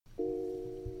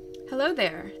Hello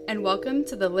there, and welcome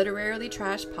to the Literarily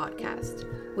Trash Podcast.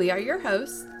 We are your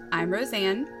hosts. I'm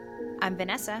Roseanne. I'm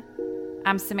Vanessa.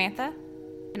 I'm Samantha.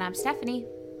 And I'm Stephanie.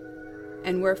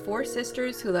 And we're four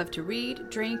sisters who love to read,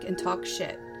 drink, and talk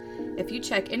shit. If you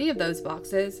check any of those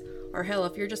boxes, or hell,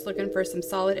 if you're just looking for some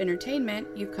solid entertainment,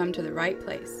 you've come to the right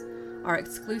place. Our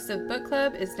exclusive book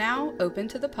club is now open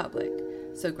to the public.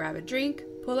 So grab a drink,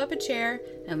 pull up a chair,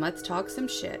 and let's talk some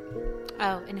shit.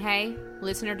 Oh, and hey,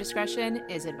 listener discretion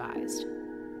is advised.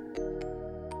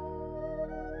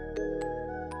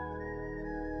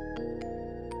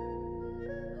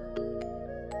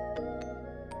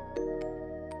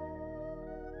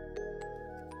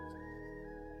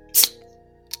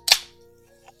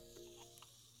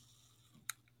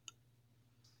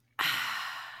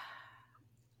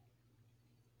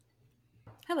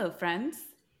 Hello, friends.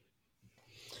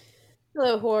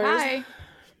 Hello, whores. Hi.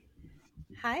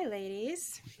 Hi,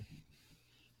 ladies.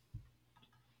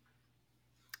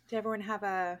 Did everyone have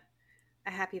a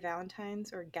happy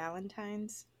Valentines or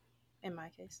Galentines? In my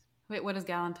case. Wait, what is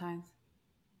Galentines?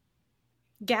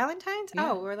 Galentines?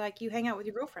 Yeah. Oh, or like you hang out with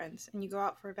your girlfriends and you go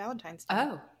out for Valentine's Day.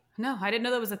 Oh, no, I didn't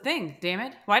know that was a thing. Damn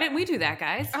it. Why didn't we do that,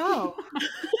 guys? Oh.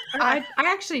 I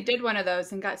actually did one of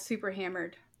those and got super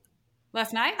hammered.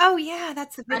 Last night? Oh, yeah,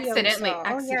 that's the video.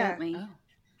 Accidentally. Oh.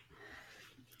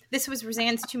 This was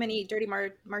Roseanne's Too Many Dirty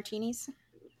Martinis?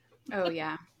 Oh,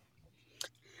 yeah.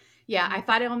 Yeah, I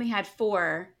thought I only had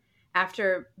 4.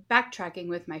 After backtracking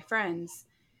with my friends,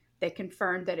 they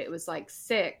confirmed that it was like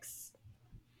 6.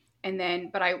 And then,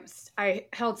 but I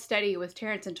held steady with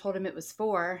Terrence and told him it was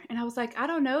 4. And I was like, I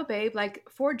don't know, babe. Like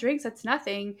 4 drinks, that's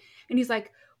nothing. And he's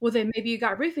like, well, then maybe you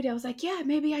got roofied. I was like, yeah,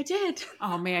 maybe I did.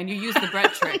 Oh, man, you used the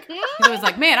bread trick. He was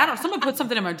like, man, someone put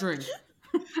something in my drink.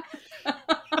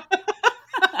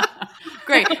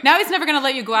 Great. Now he's never going to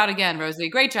let you go out again, Rosie.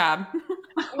 Great job.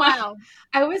 Wow.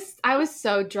 I was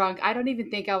so drunk. I don't even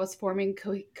think I was forming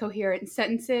coherent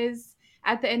sentences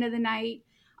at the end of the night.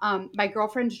 My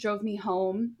girlfriends drove me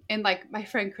home, and like my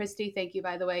friend Christy, thank you,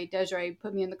 by the way, Desiree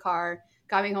put me in the car,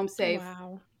 got me home safe.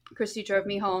 Wow. Christy drove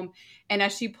me home, and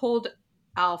as she pulled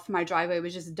off my driveway,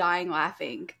 was just dying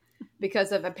laughing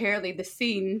because of apparently the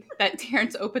scene that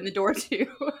Terrence opened the door to.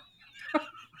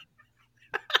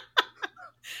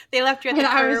 They left you at the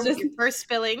curb with your first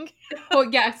spilling. Well,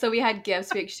 yeah, so we had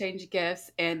gifts. We exchanged gifts,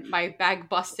 and my bag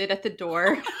busted at the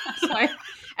door.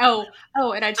 So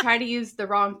and I tried to use the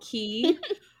wrong key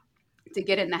to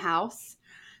get in the house.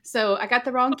 So I got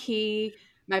the wrong key.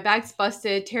 My bag's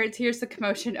busted. Terrence hears the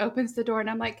commotion, opens the door, and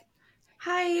I'm like,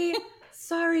 hi,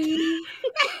 sorry.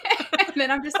 And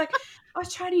then I'm just like, I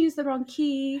was trying to use the wrong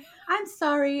key. I'm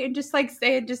sorry. And just like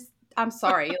saying I'm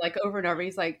sorry, like over and over.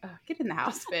 He's like, oh, get in the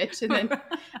house, bitch.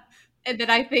 And then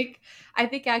I think I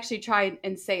actually tried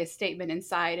and say a statement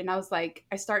inside. And I was like,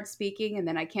 I start speaking and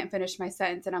then I can't finish my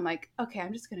sentence. And I'm like, okay,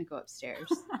 I'm just going to go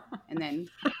upstairs. And then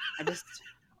I just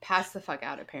passed the fuck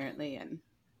out apparently. And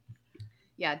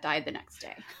yeah, died the next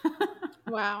day.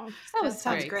 Wow. That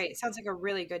sounds great. Sounds like a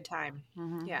really good time.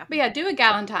 Mm-hmm. Yeah. But yeah, do a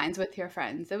Galentines with your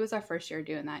friends. It was our first year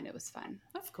doing that and it was fun.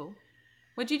 That's cool.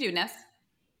 What'd you do, Ness?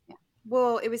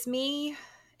 Well, it was me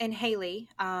and Haley,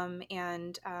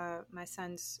 and my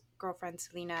son's girlfriend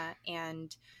Selena,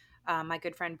 and my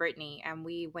good friend Brittany, and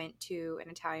we went to an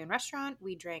Italian restaurant.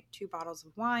 We drank 2 bottles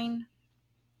of wine,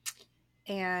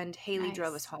 and Haley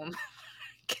drove us home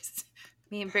because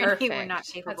me and Brittany were not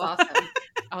capable. That's awesome.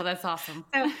 Oh, that's awesome.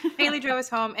 So Haley drove us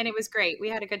home, and it was great. We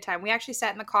had a good time. We actually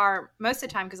sat in the car most of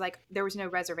the time because, like, there was no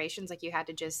reservations. Like, you had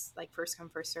to just, like, first come,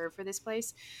 first serve for this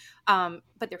place.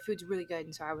 But their food's really good,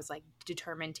 and so I was, like,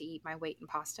 determined to eat my weight in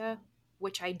pasta,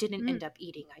 which I didn't end up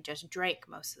eating. I just drank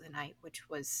most of the night, which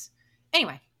was –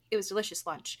 anyway, it was delicious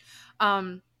lunch.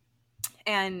 And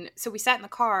so we sat in the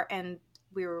car, and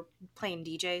we were playing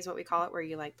DJs, what we call it, where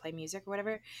you, like, play music or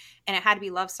whatever. And it had to be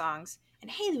love songs. And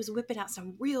Haley was whipping out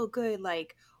some real good,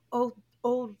 like,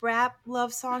 old rap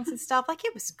love songs and stuff. Like,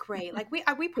 it was great. Like, we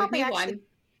probably actually,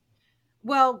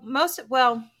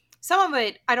 some of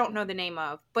it I don't know the name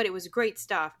of, but it was great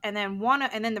stuff. And then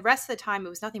the rest of the time it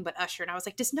was nothing but Usher. And I was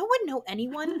like, does no one know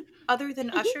anyone other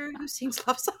than Usher who sings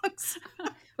love songs?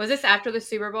 Was this after the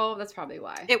Super Bowl? That's probably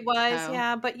why. It was,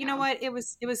 yeah. But you know what? It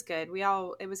was good.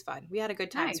 It was fun. We had a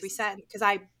good time. Nice. So we sat, because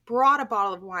I brought a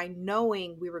bottle of wine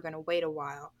knowing we were going to wait a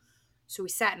while. So we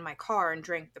sat in my car and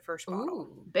drank the first bottle.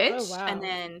 Ooh, bitch. Oh, wow. And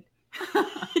then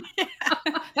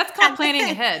That's called planning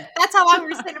ahead. That's how long we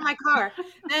were sitting in my car.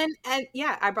 And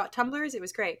yeah, I brought tumblers. It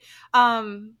was great.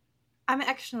 I'm an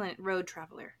excellent road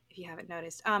traveler, if you haven't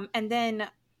noticed. And then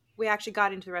we actually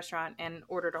got into the restaurant and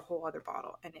ordered a whole other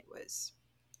bottle, and it was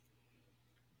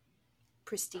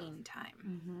pristine time.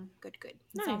 Mm-hmm. Good.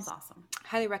 That sounds awesome.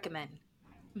 Highly recommend.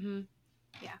 Mm-hmm.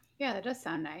 Yeah, that does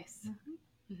sound nice.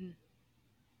 Mm-hmm.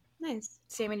 Nice.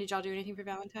 Sammy, did y'all do anything for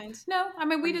Valentine's? No, I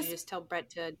mean, Or we did you just tell Brett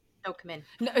to don't come in.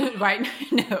 No, right?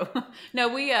 No.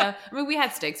 We I mean, we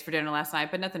had steaks for dinner last night,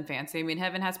 but nothing fancy. I mean,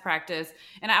 Heaven has practice,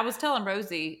 and I was telling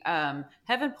Rosie,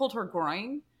 Heaven pulled her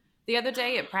groin the other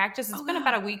day at practice. It's been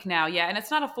about a week now, yeah, and it's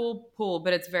not a full pull,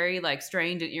 but it's very like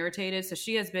strained and irritated. So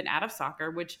she has been out of soccer,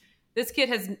 which this kid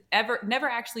has never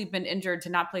actually been injured to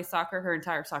not play soccer her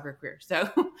entire soccer career.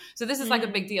 So this is like a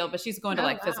big deal. But she's going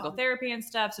to physical therapy and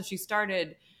stuff. So she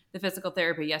started the physical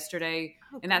therapy yesterday,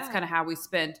 and that's kind of how we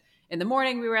spent. In the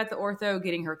morning, we were at the ortho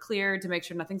getting her cleared to make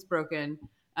sure nothing's broken.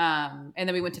 And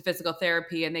then we went to physical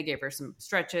therapy, and they gave her some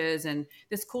stretches and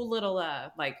this cool little,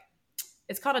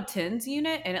 it's called a TENS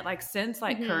unit, and it like sends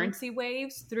like currency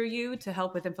waves through you to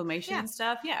help with inflammation and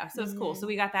stuff. Yeah, so it's cool. So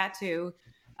we got that too.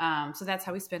 So that's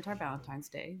how we spent our Valentine's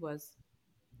Day, was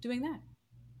doing that.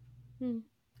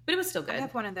 But it was still good. I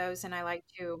have one of those, and I like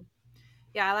to...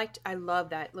 I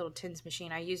love that little TENS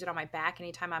machine. I use it on my back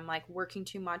anytime I'm like working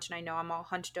too much and I know I'm all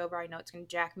hunched over. I know it's going to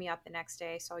jack me up the next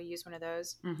day. So I'll use one of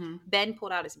those. Mm-hmm. Ben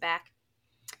pulled out his back,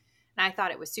 and I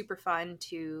thought it was super fun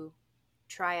to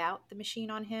try out the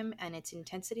machine on him and its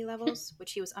intensity levels,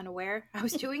 which he was unaware I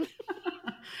was doing.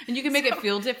 And you can make it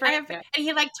feel different. And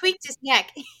he like tweaked his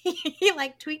neck. He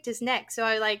like tweaked his neck. So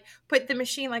I like put the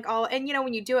machine like all, and you know,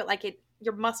 when you do it, like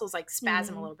your muscles like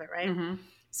spasm a little bit, right? Mm-hmm.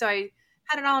 So I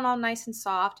had it on all nice and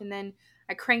soft, and then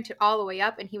I cranked it all the way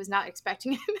up, and he was not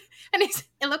expecting it. And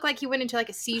it looked like he went into like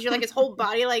a seizure, like his whole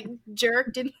body like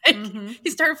jerked, and like, he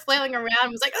started flailing around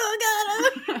and was like,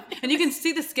 oh God. And you can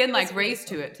see the skin like raised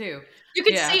to it too. You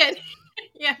can see it.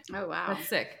 Yeah. Oh, wow. That's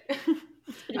sick.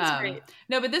 It's great.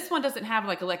 No, but this one doesn't have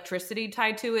like electricity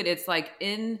tied to it. It's like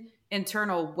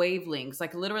internal wavelengths,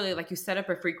 like literally like you set up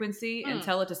a frequency and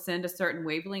tell it to send a certain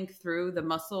wavelength through the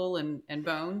muscle and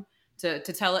bone to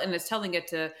tell it, and it's telling it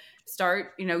to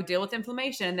start, deal with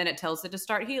inflammation, and then it tells it to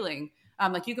start healing.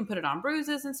 Like you can put it on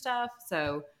bruises and stuff.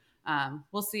 So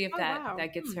we'll see if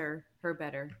that gets her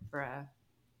better for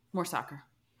more soccer.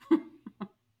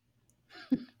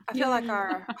 I feel like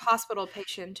our hospital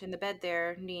patient in the bed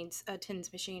there needs a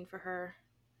TENS machine for her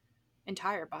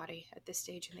entire body at this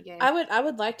stage in the game. I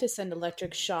would like to send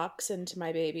electric shocks into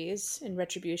my babies in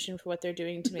retribution for what they're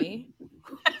doing to me.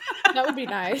 That would be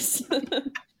nice.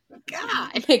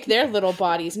 God. Make their little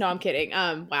bodies. No, I'm kidding.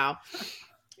 Wow.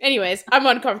 Anyways, I'm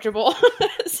uncomfortable.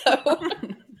 So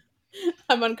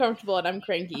I'm uncomfortable and I'm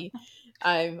cranky.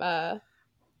 I'm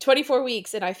 24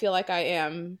 weeks and I feel like I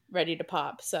am ready to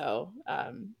pop. So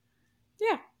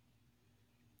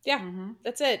yeah.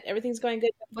 That's it. Everything's going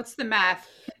good. What's the math?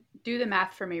 Do the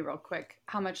math for me real quick.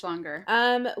 How much longer?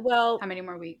 Well, how many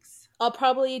more weeks? I'll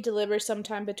probably deliver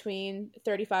sometime between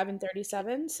 35 and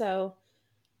 37. So,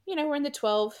 we're in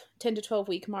the 10 to 12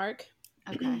 week mark.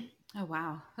 Okay. Oh,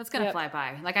 wow. That's going to fly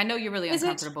by. Like, I know you're really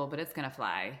uncomfortable, but it's going to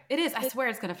fly. It is. I swear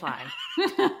it's going to fly.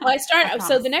 Well,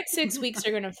 so the next 6 weeks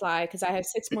are going to fly because I have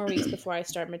 6 more weeks before I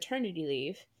start maternity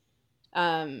leave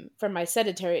from my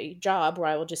sedentary job where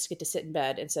I will just get to sit in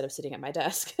bed instead of sitting at my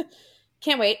desk.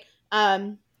 Can't wait.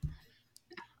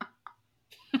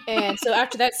 And so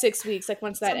after that 6 weeks, like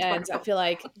once that ends, I feel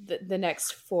like the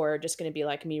next 4 are just going to be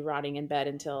like me rotting in bed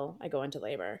until I go into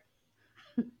labor.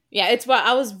 Yeah,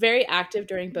 I was very active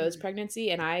during Bo's pregnancy,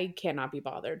 and I cannot be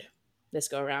bothered this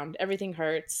go around. Everything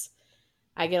hurts.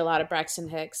 I get a lot of Braxton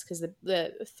Hicks because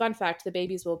the fun fact, the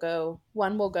babies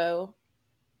one will go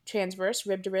transverse,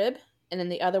 rib to rib, and then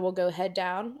the other will go head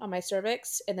down on my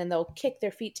cervix, and then they'll kick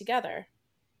their feet together.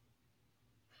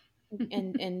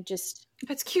 And just...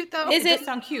 That's cute, though. It does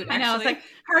sound cute, actually. I know, it's like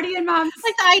Hardy and Mom's.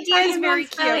 Like the idea is very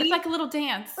cute. It's like a little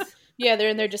dance. Yeah,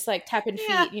 they're just like tapping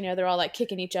feet, they're all like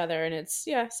kicking each other, and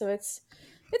so it's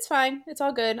fine. It's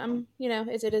all good.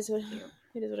 It is what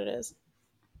it is.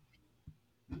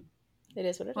 It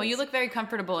is what it is. Well, you look very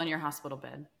comfortable in your hospital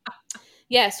bed.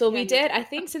 Yeah, so we did. I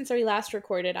think since we last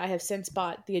recorded, I have since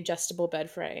bought the adjustable bed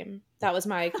frame. That was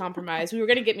my compromise. We were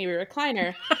going to get me a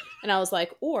recliner, and I was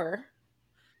like, or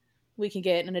we can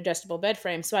get an adjustable bed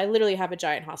frame. So I literally have a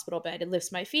giant hospital bed. It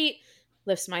lifts my feet,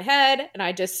 lifts my head, and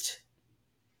I just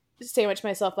sandwich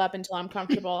myself up until I'm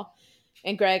comfortable.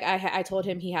 And Greg, I told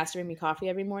him he has to bring me coffee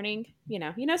every morning.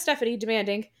 Stephanie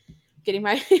demanding, getting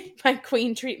my my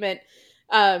queen treatment.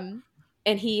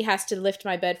 And he has to lift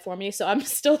my bed for me. So I'm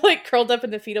still like curled up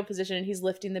in the fetal position, and he's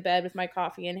lifting the bed with my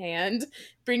coffee in hand,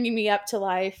 bringing me up to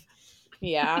life.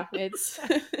 Yeah, it's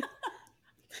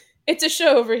it's a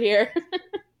show over here.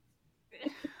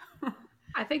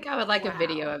 I think I would like a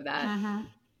video of that.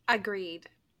 Agreed.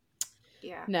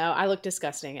 Yeah. No, I look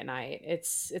disgusting at night.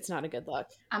 It's not a good look.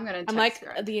 I'm gonna. I'm like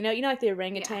Greg. like the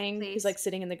orangutan Yeah, who's like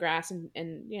sitting in the grass and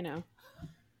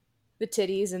the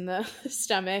titties and the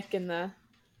stomach and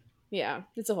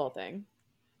it's a whole thing.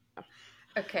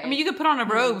 Okay. I mean, you could put on a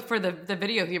robe for the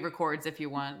video he records if you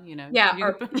want. Yeah,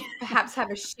 or perhaps have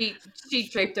a sheet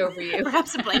draped over you.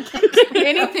 Perhaps a blanket.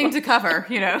 Anything to cover.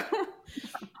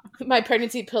 My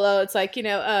pregnancy pillow. It's like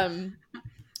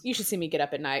you should see me get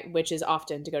up at night, which is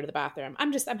often to go to the bathroom.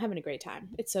 I'm having a great time.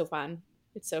 It's so fun.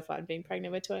 It's so fun being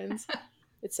pregnant with twins.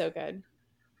 It's so good.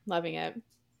 Loving it.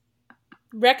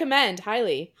 Recommend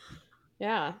highly.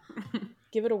 Yeah.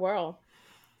 Give it a whirl.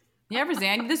 Yeah,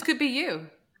 Roseanne, this could be you.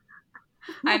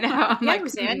 I know. I'm like,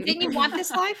 Roseanne, didn't you want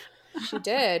this life? She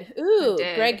did. Ooh, I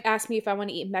did. Greg asked me if I want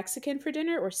to eat Mexican for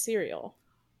dinner or cereal.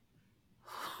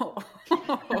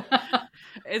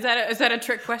 Is that a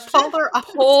trick question?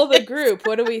 Poll the group.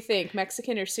 What do we think?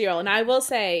 Mexican or cereal? And I will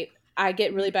say I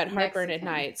get really bad heartburn at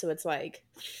night, so it's like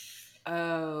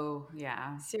oh,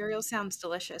 yeah. Cereal sounds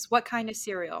delicious. What kind of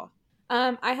cereal?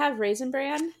 I have Raisin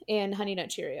Bran and Honey Nut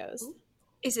Cheerios.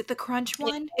 Is it the crunch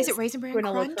one? Is it Raisin Bran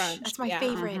Granola crunch? That's my yeah.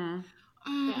 favorite.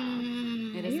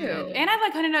 Mm-hmm. It is Ew. good. And I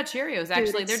like Honey Nut Cheerios,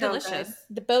 actually. They're so delicious. good.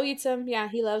 The Beau eats them. Yeah,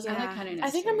 he loves them. I like Honey Nut I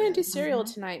think I'm going to do Cheerios. cereal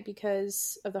tonight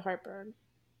because of the heartburn.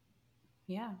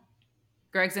 Yeah.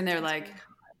 Greg's in there like,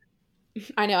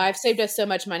 I know. I've saved us so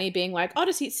much money being like, I'll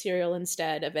just eat cereal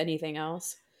instead of anything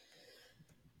else.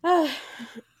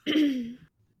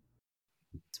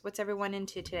 What's everyone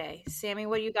into today? Sammy,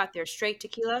 what do you got there? Straight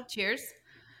tequila? cheers.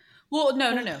 Well,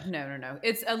 no.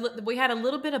 It's we had a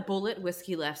little bit of bullet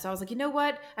whiskey left, so I was like, you know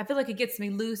what? I feel like it gets me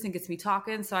loose and gets me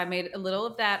talking, so I made a little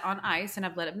of that on ice and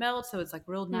I've let it melt, so it's like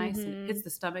real nice and hits the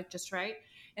stomach just right.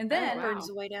 And then Burns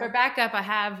the way down. for backup, I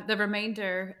have the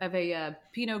remainder of a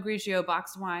Pinot Grigio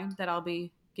boxed wine that I'll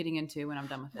be getting into when I'm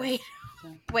done with it.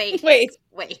 Wait.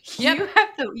 Yep.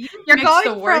 You're going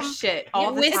the worst from shit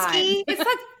all the whiskey time. It's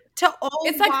like to old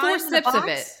it's like 4 wine in a sips of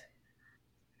box? it.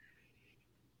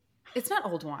 It's not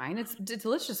old wine. It's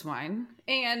delicious wine.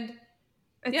 And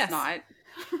It's not.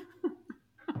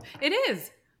 it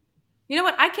is. You know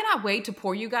what? I cannot wait to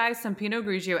pour you guys some Pinot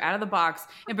Grigio out of the box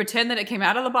and pretend that it came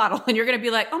out of the bottle. And you're going to be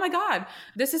like, oh my God,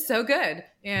 this is so good.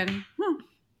 And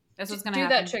that's what's going to Do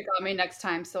happen. that trick on me next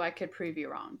time so I could prove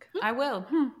you wrong. I will.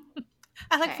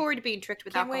 I look Okay. forward to being tricked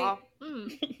with Can't alcohol.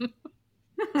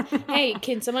 Hey,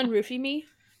 can someone roofie me?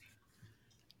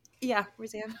 Yeah,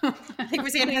 Roseanne. I think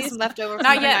Roseanne has some leftover from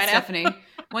Not the yet, night out. Stephanie.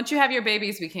 Once you have your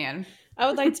babies, we can. I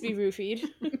would like to be roofied.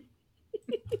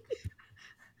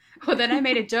 Well, then I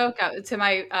made a joke out to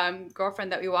my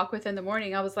girlfriend that we walk with in the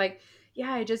morning. I was like,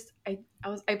 yeah,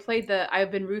 I played the I've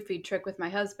been roofied trick with my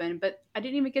husband, but I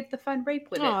didn't even get the fun rape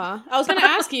with it. Aw. I was going to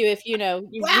ask you if, you Wow,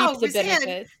 reap the Roseanne.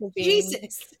 benefits of being...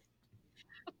 Jesus.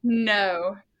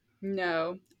 No.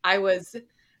 I was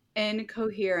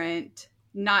incoherent.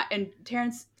 And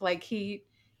Terrence, I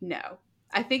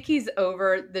think he's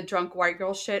over the drunk white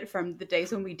girl shit from the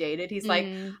days when we dated. He's like,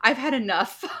 I've had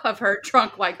enough of her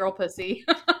drunk white girl pussy.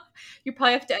 You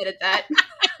probably have to edit that.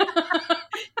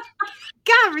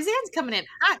 God, Roseanne's coming in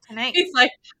hot tonight. He's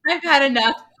like, I've had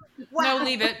enough. Wow. No,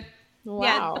 leave it. Wow.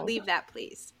 Yeah, leave that,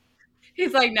 please.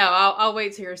 He's like, no, I'll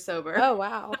wait till you're sober. Oh,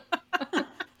 wow. The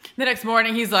next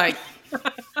morning, he's like,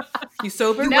 you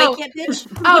sober? No. Wake yet,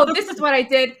 bitch? Oh, this is what I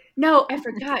did. No, I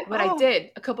forgot what I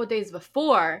did a couple of days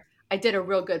before. I did a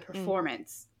real good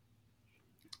performance.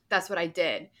 That's what I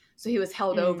did. So he was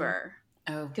held over.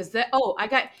 Oh. Because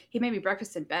he made me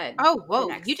breakfast in bed. Oh, whoa. the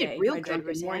next You did day, real my good, drunken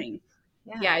Roseanne. morning.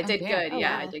 Yeah, I did good. Oh,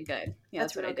 Yeah, wow. I did good. Yeah,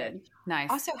 That's that's what I real did. good. Nice.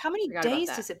 Also, how many Forgot about days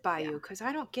that. does it buy Yeah. you? Because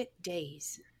I don't get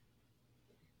days.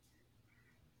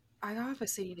 I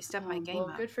obviously need to step my game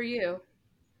up. Good for you.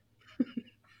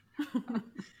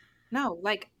 No,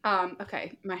 like,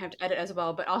 Okay, might have to edit as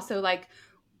well, but also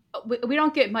we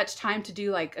don't get much time to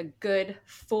do like a good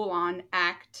full-on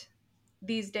act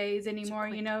these days anymore.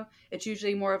 It's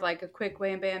usually more of like a quick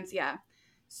wham bams. Yeah.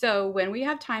 So when we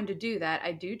have time to do that,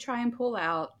 I do try and pull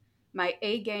out my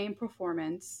A game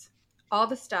performance, all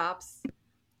the stops,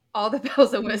 all the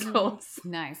bells and whistles,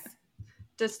 Nice.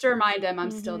 just to remind them I'm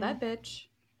still that bitch,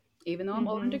 even though I'm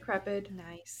old and decrepit.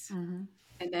 nice. Mm-hmm.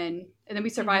 And then we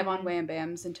survive on wham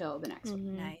bams until the next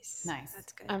one. Nice. Nice.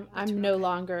 That's good. I'm no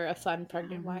longer a fun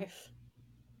pregnant wife.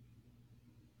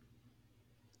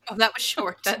 Oh, that was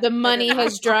short. The money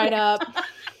has dried up.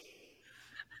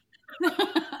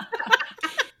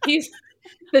 He's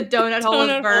The donut hole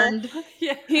is burned.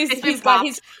 Yeah.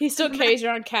 he still carries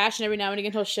around cash, and every now and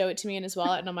again he'll show it to me in his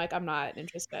wallet, and I'm like, I'm not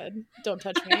interested. Don't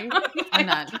touch me. I'm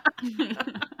not.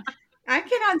 I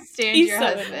cannot stand He's your so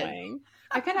husband. annoying.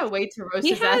 I cannot wait to roast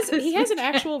his ass. He has an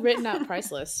actual written out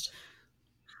price list.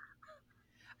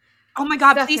 Oh my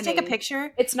God, Stephanie. please take a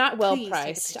picture. It's not well Please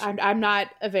priced. take a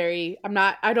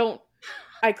picture.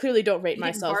 I clearly don't rate You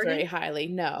didn't myself very bargain? highly.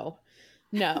 No.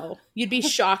 You'd be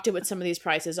shocked at what some of these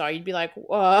prices are. You'd be like,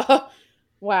 whoa,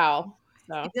 wow.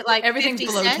 So. Is it like Everything's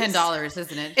 50 below cents? $10,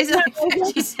 isn't it? Is it like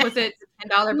 50 cents? Was it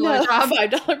 $10 No, blowjob?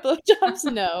 $5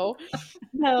 blowjobs,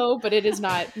 no, but it is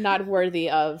not worthy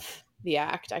of the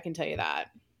act. I can tell you that.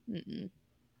 Mm-mm.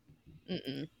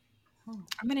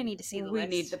 I'm gonna need to see the We list.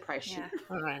 need the price sheet. Yeah.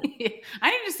 All right.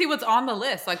 I need to see what's on the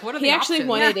list. Like, what are He the actually options?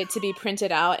 wanted it to be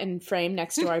printed out and framed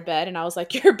next to our bed, and I was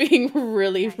like, "You're being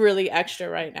really, really extra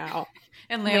right now."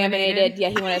 And laminated. Yeah,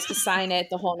 he wanted us to sign it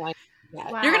the whole night. Yeah.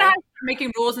 Wow. You're gonna have to start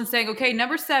making rules and saying, okay,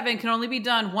 number 7 can only be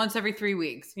done once every 3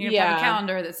 weeks. You have to have a Yeah.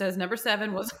 calendar that says number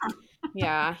 7 was.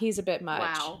 Yeah, he's a bit much.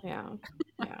 Wow. Yeah.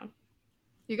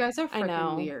 You guys are I know.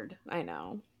 freaking weird. I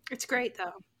know. It's great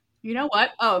though. You know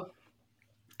what? Oh,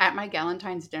 at my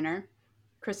Galentines dinner,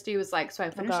 Christy was like, so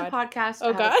I finished the God. podcast. Oh, I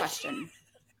have God. a question.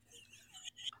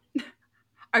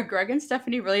 Are Greg and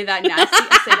Stephanie really that nasty?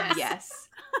 I said yes.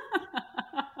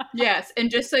 Yes. And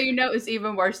just so you know, it's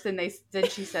even worse than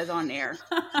she says on air.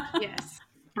 Yes.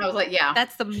 I was like, yeah.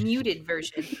 That's the muted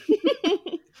version.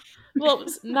 Well,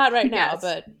 not right now, Yes.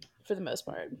 but for the most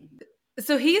part.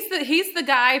 So he's the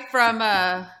guy from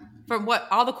what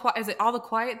all the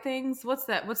quiet things? What's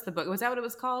the book? Was that what it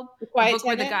was called? The Quiet book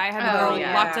where the Tenant? guy had the girl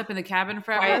yeah. locked up in the cabin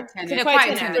forever. Quiet Tenant. Yeah, Quiet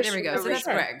Quiet Tenant, Tenant. for There we go. sure, So for that's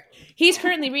sure. Greg. He's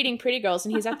currently reading Pretty Girls,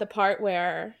 and he's at the part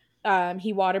where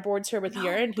he waterboards her with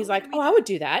urine. He's like, "Oh, I would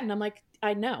do that," and I'm like,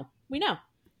 "I know, we know."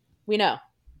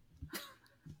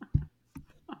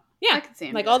 Yeah, I could see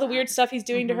him like doing all the that. weird stuff he's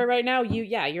doing to her right now.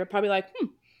 You're probably like,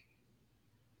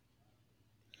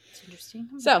 It's interesting.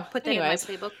 So, Put that anyways.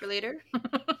 in my playbook for later.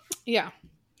 yeah.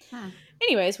 Huh.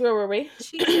 Anyways, where were we?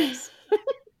 Jesus.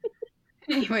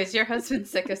 Anyways, your husband's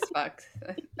sick as fuck.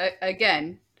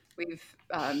 Again, we've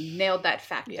nailed that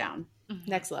fact Yeah. down.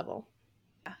 Next level.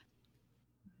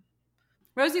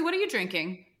 Rosie, what are you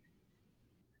drinking?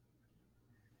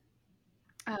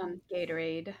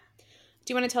 Gatorade.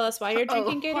 Do you want to tell us why you're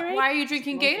drinking Gatorade? Why are you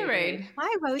drinking Love Gatorade?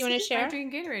 Hi, Rosie. Do you want to Why are share? you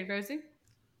drinking Gatorade, Rosie?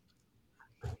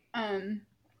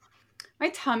 My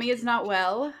tummy is not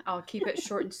well. I'll keep it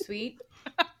short and sweet.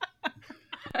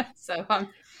 So I'm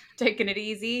taking it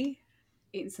easy,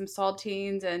 eating some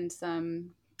saltines and some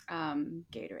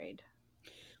Gatorade.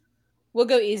 We'll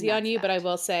go easy And on that's you, but I that.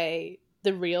 will say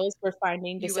the reels we're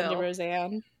finding to You send to will.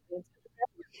 Roseanne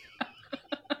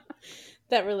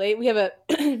that relate. We have a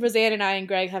Roseanne and I and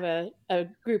Greg have a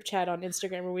group chat on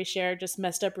Instagram where we share just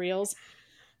messed up reels.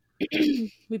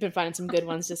 We've been finding some good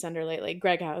ones to send her lately.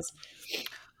 Greg has.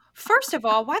 First of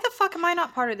all, why the fuck am I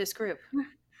not part of this group?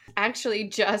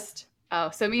 Actually,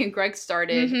 so me and Greg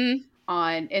started Mm-hmm.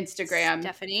 on Instagram.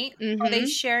 Stephanie, Mhm. are they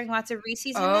sharing lots of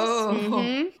Reese's in Oh.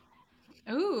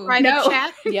 Mm-hmm. Ooh. this private No.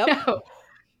 chat? Yep. No.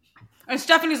 And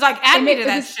Stephanie's like, add me to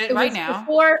that shit it right was now.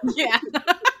 Before, Yeah.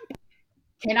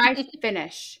 can I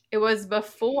finish? It was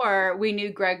before we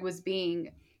knew Greg was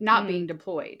not being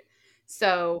deployed.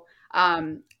 So,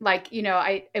 we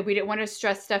didn't want to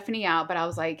stress Stephanie out, but I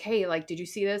was like, hey, like, did you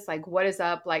see this? Like, what is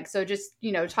up? Like, so just,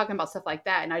 talking about stuff like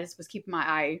that. And I just was keeping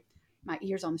my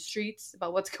ears on the streets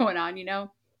about what's going on,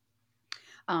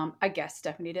 I guess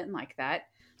Stephanie didn't like that.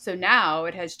 So now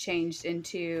it has changed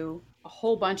into a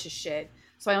whole bunch of shit.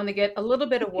 So I only get a little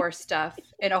bit of war stuff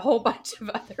and a whole bunch of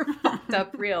other fucked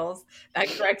up reels that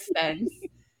Greg sends.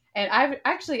 And I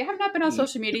have not been on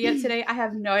social media yet today. I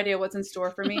have no idea what's in store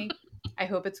for me. I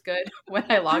hope it's good when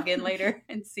I log in later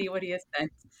and see what he has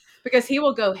sent. Because he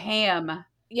will go ham.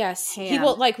 Yes. He Ham.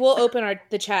 will we'll open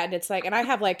the chat and it's like, and I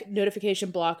have like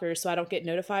notification blockers so I don't get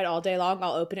notified all day long.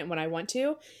 I'll open it when I want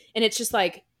to. And it's just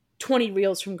like 20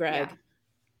 reels from Greg. Yeah.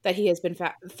 That he has been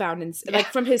found in, like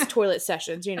from his toilet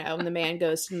sessions, when the man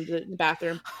goes to the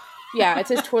bathroom. Yeah, it's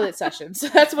his toilet sessions. So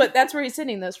that's where he's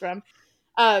sending those from.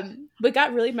 But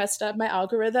got really messed up my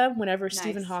algorithm whenever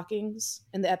Stephen Hawking's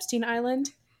in the Epstein Island.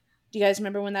 Do you guys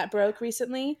remember when that broke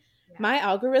recently? Yeah. My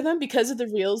algorithm, because of the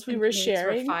reels we were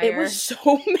sharing, it was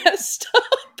so messed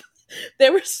up.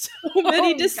 There were so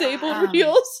many disabled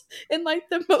reels and like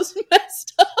the most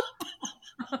messed up.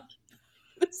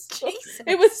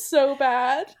 It was so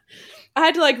bad. I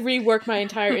had to like rework my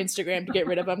entire Instagram to get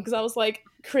rid of them because I was like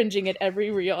cringing at every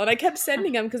reel, and I kept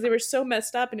sending them because they were so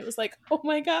messed up, and it was like, oh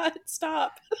my god,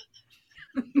 stop!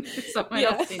 Someone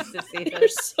else needs to see They're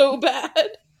this. so bad.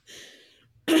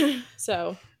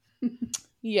 So,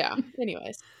 yeah.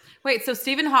 Anyways, Wait, so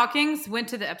Stephen Hawking went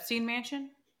to the Epstein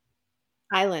mansion?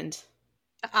 Island.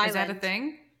 Is that a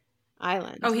thing?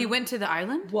 Island. Oh, he went to the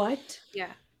island? What?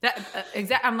 Yeah. That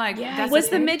exact. I'm like, Yeah, that's Was a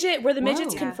the thing? midget? Were the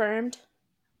midgets Whoa. confirmed?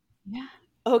 Yeah.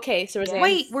 Okay, so Roseanne.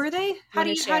 Wait, were they? How do Wanna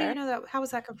you share? know that? How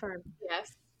was that confirmed?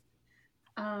 Yes.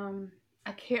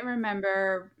 I can't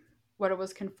remember what it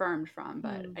was confirmed from,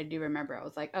 but I do remember I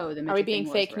was like, oh, the midget Are we being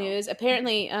thing was fake real. news?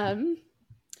 Apparently, I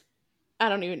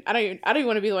don't even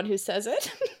want to be the one who says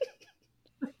it.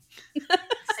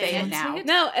 Say it now.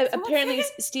 No, apparently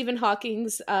Stephen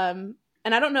Hawking's, and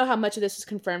I don't know how much of this is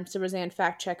confirmed, so Roseanne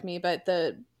fact check me, but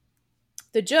the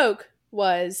joke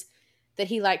was that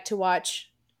he liked to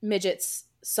watch midgets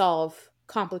solve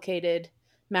complicated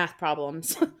math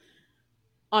problems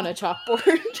on a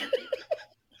chalkboard.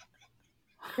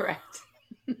 Correct.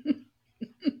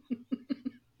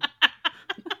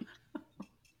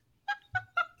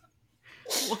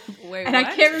 Wait, And what?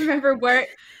 I can't remember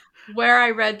where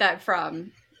I read that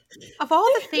from. Of all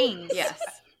the things. Yes.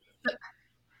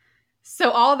 So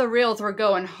all the reels were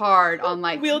going hard on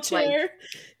like Wheelchair.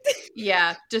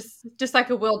 yeah, just like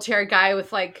a wheelchair guy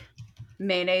with like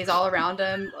mayonnaise all around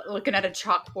him, looking at a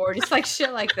chalkboard, just like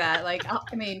shit like that. Like,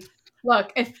 I mean,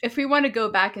 look, if we want to go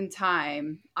back in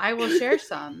time, I will share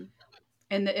some.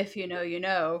 And if you know, you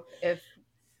know. If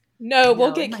No, we'll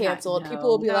No, get it might not, canceled. no. People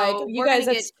will be like, No, "You we're guys,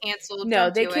 gonna that's get canceled. no."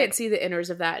 Don't They do can't it. see the inners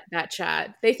of that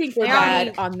chat. They think we're They bad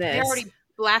already- on this. They already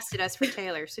blasted us for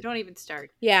Taylor, so don't even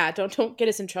start. Yeah, don't get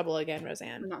us in trouble again, we're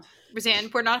Roseanne. not, Roseanne,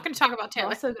 we're not going to talk about we're Taylor.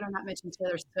 also gonna not mention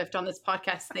Taylor Swift on this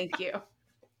podcast. Thank you.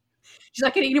 She's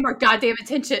not getting any more goddamn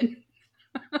attention.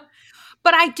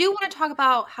 But I do want to talk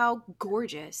about how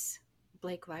gorgeous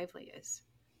Blake Lively is.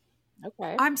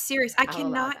 Okay. I'm serious. I I'll allow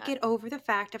cannot that. get over the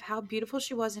fact of how beautiful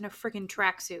she was in a friggin'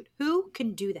 tracksuit. Who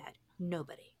can do that?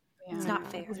 Nobody. It's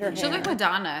not fair. With her She looked like hair.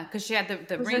 Madonna because she had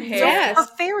the Was her rings. hair? Yes.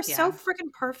 Her hair is so Yeah.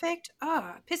 friggin' perfect.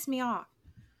 It pissed me off.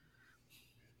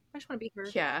 I just want to be her.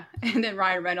 Yeah. And then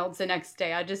Ryan Reynolds the next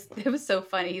day, it was so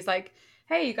funny. He's like,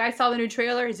 hey, you guys saw the new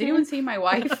trailer? Has anyone seen my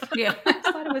wife? Yeah. I just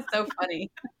thought it was so funny.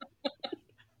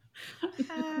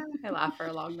 I laughed for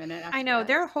a long minute. I know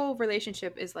their whole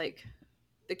relationship is like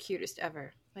the cutest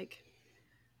ever. Like,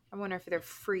 I wonder if they're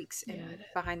freaks and Yeah.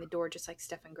 behind the door, just like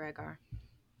Steph and Greg are.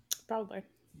 Probably.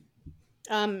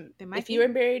 They might If you be.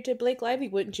 were married to Blake Lively,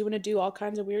 wouldn't you want to do all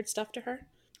kinds of weird stuff to her?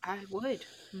 I would.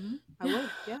 I would.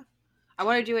 Yeah. I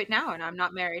want to do it now, and I'm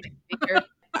not married.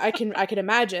 I can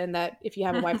imagine that if you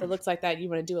have a wife that looks like that, you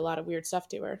want to do a lot of weird stuff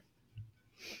to her.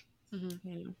 Mm-hmm.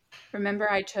 You know. Remember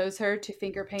I chose her to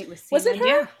finger paint with semen? Was it her?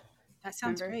 Yeah, that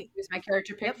sounds Remember? great. It was my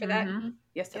character pick Yep. for that. Mhm.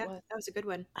 Yes, it Yeah, was. that was a good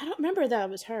one. I don't remember that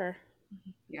was her.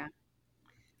 Yeah.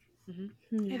 Hmm.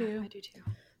 Yeah, do. I do too.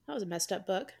 That was a messed up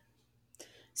book.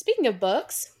 Speaking of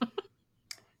books,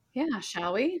 Yeah,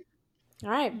 shall we? all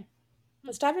right,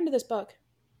 let's dive into this book.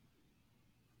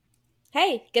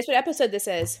 Hey, guess what episode this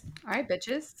is? All right,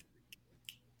 bitches.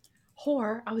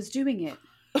 Whore, I was doing it.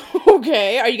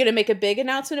 Okay, are you going to make a big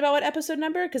announcement about what episode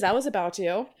number? Because I was about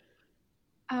to.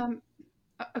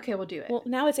 Okay, we'll do it. Well,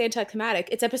 now it's anticlimactic.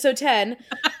 It's episode 10,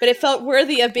 but it felt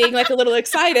worthy of being like a little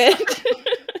excited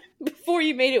before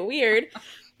you made it weird.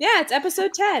 Yeah, it's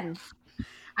episode 10.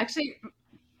 Actually,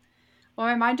 well,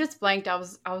 my mind just blanked. I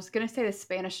was gonna say the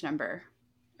Spanish number,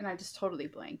 and I just totally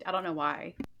blanked. I don't know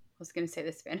why. I was gonna say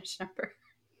the Spanish number.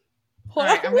 All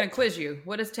right, I'm going to quiz you.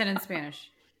 What is 10 in Spanish?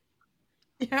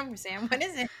 Yeah, Sam, what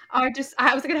is it?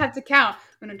 I was gonna have to count.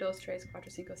 1, 2, 3, 4,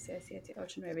 5, 6, 7, 8,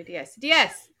 9, 10.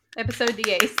 Diez. Episode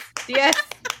 10. Diez.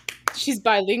 She's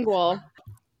bilingual.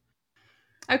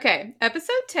 Okay,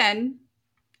 episode 10.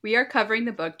 We are covering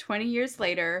the book 20 Years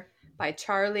Later by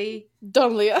Charlie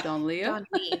Donlea. Donlea.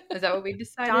 Donlea. Is that what we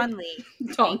decided? Donlea.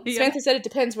 Donlea. Samantha said it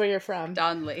depends where you're from.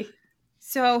 Donley.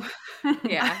 So,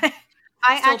 Yeah.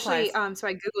 I Still actually, applies. so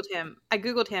I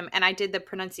Googled him and I did the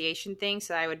pronunciation thing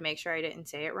so I would make sure I didn't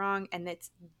say it wrong. And it's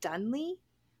Dunley,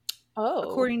 Oh.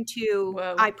 according to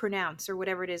Whoa. I Pronounce or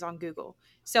whatever it is on Google.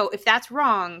 So if that's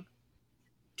wrong,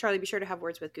 Charlie, be sure to have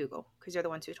words with Google because they're the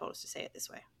ones who told us to say it this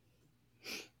way.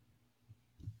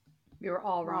 We were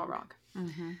all We're all wrong. wrong.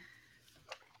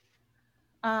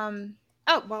 Mm-hmm.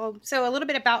 Oh, well, so a little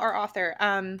bit about our author.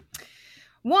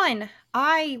 One,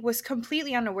 I was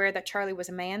completely unaware that Charlie was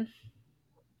a man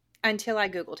until I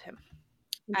Googled him.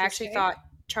 I actually Interesting. thought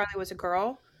Charlie was a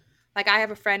girl. Like, I have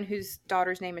a friend whose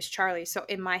daughter's name is Charlie. So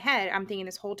in my head, I'm thinking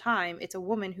this whole time, it's a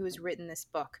woman who has written this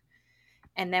book.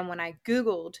 And then when I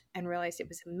Googled and realized it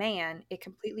was a man, it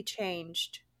completely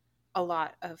changed a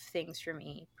lot of things for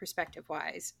me,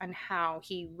 perspective-wise, on how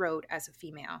he wrote as a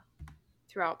female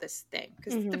throughout this thing.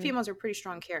 Because the Mhm. females are pretty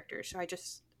strong characters. So I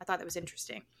thought that was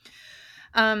interesting.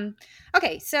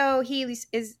 Okay, so he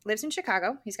lives in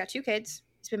Chicago. He's got 2 kids.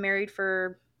 He's been married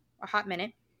for a hot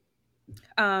minute.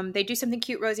 They do something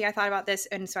cute, Rosie. I thought about this,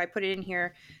 and so I put it in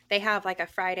here. They have like a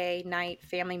Friday night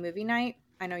family movie night.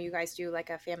 I know you guys do like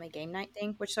a family game night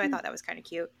thing, which so I thought that was kind of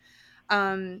cute.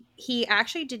 He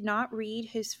actually did not read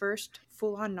his first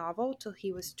full-on novel till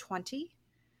he was 20.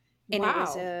 And it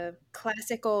was a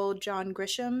classical John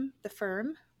Grisham, The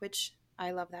Firm, which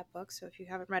I love that book. So if you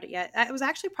haven't read it yet, it was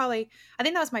actually probably, I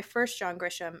think that was my first John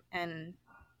Grisham, and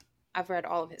I've read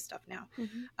all of his stuff now.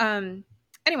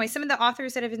 Anyway, some of the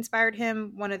authors that have inspired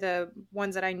him, one of the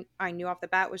ones that I knew off the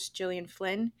bat was Gillian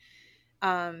Flynn.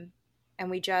 And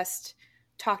we just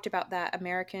talked about that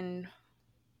American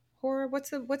Horror. What's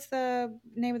the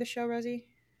name of the show, Rosie?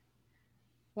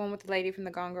 One with the lady from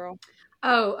the Gone Girl.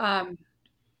 Oh,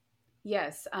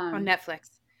 yes. On Netflix.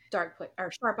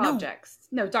 Sharp Objects.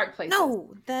 No, Dark Places.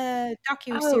 No, the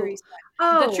docu-series.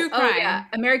 The True Crime. Yeah.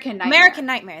 American Nightmare. American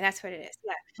Nightmare. That's what it is.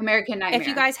 Yeah. American Nightmare. If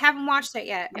you guys haven't watched it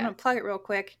yet, I'm going to plug it real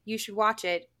quick. You should watch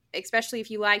it, especially if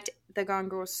you liked the Gone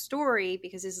Girl story,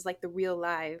 because this is like the real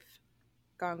live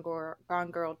Gone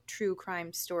Girl true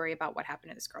crime story about what happened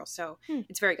to this girl. So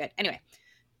it's very good. Anyway,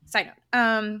 side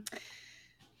note.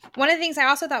 One of the things I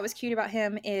also thought was cute about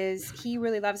him is he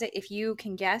really loves it if you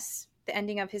can guess the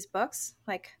ending of his books,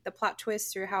 like the plot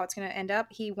twist or how it's going to end up.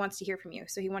 He wants to hear from you.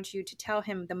 So he wants you to tell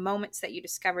him the moments that you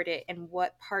discovered it and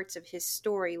what parts of his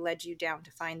story led you down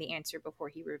to find the answer before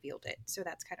he revealed it. So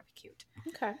that's kind of cute.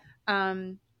 Okay.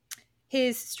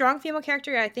 His strong female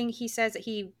character, I think he says that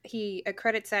he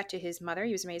accredits that to his mother.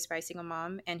 He was raised by a single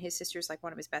mom, and his sister's like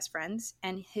one of his best friends.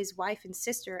 And his wife and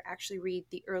sister actually read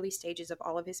the early stages of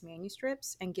all of his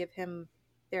manuscripts and give him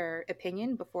their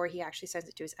opinion before he actually sends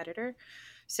it to his editor.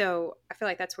 So I feel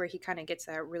like that's where he kind of gets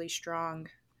that really strong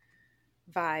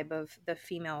vibe of the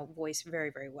female voice very,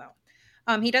 very well.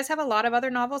 He does have a lot of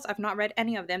other novels. I've not read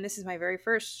any of them. This is my very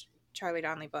first Charlie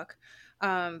Donlea book.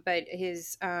 But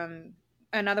his...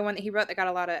 another one that he wrote that got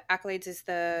a lot of accolades is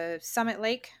the Summit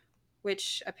Lake,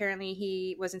 which apparently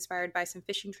he was inspired by some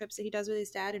fishing trips that he does with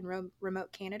his dad in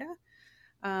remote Canada.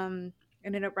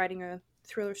 Ended up writing a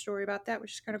thriller story about that,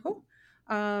 which is kind of cool.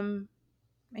 And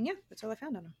yeah, that's all I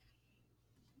found on him.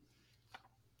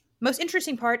 Most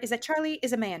interesting part is that Charlie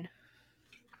is a man.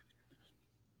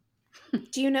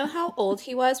 Do you know how old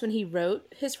he was when he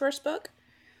wrote his first book?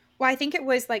 Well, I think it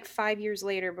was like 5 years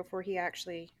later before he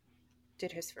actually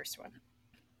did his first one.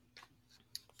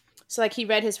 So, like, he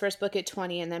read his first book at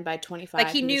 20, and then by 25,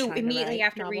 like he knew was immediately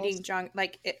after novels. reading John.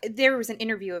 Like there was an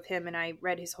interview of him, and I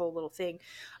read his whole little thing.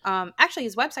 Actually,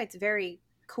 his website's very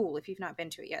cool. If you've not been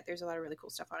to it yet, there's a lot of really cool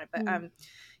stuff on it. But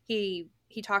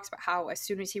he talks about how as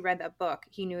soon as he read that book,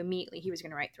 he knew immediately he was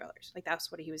going to write thrillers. Like that's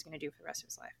what he was going to do for the rest of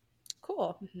his life.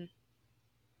 Cool.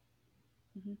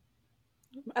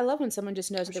 I love when someone just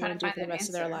knows what they want to do for the rest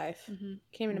of their life. Can't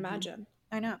even imagine.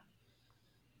 I know.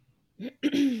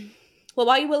 Well,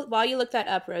 while you look that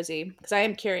up, Rosie, because I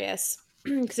am curious,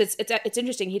 because it's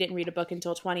interesting he didn't read a book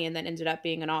until 20 and then ended up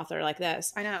being an author like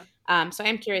this. I know. So I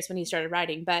am curious when he started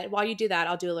writing. But while you do that,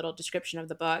 I'll do a little description of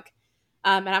the book,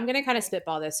 and I'm going to kind of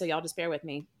spitball this, so y'all just bear with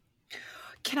me.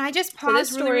 Can I just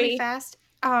pause really fast?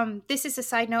 This is a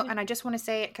side note, and I just want to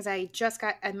say it because I just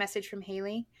got a message from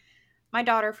Haley. My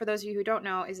daughter, for those of you who don't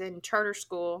know, is in charter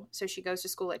school. So she goes to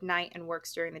school at night and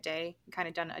works during the day. Kind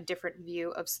of done a different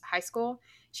view of high school.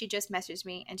 She just messaged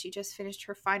me, and she just finished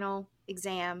her final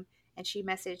exam. And she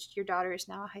messaged, "Your daughter is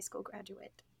now a high school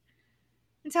graduate."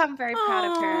 And so I'm very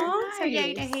proud of her. Nice. So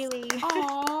yay to Haley.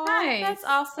 Aww, Nice. that's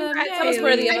awesome. That was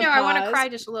worthy of I know, I want to applause. cry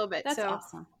just a little bit. That's so.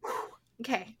 awesome.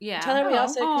 Okay. Yeah. Tell her we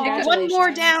also Aw. congratulations. One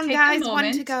more down, Take a guys. One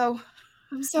moment. to go.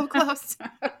 I'm so close.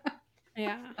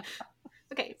 Yeah.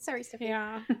 Okay, sorry, Stephanie.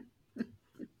 Yeah.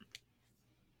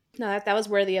 No, that was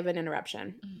worthy of an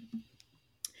interruption.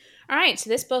 All right, so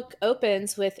this book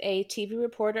opens with a TV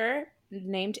reporter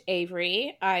named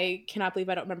Avery. I cannot believe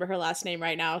I don't remember her last name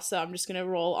right now, so I'm just going to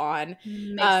roll on.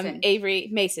 Mason. Avery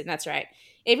Mason, that's right.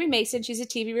 Avery Mason, she's a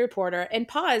TV reporter. And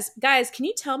pause, guys, can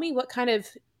you tell me what kind of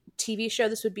TV show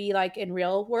this would be like in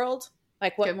real world?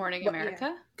 Like what? Good Morning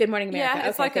America. Good Morning America. Yeah,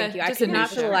 it's okay, like thank you. I just a could not news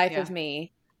for the show, life yeah. of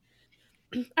me.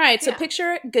 All right, so Yeah.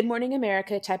 picture Good Morning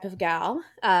America type of gal,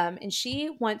 and she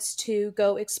wants to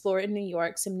go explore in New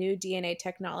York some new DNA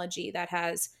technology that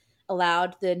has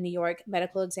allowed the New York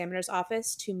Medical Examiner's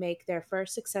Office to make their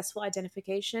first successful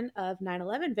identification of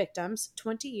 9/11 victims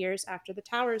 20 years after the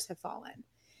towers have fallen.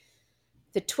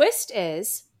 The twist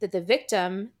is that the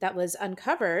victim that was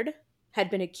uncovered had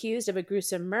been accused of a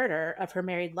gruesome murder of her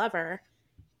married lover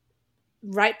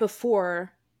right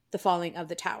before the falling of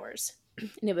the towers.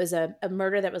 And it was a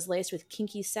murder that was laced with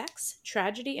kinky sex,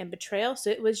 tragedy, and betrayal. So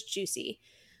it was juicy.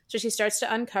 So she starts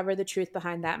to uncover the truth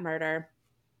behind that murder,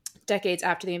 decades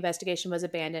after the investigation was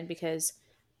abandoned because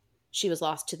she was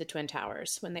lost to the Twin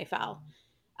Towers when they fell.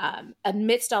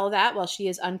 Amidst all of that, while she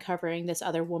is uncovering this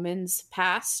other woman's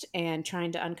past and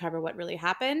trying to uncover what really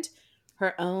happened,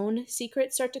 her own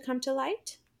secrets start to come to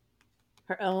light.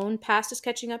 Her own past is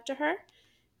catching up to her,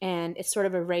 and it's sort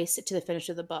of a race to the finish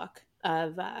of the book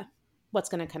of what's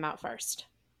going to come out first.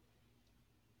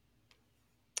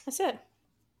 That's it.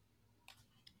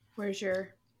 Where's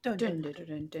your... Dun, dun, dun,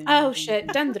 dun, dun, Oh, shit.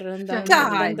 Dun, dun, dun, dun,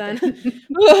 God. dun, dun.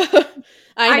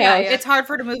 I know. It's hard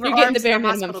for her to move her You're arms getting the bare in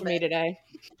minimum hospital for me bed. today.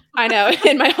 I know.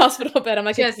 In my hospital bed, I'm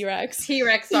like a Just T-Rex.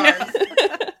 T-Rex arms.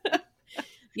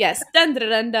 Yes. Dun, dun,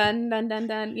 dun, dun, dun, dun,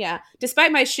 dun. Yeah.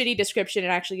 Despite my shitty description, it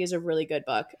actually is a really good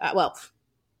book. Well,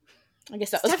 I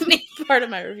guess that was part of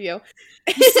my review.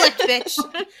 You slick bitch.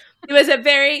 It was a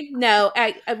very, no,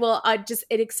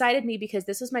 it excited me because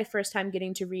this was my first time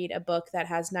getting to read a book that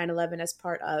has 9/11 as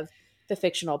part of the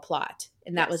fictional plot.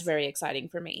 And that was very exciting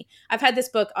for me. I've had this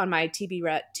book on my to be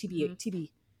read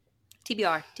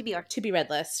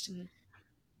list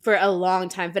for a long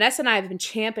time. Vanessa and I have been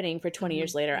championing for 20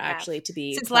 years later, actually, to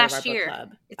be since part last of our year. book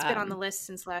club. It's been on the list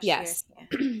since last yes. year.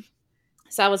 Yeah.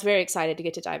 So I was very excited to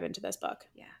get to dive into this book.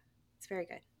 Yeah, it's very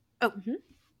good. Oh. Mm-hmm.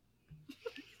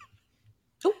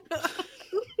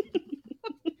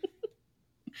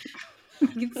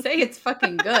 You can say it's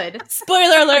fucking good.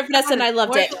 Spoiler alert, Vanessa and I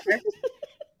loved it.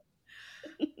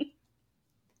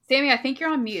 Sammy, I think you're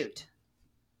on mute.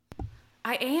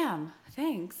 I am.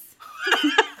 Thanks.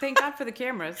 Thank God for the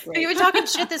cameras. You were talking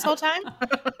shit this whole time?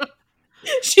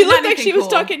 She looked Not like she anything was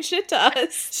cool. talking shit to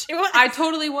us. She was. I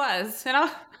totally was.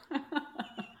 And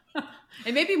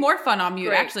it made me more fun on mute,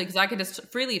 Great. actually, because I could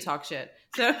just freely talk shit.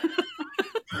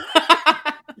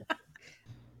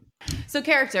 So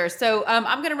characters. So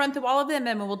I'm going to run through all of them,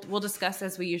 and we'll discuss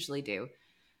as we usually do.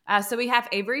 So we have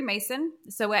Avery Mason.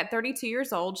 So at 32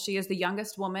 years old, she is the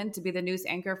youngest woman to be the news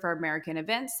anchor for American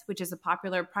Events, which is a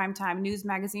popular primetime news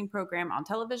magazine program on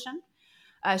television.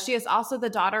 She is also the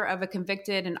daughter of a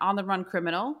convicted and on-the-run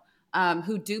criminal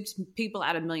who duped people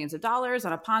out of millions of dollars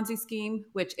on a Ponzi scheme,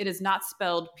 which it is not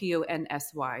spelled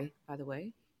P-O-N-S-Y, by the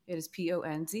way. It is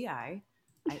P-O-N-Z-I.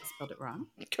 I spelled it wrong.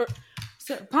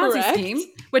 So Ponzi Correct. scheme,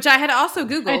 which I had to also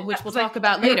Google, which we'll talk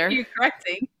about later. You're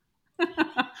correcting.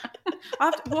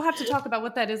 We'll have to talk about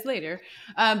what that is later.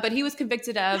 But he was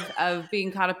convicted of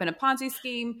being caught up in a Ponzi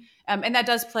scheme, and that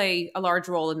does play a large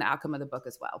role in the outcome of the book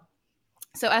as well.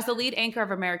 So as the lead anchor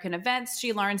of American Events,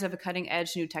 she learns of a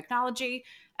cutting-edge new technology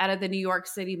out of the New York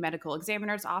City Medical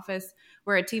Examiner's Office,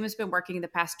 where a team has been working the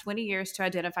past 20 years to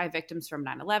identify victims from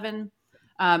 9/11.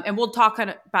 And we'll talk kind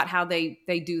of about how they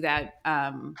do that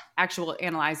actual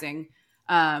analyzing.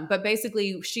 But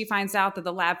basically, she finds out that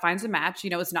the lab finds a match.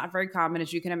 You know, it's not very common,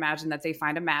 as you can imagine, that they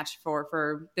find a match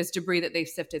for this debris that they've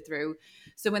sifted through.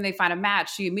 So when they find a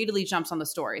match, she immediately jumps on the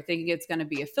story, thinking it's going to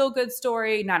be a feel-good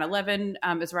story. 9/11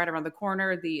 is right around the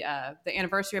corner. The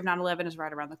anniversary of 9/11 is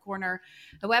right around the corner.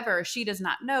 However, she does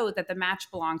not know that the match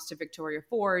belongs to Victoria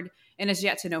Ford and is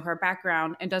yet to know her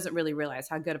background and doesn't really realize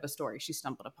how good of a story she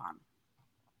stumbled upon.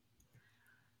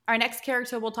 Our next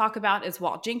character we'll talk about is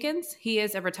Walt Jenkins. He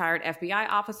is a retired FBI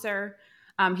officer.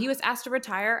 He was asked to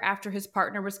retire after his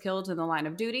partner was killed in the line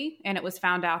of duty, and it was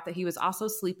found out that he was also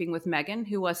sleeping with Megan,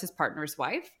 who was his partner's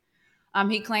wife.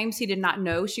 He claims he did not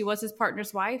know she was his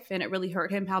partner's wife, and it really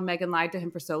hurt him how Megan lied to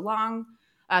him for so long.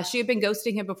 She had been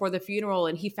ghosting him before the funeral,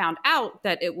 and he found out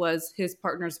that it was his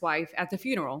partner's wife at the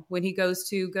funeral. When he goes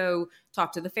to go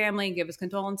talk to the family and give his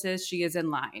condolences, she is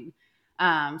in line.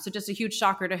 So just a huge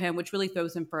shocker to him, which really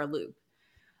throws him for a loop.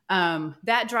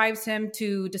 That drives him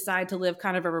to decide to live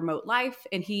kind of a remote life,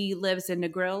 and he lives in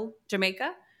Negril,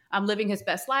 Jamaica, living his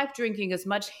best life, drinking as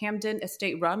much Hampden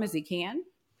Estate rum as he can.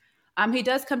 He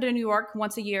does come to New York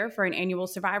once a year for an annual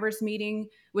survivors meeting,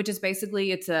 which is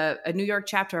basically, it's a New York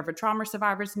chapter of a trauma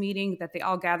survivors meeting that they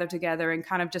all gather together and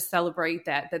kind of just celebrate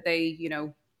that they, you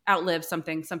know, outlive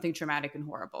something traumatic and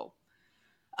horrible.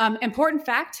 Important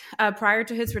fact, prior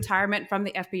to his retirement from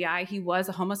the FBI, he was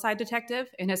a homicide detective,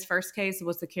 and his first case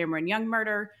was the Cameron Young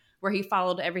murder, where he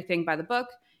followed everything by the book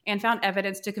and found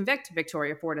evidence to convict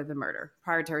Victoria Ford of the murder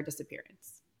prior to her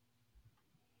disappearance.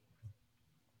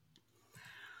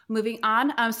 Moving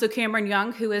on, so Cameron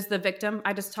Young, who is the victim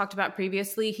I just talked about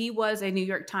previously, he was a New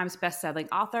York Times bestselling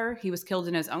author. He was killed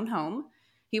in his own home.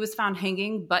 He was found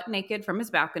hanging butt naked from his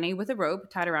balcony with a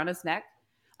rope tied around his neck.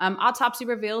 Autopsy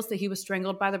reveals that he was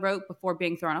strangled by the rope before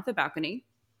being thrown off the balcony.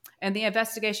 And the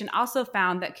investigation also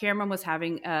found that Cameron was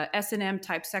having a S&M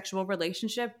type sexual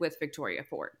relationship with Victoria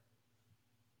Ford.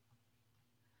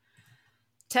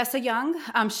 Tessa Young,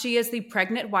 she is the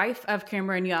pregnant wife of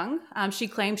Cameron Young. She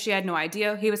claimed she had no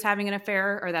idea he was having an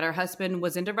affair or that her husband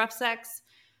was into rough sex.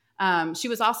 She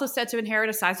was also said to inherit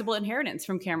a sizable inheritance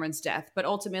from Cameron's death, but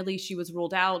ultimately she was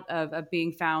ruled out of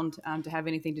being found to have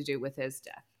anything to do with his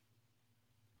death.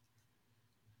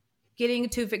 Getting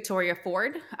to Victoria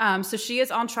Ford. So she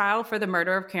is on trial for the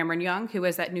murder of Cameron Young, who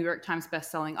is that New York Times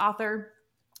bestselling author.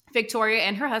 Victoria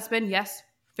and her husband, yes,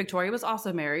 Victoria was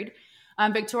also married.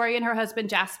 Victoria and her husband,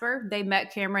 Jasper, they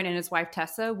met Cameron and his wife,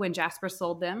 Tessa, when Jasper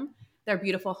sold them their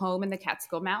beautiful home in the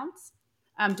Catskill Mountains.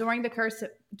 During the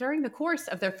course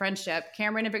of their friendship,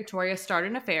 Cameron and Victoria start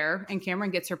an affair, and Cameron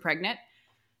gets her pregnant.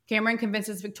 Cameron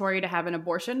convinces Victoria to have an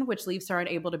abortion, which leaves her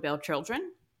unable to bear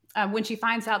children. When she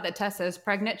finds out that Tessa is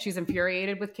pregnant, she's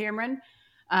infuriated with Cameron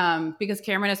because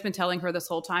Cameron has been telling her this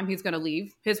whole time he's going to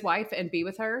leave his wife and be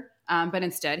with her, but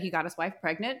instead he got his wife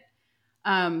pregnant.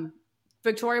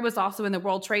 Victoria was also in the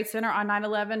World Trade Center on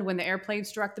 9/11 when the airplane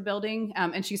struck the building,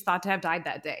 and she's thought to have died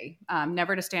that day,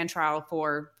 never to stand trial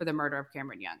for the murder of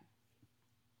Cameron Young.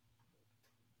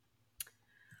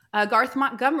 Garth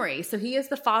Montgomery. So he is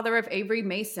the father of Avery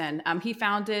Mason. He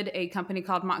founded a company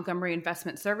called Montgomery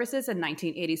Investment Services in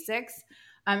 1986.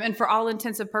 And for all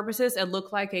intents and purposes, it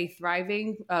looked like a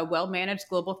thriving, well-managed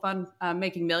global fund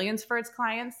making millions for its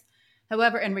clients.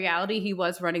 However, in reality, he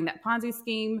was running that Ponzi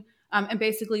scheme and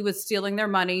basically was stealing their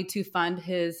money to fund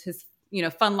his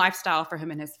fun lifestyle for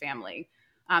him and his family.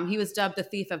 He was dubbed the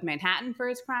Thief of Manhattan for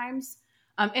his crimes.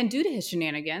 And due to his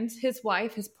shenanigans, his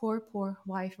wife, his poor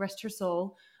wife, rest her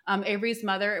soul, Avery's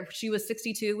mother, she was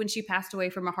 62 when she passed away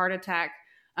from a heart attack.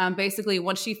 Basically,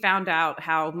 once she found out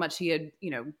how much he had,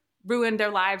 ruined their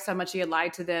lives, how much he had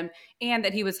lied to them, and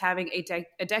that he was having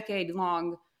a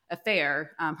decade-long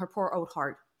affair, her poor old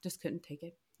heart just couldn't take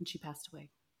it, and she passed away.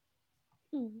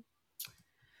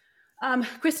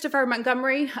 Christopher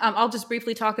Montgomery, I'll just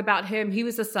briefly talk about him. He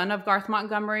was the son of Garth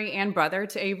Montgomery and brother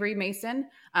to Avery Mason.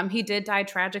 He did die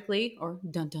tragically, or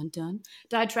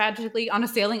died tragically on a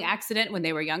sailing accident when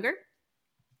they were younger.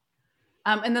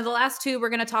 And then the last two we're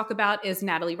going to talk about is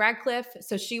Natalie Radcliffe.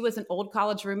 So she was an old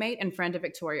college roommate and friend of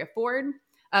Victoria Ford,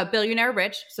 billionaire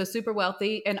rich, so super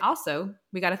wealthy. And also,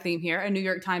 we got a theme here, a New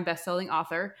York Times bestselling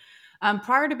author.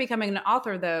 Prior to becoming an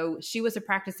author, though, she was a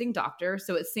practicing doctor,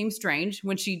 so it seems strange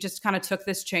when she just kind of took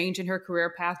this change in her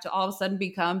career path to all of a sudden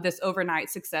become this overnight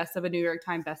success of a New York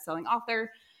Times bestselling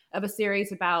author of a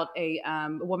series about a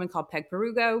woman called Peg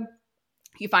Perugo.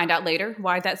 You find out later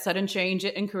why that sudden change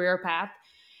in career path.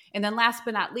 And then last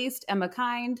but not least, Emma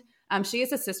Kind. She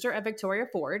is a sister of Victoria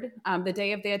Ford. The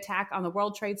day of the attack on the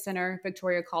World Trade Center,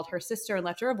 Victoria called her sister and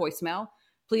left her a voicemail,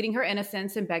 pleading her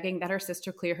innocence and begging that her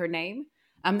sister clear her name.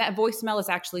 That voicemail is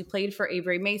actually played for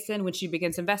Avery Mason when she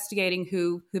begins investigating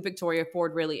who Victoria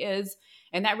Ford really is.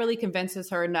 And that really convinces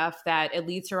her enough that it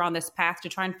leads her on this path to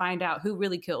try and find out who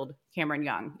really killed Cameron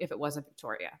Young, if it wasn't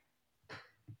Victoria.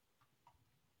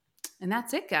 And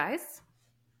that's it, guys.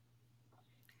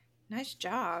 Nice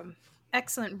job.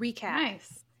 Excellent recap.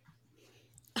 Nice.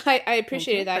 I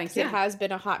appreciated that because it has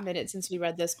been a hot minute since we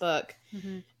read this book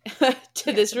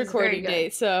to this recording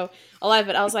date. So a lot of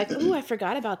it, I was like, "Ooh, I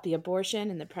forgot about the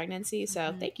abortion and the pregnancy."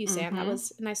 So thank you, Sam. That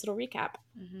was a nice little recap.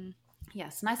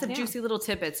 Yes, nice and juicy little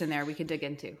tidbits in there we could dig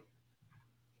into.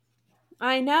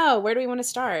 I know. Where do we want to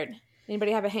start?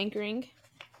 Anybody have a hankering?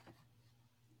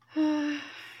 You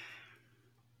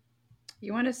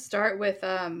want to start with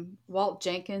Walt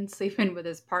Jenkins sleeping with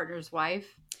his partner's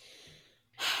wife?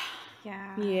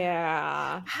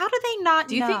 Yeah. How do they not know?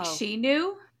 Do you think she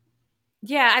knew?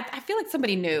 Yeah, I feel like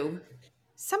somebody knew.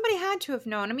 Somebody had to have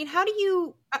known. I mean, how do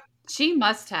you... She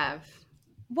must have.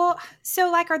 Well,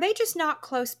 so, are they just not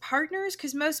close partners?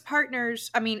 Because most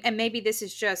partners, and maybe this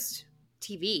is just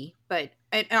TV, but...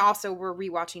 And also, we're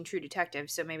rewatching True Detective,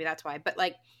 so maybe that's why. But,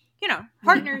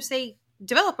 partners, they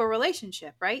develop a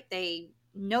relationship, right? They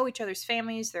know each other's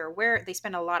families. They're aware. They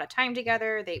spend a lot of time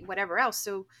together. They whatever else.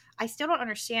 So I still don't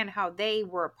understand how they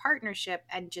were a partnership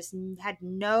and just had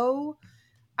no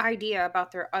idea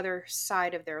about their other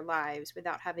side of their lives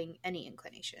without having any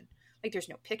inclination. There's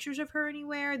no pictures of her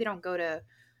anywhere. They don't go to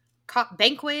cop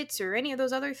banquets or any of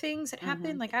those other things that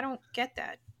happen. I don't get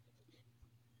that.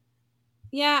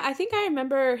 Yeah, I think I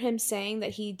remember him saying that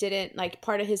he didn't,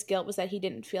 part of his guilt was that he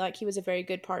didn't feel like he was a very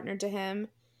good partner to him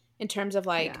in terms of,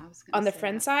 on the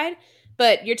friend side.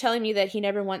 But you're telling me that he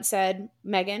never once said,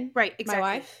 Megan, right? Exactly.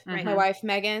 My wife, my wife,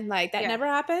 Megan, that never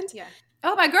happened? Yeah.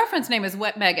 Oh, my girlfriend's name is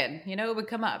Wet Megan. It would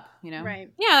come up,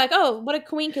 Right. Yeah, what a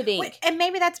queen could think. And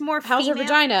maybe that's more How's her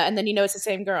vagina? And then it's the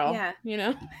same girl.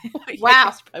 Yeah.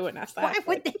 Wow. I wouldn't ask that. Why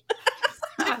would they?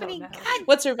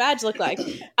 What's her vag look like?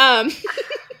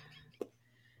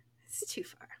 It's too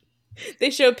far. They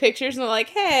show pictures and they're like,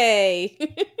 hey.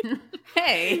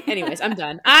 Hey. Anyways, I'm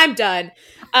done.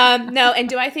 No, and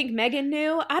do I think Megan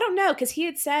knew? I don't know, because he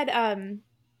had said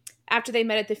after they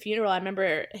met at the funeral, I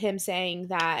remember him saying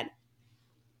that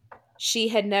she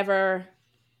had never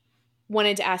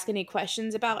wanted to ask any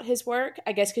questions about his work,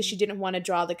 I guess because she didn't want to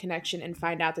draw the connection and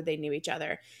find out that they knew each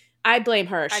other. I blame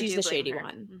her. She's the shady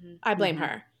one. Mm-hmm. I blame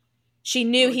her. She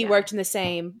knew he worked in the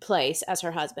same place as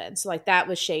her husband. So, like, that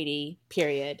was shady,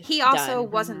 period. He also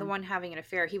wasn't the one having an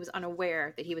affair. He was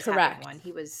unaware that he was having one.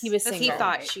 He was single. He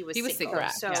thought she was single.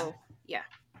 Correct. So,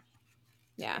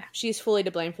 yeah. She's fully to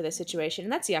blame for this situation.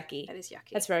 And that's yucky. That is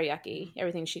yucky. That's very yucky.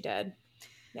 Everything she did.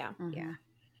 Yeah. Mm-hmm. Yeah.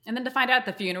 And then to find out at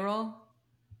the funeral.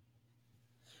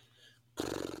 I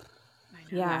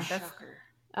know. Yeah. Shocker.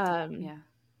 Yeah.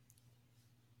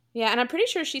 Yeah, and I'm pretty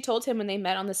sure she told him when they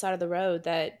met on the side of the road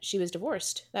that she was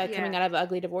divorced, coming out of an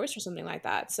ugly divorce or something like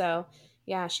that. So,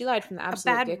 yeah, she lied from the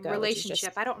absolute get-go. A bad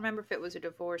relationship. I don't remember if it was a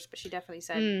divorce, but she definitely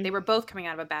said they were both coming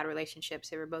out of a bad relationship.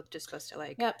 So they were both just supposed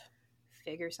to,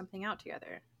 figure something out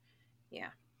together. Yeah.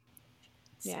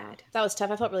 Sad. Yeah, that was tough.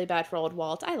 I felt really bad for old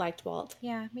Walt. I liked Walt.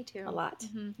 Yeah, me too. A lot.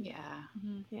 Mm-hmm. Yeah.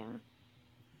 Mm-hmm. Yeah.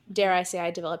 Dare I say I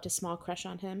developed a small crush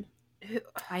on him.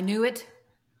 I knew it.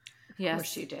 Yes. Of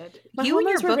course you did. My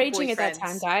hormones were raging at that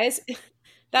time, guys.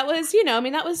 That was,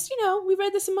 we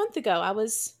read this a month ago. I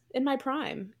was in my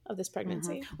prime of this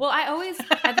pregnancy. Mm-hmm. Well, I always,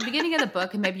 at the beginning of the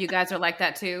book, and maybe you guys are like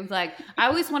that too, like, I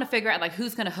always want to figure out, like,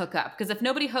 who's going to hook up. Because if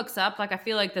nobody hooks up, like, I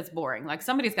feel like that's boring. Like,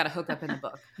 somebody's got to hook up in the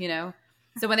book,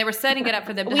 So when they were setting it up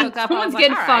for them to hook up, I was like,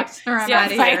 getting all fucked. right.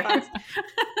 Out of here.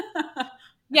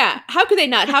 Yeah, how could they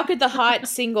not? How could the hot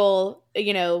single,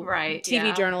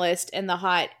 TV journalist and the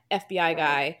hot FBI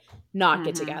guy not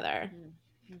get together?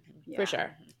 Mm-hmm. For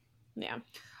sure. Yeah.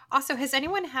 Also, has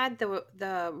anyone had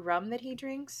the rum that he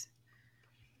drinks?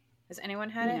 Has anyone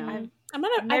had it?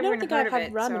 I don't think I've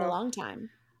had rum in a long time.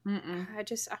 I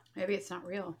just maybe it's not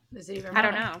real. Is it even? I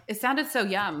don't know. It sounded so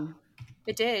yum.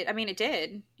 It did. I mean, it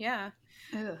did. Yeah.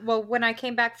 Ugh. Well, when I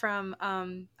came back from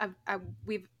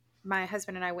my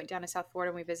husband and I went down to South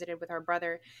Florida and we visited with our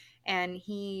brother, and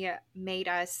he made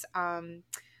us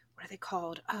what are they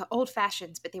called? Old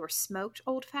fashions, but they were smoked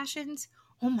old fashions.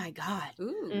 Oh my God.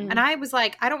 Ooh. And I was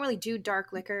like, I don't really do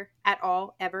dark liquor at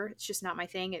all, ever. It's just not my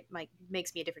thing. It like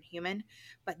makes me a different human.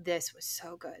 But this was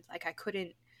so good. Like I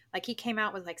couldn't, like he came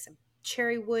out with like some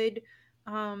cherry wood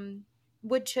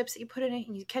chips that you put in it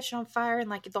and you catch it on fire and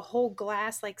like the whole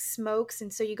glass like smokes.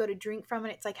 And so you go to drink from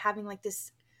it. It's like having like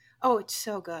this, oh, it's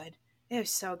so good. It was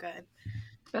so good.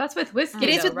 But that's with whiskey. It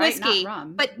is with right? whiskey, Not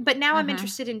rum. but now I'm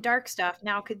interested in dark stuff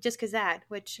now, just because that.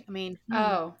 Which I mean,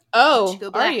 oh, go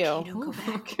are black. you? You don't go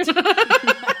back.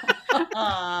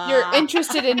 You're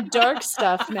interested in dark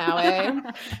stuff now, eh?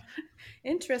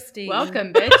 Interesting.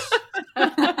 Welcome, bitch.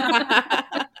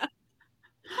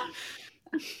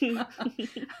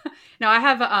 No, I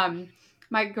have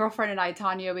my girlfriend and I,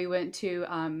 Tanya. We went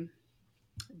to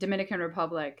Dominican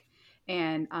Republic.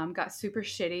 And got super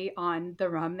shitty on the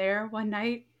rum there one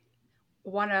night.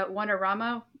 Mama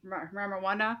Wana.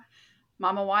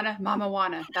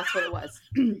 That's what it was.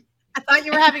 I thought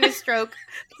you were having a stroke.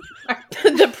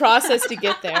 The process to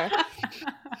get there.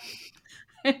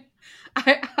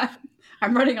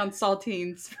 I'm running on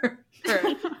saltines for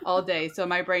all day, so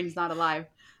my brain's not alive.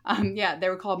 They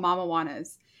were called Mama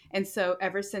Wanas. And so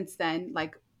ever since then,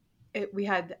 we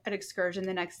had an excursion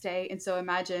the next day. And so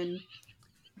imagine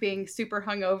being super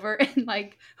hungover and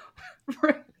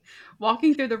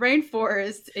walking through the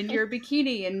rainforest in your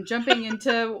bikini and jumping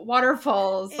into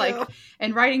waterfalls,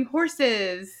 and riding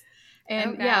horses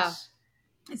and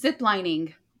zip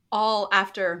lining all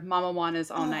after Mama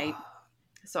Juana's all night.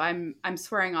 So I'm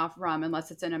swearing off rum unless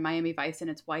it's in a Miami Vice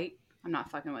and it's white. I'm not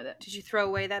fucking with it. Did you throw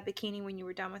away that bikini when you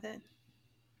were done with it?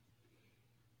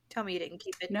 Tell me you didn't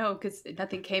keep it. No, because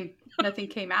nothing came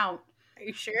out. Are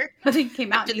you sure? Nothing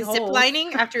came out after the zip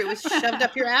lining, after it was shoved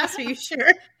up your ass. Are you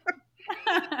sure?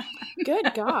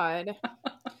 Good God,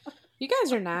 you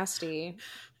guys are nasty.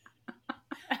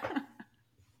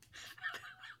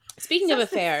 Speaking of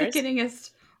affairs, the sickeningest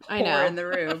I know in the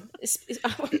room.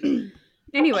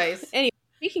 Anyways,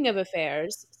 speaking of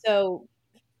affairs, so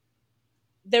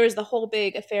there was the whole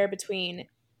big affair between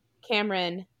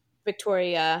Cameron,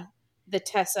 Victoria, the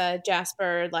Tessa,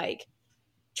 Jasper,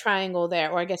 triangle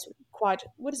there, or I guess quad.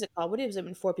 What is it called? What is it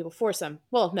when four people? Foursome.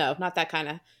 Well, no, not that kind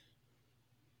of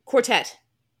quartet.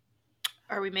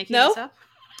 Are we making this up?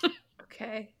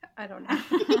 Okay, I don't know.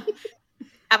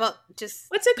 How about just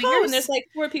what's it called when there's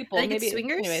four people? Maybe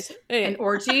swingers. Anyways, an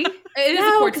orgy. It is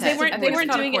a quartet. They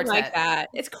weren't doing it like that.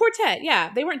 It's quartet.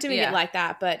 Yeah, they weren't doing it like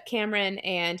that. But Cameron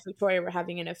and Victoria were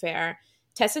having an affair,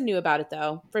 Tessa knew about it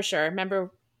though, for sure.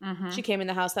 Remember, Mhm. she came in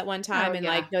the house that one time and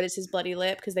like noticed his bloody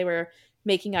lip because they were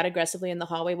making out aggressively in the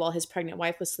hallway while his pregnant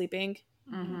wife was sleeping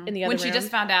in the other when room. she just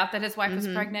found out that his wife was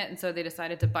pregnant, and so they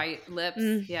decided to bite lips.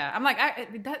 Yeah, I'm like,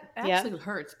 that actually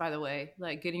hurts. By the way,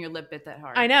 like getting your lip bit that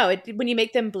hard. I know when you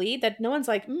make them bleed, that no one's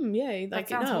like, yay, like that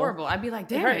sounds horrible. I'd be like,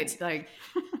 damn it, like,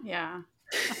 yeah.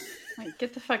 Like,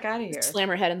 get the fuck out of here. Slam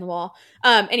her head in the wall.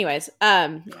 Anyways,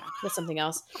 that's something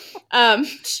else.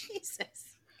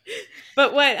 Jesus.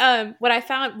 But what I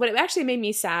found, what actually made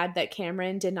me sad that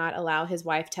Cameron did not allow his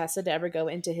wife Tessa to ever go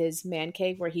into his man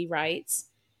cave where he writes.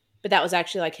 But that was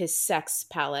actually like his sex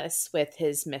palace with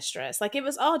his mistress. Like it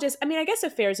was all just, I mean, I guess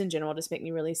affairs in general just make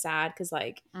me really sad because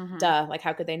like, duh, like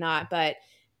how could they not? But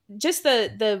just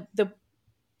the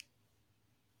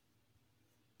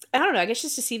I don't know, I guess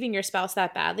just deceiving your spouse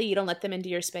that badly. You don't let them into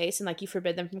your space and like you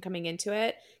forbid them from coming into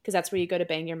it because that's where you go to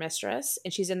bang your mistress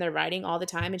and she's in there writing all the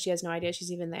time and she has no idea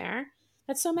she's even there.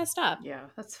 That's so messed up. Yeah,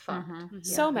 that's fucked.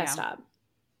 So messed up.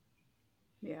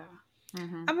 Yeah.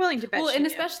 I'm willing to bet. Well, and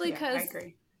especially because I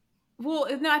agree. Well,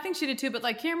 no, I think she did too. But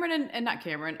like Cameron and not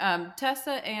Cameron,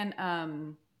 Tessa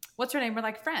and what's her name were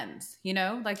like friends. You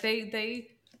know, like they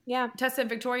Tessa and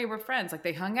Victoria were friends. Like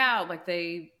they hung out. Like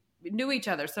they knew each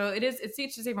other. So it's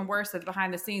just even worse than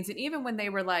behind the scenes. And even when they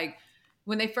were like,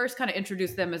 when they first kind of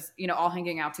introduced them as, you know, all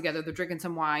hanging out together, they're drinking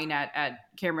some wine at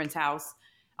Cameron's house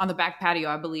on the back patio,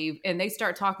 I believe. And they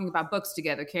start talking about books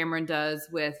together. Cameron does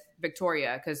with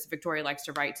Victoria because Victoria likes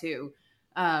to write too.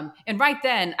 And right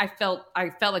then I felt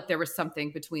like there was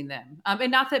something between them.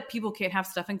 And not that people can't have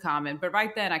stuff in common, but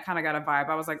right then I kind of got a vibe.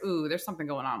 I was like, ooh, there's something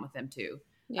going on with them too.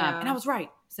 Yeah. And I was right.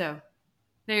 So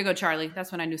there you go, Charlie.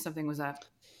 That's when I knew something was up.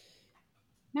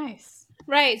 Nice.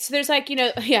 Right. So there's like, you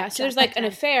know, so there's like an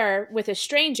affair with a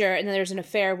stranger and then there's an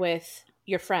affair with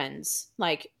your friends,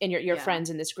 like and your friends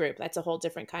in this group. That's a whole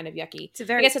different kind of yucky.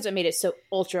 I guess that's what made it so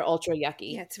ultra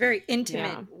yucky. Yeah, it's a very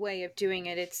intimate way of doing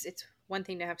it. It's one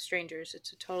thing to have strangers.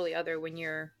 It's a totally other when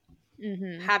you're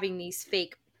having these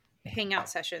fake hangout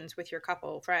sessions with your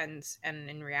couple friends, and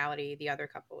in reality, the other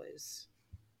couple is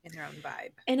in their own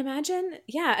vibe. And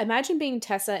imagine being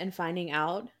Tessa and finding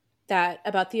out that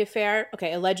about the affair.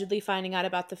 Okay, allegedly finding out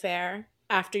about the affair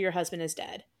after your husband is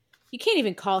dead. You can't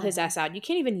even call his ass out. You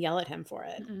can't even yell at him for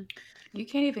it. You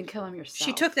can't even kill him yourself.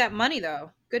 She took that money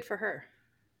though. Good for her.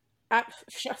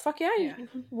 Fuck yeah.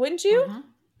 Wouldn't you?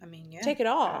 I mean, yeah. Take it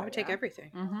all. I would take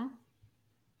everything.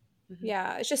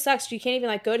 Yeah, it just sucks. You can't even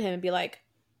like go to him and be like,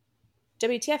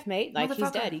 WTF, mate? Like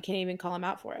he's dead. You can't even call him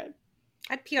out for it.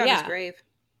 I'd pee on his grave.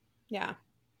 Yeah.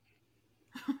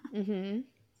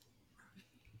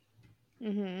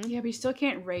 Yeah, but you still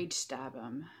can't rage stab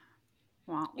him.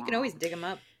 You can always dig him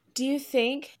up. Do you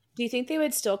think they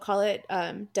would still call it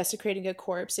desecrating a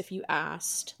corpse if you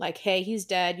asked, like, hey, he's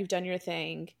dead, you've done your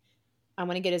thing, I'm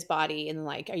going to get his body, and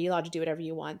like, are you allowed to do whatever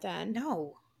you want then?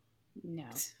 No,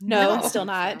 still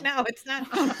not. No, it's not.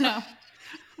 Oh, no.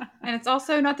 And it's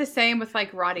also not the same with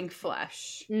like rotting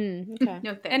flesh. Okay.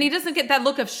 No thanks. And he doesn't get that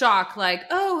look of shock, like,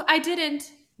 oh, I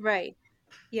didn't. Right.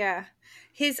 Yeah.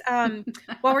 His while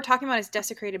we're talking about his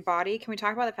desecrated body, can we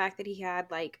talk about the fact that he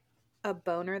had like a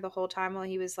boner the whole time while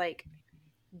he was like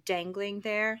dangling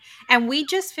there? And we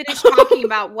just finished talking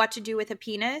about what to do with a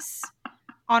penis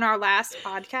on our last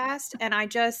podcast, and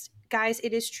guys,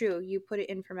 it is true, you put it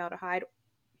in formaldehyde,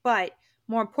 but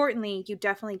more importantly, you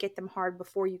definitely get them hard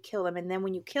before you kill them, and then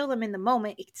when you kill them in the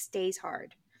moment, it stays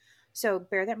hard. So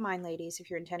bear that in mind, ladies. If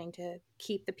you're intending to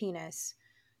keep the penis,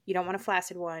 you don't want a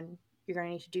flaccid one. You're going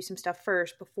to need to do some stuff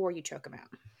first before you choke them out.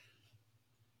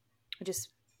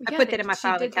 I put that in my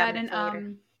filing cabinet for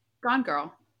later. Gone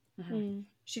Girl.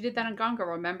 She did that on Gone Girl.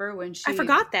 Remember when she? I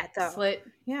forgot that though. Slit.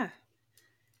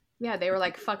 Yeah, they were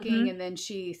like fucking, and then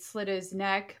she slit his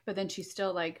neck, but then she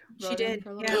still like she did. For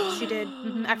a little bit. She did.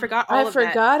 I forgot all of that. I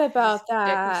forgot about that.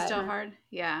 Dick was still hard.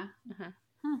 Yeah.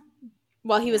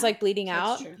 While he was like bleeding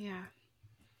out. True. Yeah.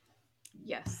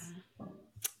 Yes.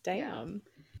 Damn.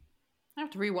 I have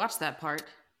to rewatch that part.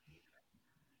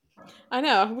 I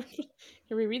know.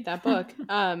 To reread that book.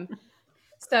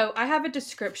 So I have a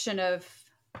description of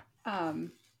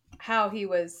how he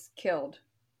was killed.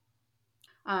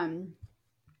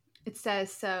 It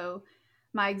says, so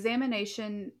my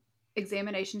examination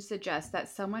suggests that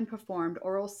someone performed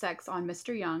oral sex on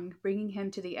Mr. Young, bringing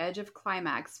him to the edge of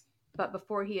climax, but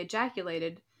before he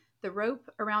ejaculated, the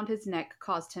rope around his neck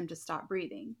caused him to stop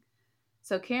breathing.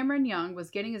 So Cameron Young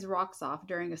was getting his rocks off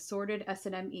during a sordid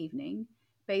S&M evening.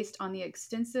 Based on the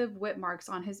extensive whip marks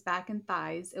on his back and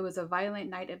thighs, it was a violent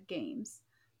night of games.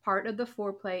 Part of the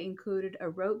foreplay included a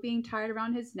rope being tied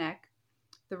around his neck,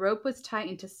 The rope was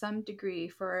tightened to some degree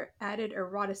for added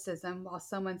eroticism while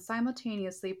someone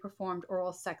simultaneously performed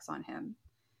oral sex on him.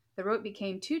 The rope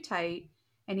became too tight,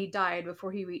 and he died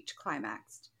before he reached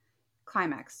climax.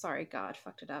 Sorry, God,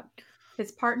 fucked it up.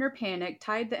 His partner panicked,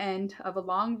 tied the end of a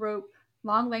long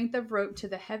length of rope to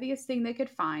the heaviest thing they could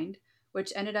find,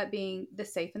 which ended up being the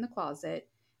safe in the closet,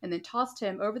 and then tossed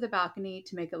him over the balcony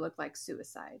to make it look like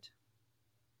suicide.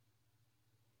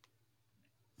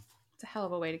 It's a hell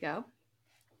of a way to go.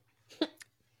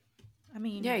 I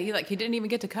mean, Yeah, he didn't even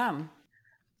get to come.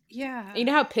 Yeah. You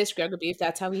know how pissed Greg would be if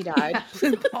that's how he died?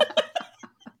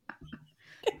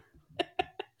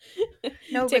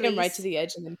 No Take him release. right to the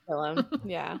edge and then kill him.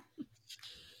 Yeah.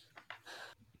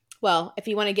 Well, if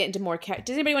you want to get into more... does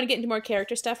anybody want to get into more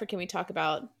character stuff, or can we talk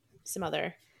about some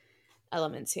other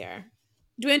elements here?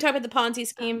 Do we want to talk about the Ponzi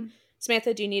scheme?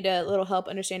 Samantha, do you need a little help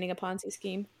understanding a Ponzi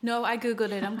scheme? No, I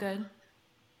Googled it. I'm good.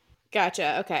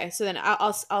 Gotcha. Okay. So then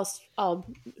I'll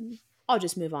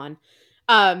just move on.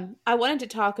 I wanted to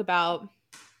talk about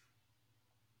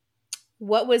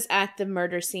what was at the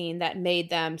murder scene that made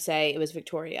them say it was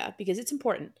Victoria, because it's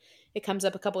important. It comes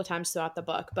up a couple of times throughout the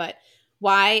book, but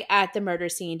why at the murder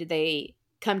scene did they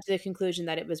come to the conclusion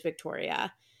that it was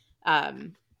Victoria?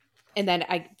 And then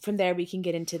from there we can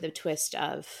get into the twist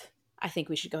of, I think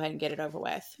we should go ahead and get it over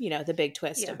with, the big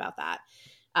twist about that.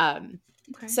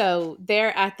 Okay. So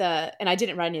they're at and I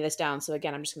didn't write any of this down, so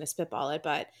again, I'm just going to spitball it,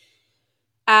 but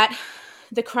at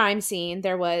the crime scene,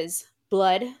 there was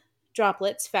blood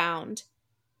droplets found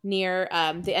near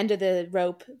the end of the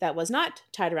rope that was not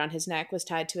tied around his neck, was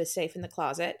tied to a safe in the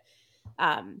closet.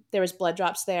 There was blood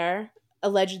drops there,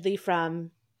 allegedly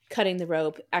from cutting the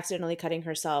rope, accidentally cutting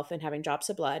herself and having drops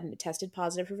of blood, and it tested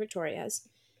positive for Victoria's.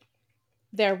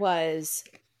 There was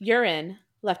urine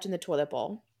left in the toilet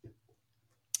bowl,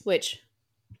 which,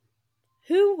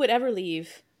 who would ever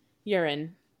leave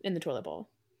urine in the toilet bowl?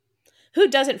 Who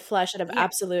doesn't flush out of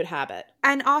absolute habit?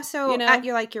 And also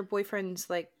at your boyfriend's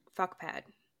fuck pad.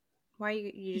 Why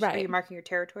are are you marking your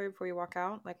territory before you walk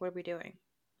out? What are we doing?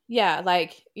 Yeah,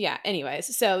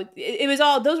 anyways. So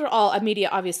those were all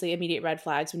immediate red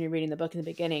flags when you're reading the book in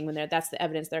the beginning, when that's the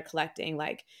evidence they're collecting.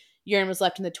 Urine was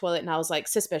left in the toilet, and I was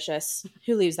suspicious.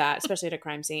 Who leaves that, especially at a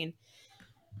crime scene?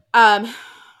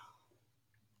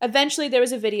 Eventually there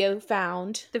was a video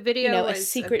found. The video was a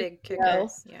secret a big kicker.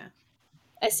 Yeah.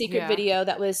 A secret video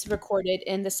that was recorded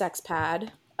in the sex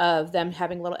pad of them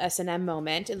having a little S&M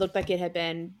moment. It looked like it had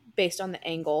been, based on the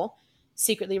angle,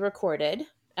 secretly recorded.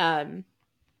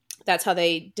 That's how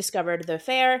they discovered the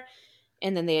affair.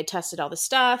 And then they had tested all the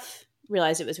stuff,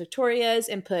 realized it was Victoria's,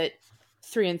 and put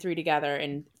 3 and 3 together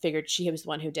and figured she was the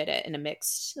one who did it in a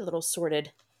little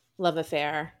sordid love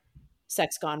affair,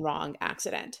 sex gone wrong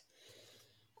accident.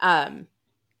 As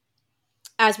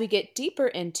we get deeper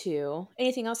into...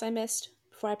 Anything else I missed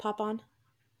before I pop on?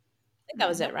 I think that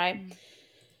was it, right?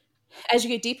 As you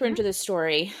get deeper into the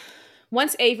story,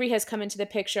 once Avery has come into the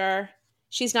picture,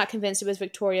 she's not convinced it was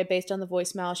Victoria based on the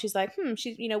voicemail. She's like,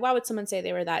 why would someone say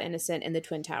they were that innocent in the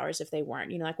Twin Towers if they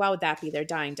weren't? Why would that be their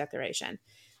dying declaration?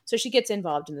 So she gets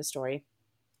involved in the story.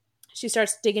 She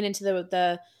starts digging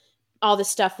into all the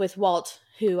stuff with Walt,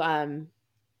 who I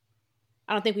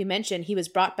don't think we mentioned. He was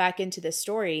brought back into this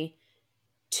story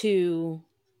to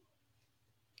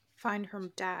find her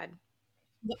dad.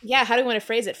 Yeah, how do you want to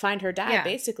phrase it? Find her dad,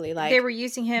 basically. They were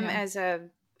using him as a...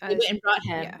 They went and brought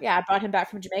him. Yeah, I brought him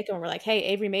back from Jamaica, and we're like, hey,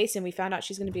 Avery Mason, we found out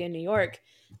she's going to be in New York.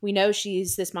 We know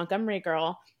she's this Montgomery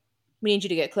girl. We need you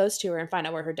to get close to her and find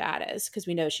out where her dad is, because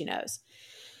we know she knows.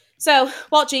 So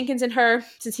Walt Jenkins and her,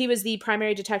 since he was the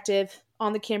primary detective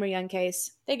on the Cameron Young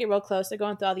case, they get real close. They're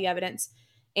going through all the evidence,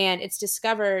 and it's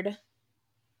discovered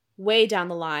way down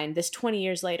the line, this 20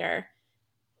 years later,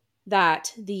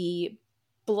 that the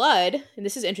blood, and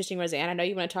this is interesting, Roseanne, I know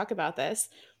you want to talk about this,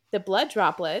 the blood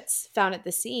droplets found at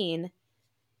the scene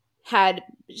had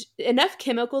enough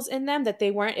chemicals in them that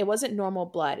it wasn't normal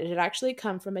blood. It had actually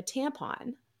come from a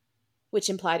tampon, which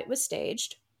implied it was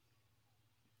staged.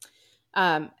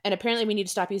 And apparently we need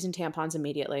to stop using tampons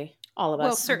immediately. All of us.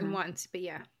 Well, certain ones, but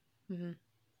yeah. Mm-hmm.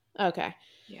 Okay.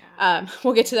 Yeah.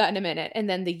 We'll get to that in a minute. And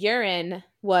then the urine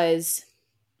was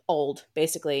old,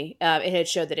 basically. It had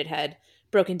showed that it had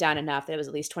broken down enough that it was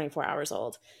at least 24 hours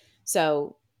old.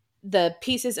 So the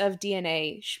pieces of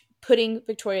DNA putting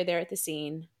Victoria there at the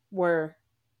scene were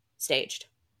staged.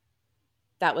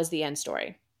 That was the end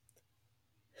story.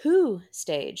 Who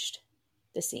staged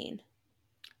the scene?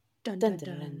 Dun, dun,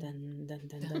 dun, dun, dun,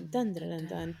 dun, dun, dun, dun,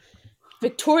 dun.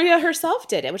 Victoria herself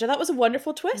did it, which I thought was a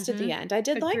wonderful twist at the end. I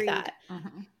did like that.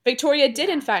 Victoria did,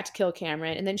 in fact, kill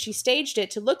Cameron, and then she staged it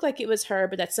to look like it was her,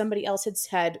 but that somebody else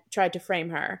had tried to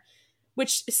frame her.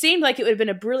 which seemed like it would have been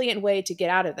a brilliant way to get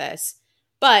out of this.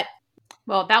 But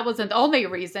well, that wasn't the only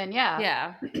reason.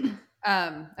 Yeah.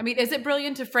 I mean, is it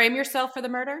brilliant to frame yourself for the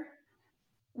murder?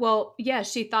 Well, yeah,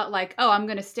 she thought like, oh, I'm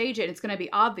going to stage it. It's going to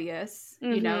be obvious,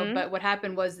 you know. But what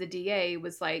happened was the DA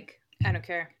was like, I don't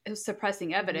care. It was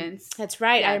suppressing evidence. That's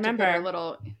right. Yeah, I remember a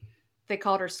little. They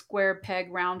called her square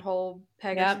peg, round hole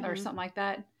peg, or something like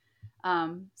that.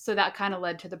 So that kind of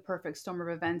led to the perfect storm of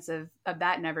events of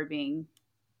that never being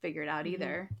figured out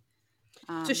either.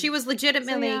 So she was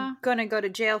legitimately going to go to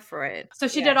jail for it. So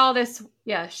she did all this.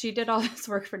 Yeah, she did all this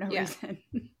work for no reason.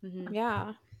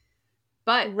 Yeah.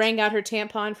 But rang out her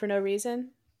tampon for no reason.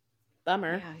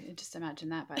 Bummer. Yeah, just imagine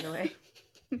that, by the way.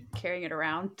 Carrying it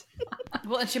around.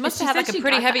 Well, and she must have had like a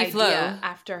pretty heavy flow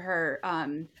after her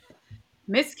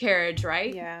miscarriage,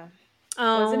 right? Yeah.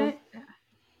 Wasn't it?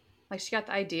 Like she got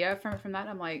the idea from that.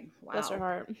 I'm like, wow. Bless her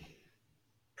heart.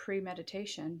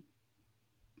 Premeditation.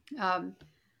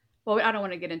 Well, I don't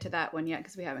want to get into that one yet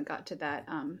because we haven't got to that.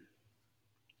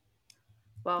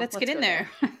 Well, let's get in there.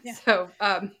 Yeah. So,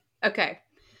 okay.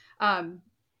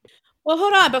 Well,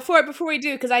 hold on before we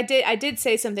do, because I did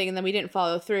say something and then we didn't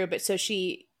follow through. But so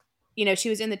she, she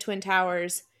was in the Twin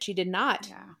Towers. She did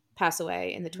not pass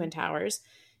away in the Twin Towers.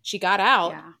 She got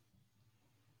out,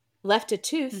 left a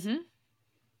tooth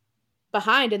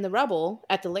behind in the rubble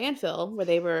at the landfill where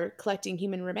they were collecting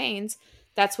human remains.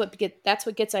 That's what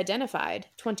gets identified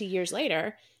 20 years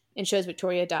later and shows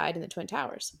Victoria died in the Twin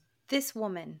Towers. This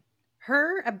woman,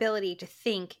 her ability to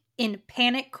think in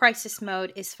panic crisis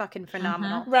mode is fucking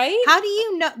phenomenal. Right? How do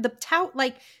you know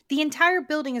the entire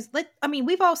building is lit? I mean,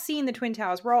 we've all seen the Twin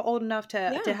Towers. We're all old enough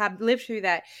to have lived through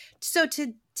that. So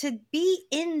to be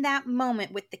in that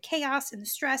moment with the chaos and the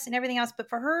stress and everything else, but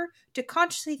for her to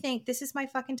consciously think, this is my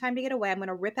fucking time to get away. I'm going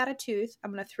to rip out a tooth.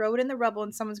 I'm going to throw it in the rubble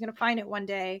and someone's going to find it one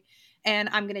day and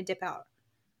I'm going to dip out.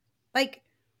 Like,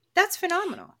 that's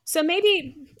phenomenal. So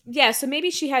maybe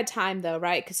she had time though,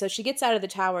 right? Because so she gets out of the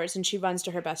towers and she runs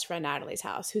to her best friend Natalie's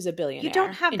house, who's a billionaire. You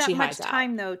don't have that much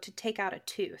time though to take out a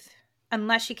tooth,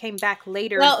 unless she came back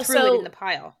later and threw it in the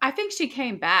pile. I think she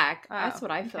came back. That's what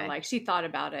I feel like. She thought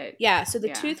about it. Yeah. So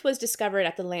the tooth was discovered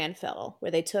at the landfill where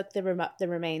they took the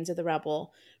remains of the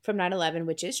rubble from 9/11,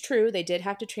 which is true. They did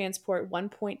have to transport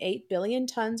 1.8 billion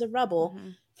tons of rubble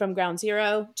from ground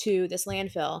zero to this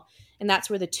landfill. And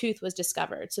that's where the tooth was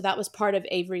discovered. So that was part of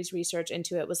Avery's research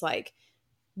into it, was like,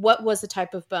 what was the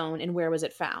type of bone and where was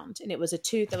it found? And it was a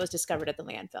tooth that was discovered at the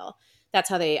landfill. That's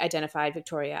how they identified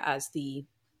Victoria as the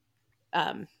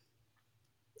missing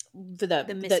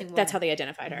woman. That's how they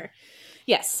identified her.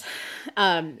 Yes.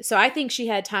 So I think she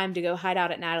had time to go hide out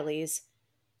at Natalie's,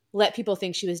 let people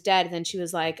think she was dead. And then she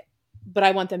was like, but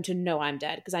I want them to know I'm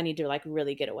dead because I need to like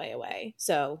really get away.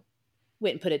 So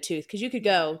went and put a tooth, because you could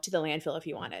go to the landfill if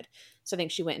you wanted. So I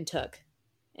think she went and took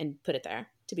and put it there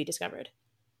to be discovered.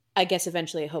 I guess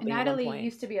eventually hoping Natalie at one point.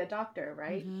 used to be a doctor,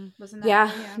 right? Wasn't that?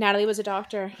 Yeah, Natalie was a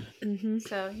doctor.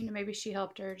 So, maybe she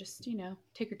helped her just,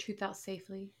 take her tooth out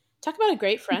safely. Talk about a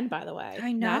great friend, by the way.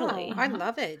 I know. Natalie. I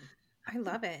love it.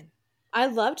 I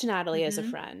loved Natalie as a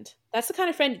friend. That's the kind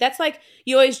of friend, that's like,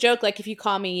 you always joke, like, if you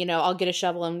call me, I'll get a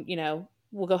shovel and,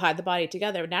 we'll go hide the body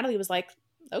together. Natalie was like,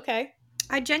 okay.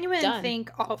 I genuinely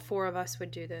think all four of us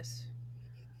would do this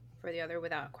for the other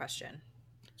without question.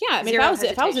 Yeah, I mean,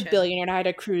 if I was a billionaire and I had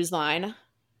a cruise line,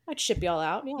 I'd ship y'all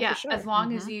out. Yeah, for sure. As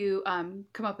long as you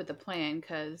come up with a plan,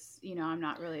 because I'm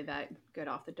not really that good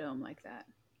off the dome like that.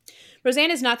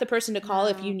 Roseanne is not the person to call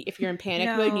if you're in panic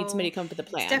mode. You need somebody to come up with a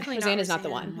plan. Roseanne is not the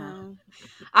one. No.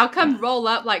 I'll come roll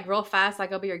up like real fast,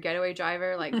 like I'll be your getaway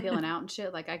driver, like peeling out and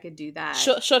shit. Like I could do that.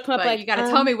 She'll come up like, you got to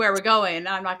tell me where we're going.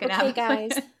 I'm not gonna have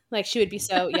guys. Like she would be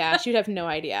she'd have no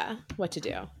idea what to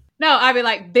do. No, I'd be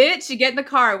like, bitch, you get in the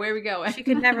car. Where are we going? She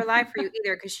could never lie for you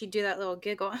either, because she'd do that little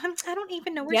giggle. I don't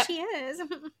even know where she is.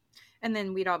 And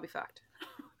then we'd all be fucked.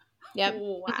 Yep.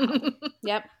 Wow.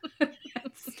 Yep.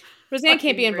 Roseanne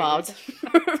can't be involved.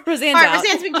 Roseanne's out.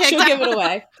 Roseanne's been kicked. She'll give it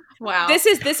away. Wow. This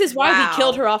is why we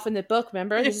killed her off in the book,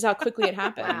 remember? This is how quickly it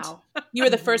happened. Wow. You were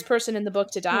the first person in the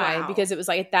book to die because it was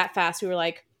like that fast. We were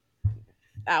like,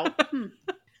 out.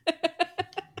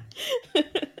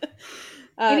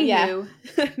 Anywho.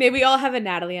 Maybe we all have a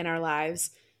Natalie in our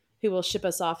lives who will ship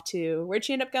us off to, where'd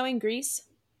she end up going? Greece?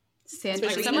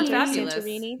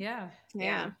 Santorini.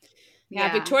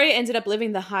 Yeah. Victoria ended up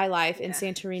living the high life in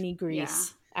Santorini,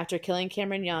 Greece. After killing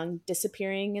Cameron Young,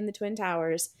 disappearing in the Twin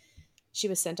Towers, she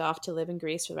was sent off to live in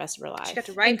Greece for the rest of her life. She got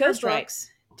to write her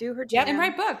books, do her and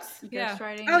write books.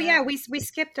 Ghostwriting. Oh yeah, we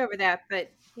skipped over that,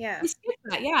 but yeah. We skipped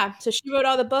that, yeah. So she wrote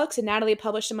all the books and Natalie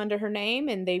published them under her name,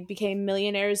 and they became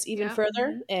millionaires even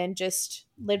further and just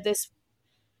lived this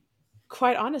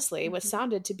quite honestly, what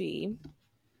sounded to be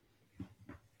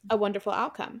a wonderful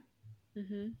outcome.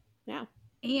 Mm-hmm. Yeah.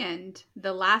 And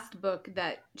the last book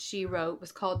that she wrote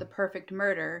was called The Perfect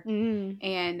Murder.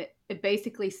 And it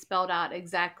basically spelled out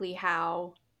exactly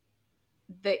how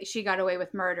she got away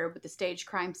with murder with the stage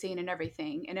crime scene and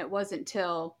everything. And it wasn't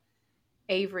till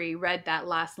Avery read that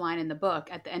last line in the book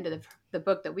at the end of the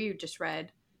book that we just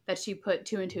read that she put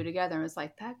 2 and 2 together and was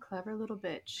like, that clever little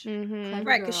bitch. Clever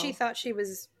Right, because girl. she thought she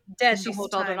was dead She the whole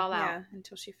spelled time. it all out. Yeah,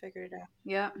 until she figured it out.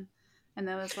 Yep. And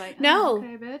then was like, No.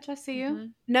 okay, bitch, I see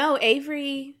you. No,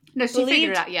 Avery. No, she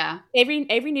figured it out, yeah.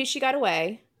 Avery knew she got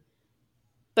away.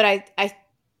 But I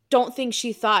don't think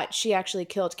she thought she actually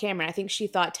killed Cameron. I think she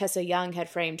thought Tessa Young had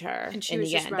framed her And she in was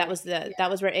the just end. right. That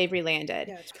was where Avery landed.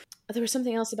 Yeah, There was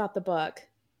something else about the book.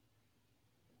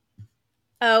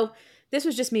 Oh, this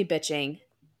was just me bitching.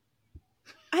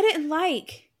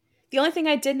 The only thing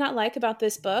I did not like about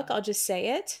this book, I'll just say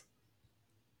it.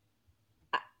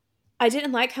 I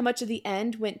didn't like how much of the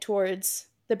end went towards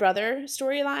the brother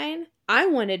storyline. I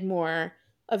wanted more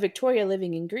of Victoria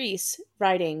living in Greece,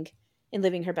 writing and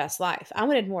living her best life. I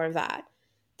wanted more of that.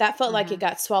 That felt like it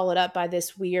got swallowed up by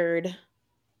this weird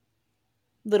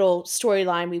little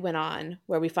storyline we went on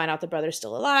where we find out the brother's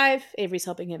still alive, Avery's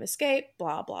helping him escape,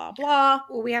 blah, blah, blah.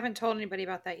 Well, we haven't told anybody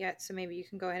about that yet, so maybe you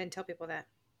can go ahead and tell people that.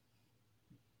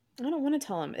 I don't want to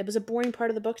tell him. It was a boring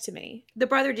part of the book to me. The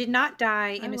brother did not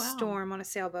die in a storm on a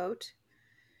sailboat.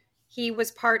 He was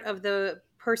part of the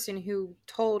person who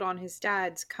told on his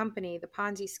dad's company, the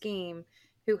Ponzi scheme,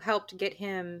 who helped get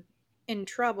him in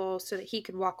trouble so that he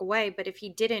could walk away. But if he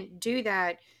didn't do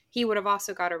that, he would have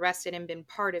also got arrested and been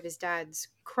part of his dad's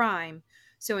crime.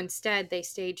 So instead, they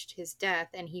staged his death,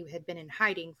 and he had been in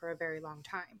hiding for a very long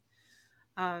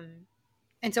time.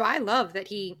 And so I love that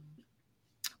he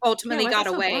ultimately got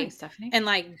away and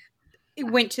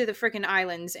went to the freaking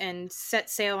islands and set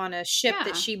sail on a ship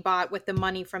that she bought with the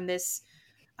money from this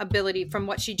ability, from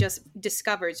what she just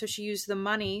discovered. So she used the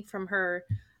money from her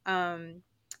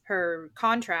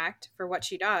contract for what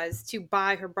she does to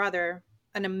buy her brother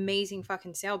an amazing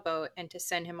fucking sailboat and to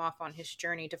send him off on his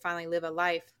journey to finally live a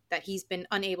life that he's been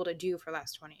unable to do for the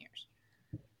last 20 years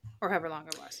or however long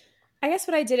it was. I guess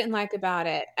what I didn't like about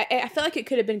it, I feel like it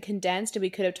could have been condensed and we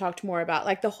could have talked more about,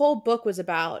 like, the whole book was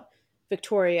about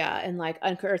Victoria and like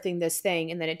unearthing this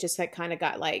thing, and then it just like kind of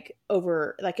got like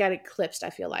got eclipsed, I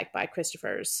feel like, by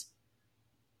Christopher's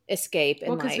escape.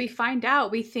 And because we find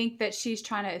out, we think that she's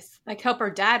trying to like help her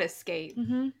dad escape.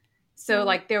 So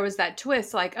like there was that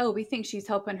twist, like, oh, we think she's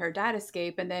helping her dad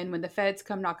escape, and then when the feds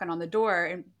come knocking on the door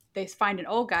and they find an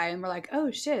old guy, and we're like, oh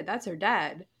shit, that's her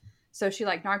dad. So she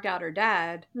like knocked out her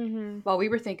dad while we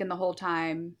were thinking the whole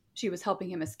time she was helping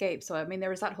him escape. So I mean, there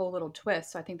was that whole little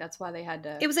twist. So I think that's why they had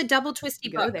to. It was a double twisty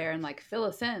go book there and like fill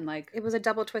us in. Like it was a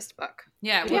double twist book.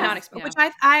 Yeah, which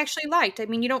I actually liked. I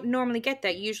mean, you don't normally get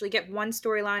that. You usually get one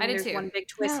storyline and there's one big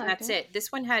twist, and that's it.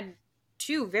 This one had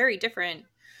 2 very different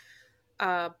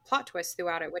plot twists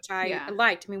throughout it, which I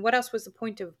liked. I mean, what else was the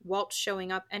point of Walt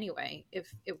showing up anyway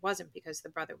if it wasn't because the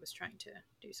brother was trying to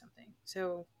do something?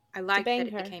 So I liked that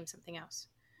it became something else.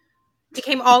 He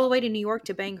came all the way to New York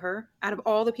to bang her out of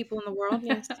all the people in the world.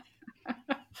 Yes.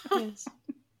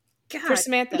 God, for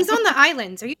Samantha. He's on the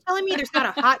islands. Are you telling me there's not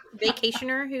a hot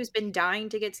vacationer who's been dying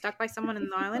to get stuck by someone in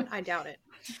the island? I doubt it.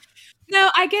 No,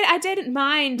 I didn't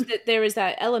mind that there was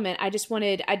that element. I just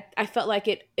wanted, I felt like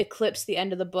it eclipsed the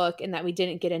end of the book and that we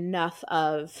didn't get enough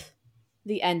of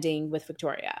the ending with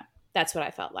Victoria. That's what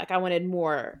I felt like. I wanted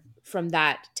more from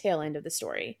that tail end of the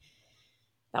story.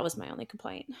 That was my only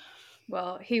complaint.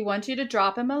 Well, he wants you to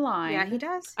drop him a line. Yeah, he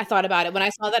does. I thought about it. When I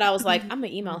saw that, I was like, I'm going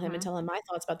to email him and tell him my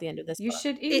thoughts about the end of this book. You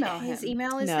should email him. His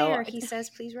email is there. He says,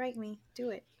 please write me. Do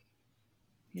it.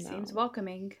 He seems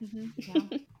welcoming.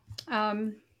 Yeah.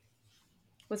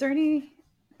 Was there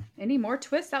any more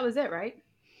twists? That was it, right?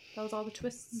 That was all the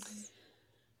twists?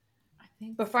 I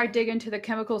think. Before I dig into the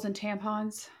chemicals and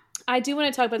tampons. I do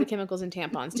want to talk about the chemicals and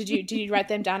tampons. Did you write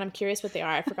them down? I'm curious what they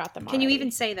are. I forgot them already. Can you even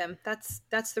say them?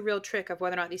 That's the real trick of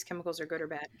whether or not these chemicals are good or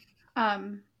bad.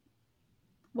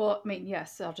 Well, I mean,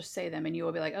 yes, I'll just say them and you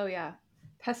will be like, oh yeah.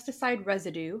 Pesticide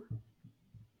residue.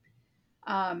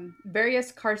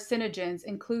 Various carcinogens,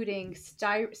 including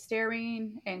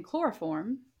styrene and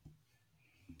chloroform.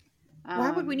 Why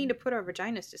would we need to put our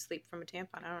vaginas to sleep from a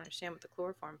tampon? I don't understand what the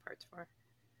chloroform part's for.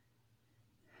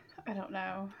 I don't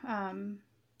know.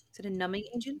 Is it a numbing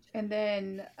agent? And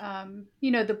then,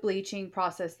 the bleaching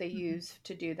process they use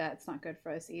to do that, it's not good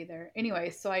for us either. Anyway,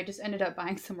 so I just ended up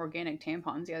buying some organic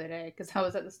tampons the other day because I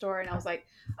was at the store and I was like,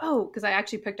 oh, because I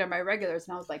actually picked up my regulars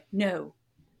and I was like, no,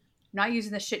 not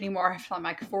using this shit anymore after I'm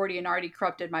like 40 and already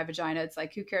corrupted my vagina. It's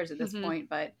like, who cares at this point?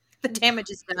 But The damage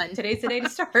is done. today's the day to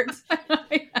start.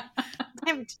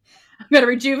 Damn. I'm gonna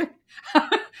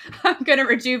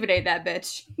rejuvenate that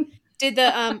bitch. Did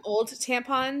the old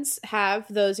tampons have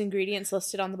those ingredients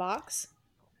listed on the box?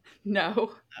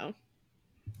 No. Oh.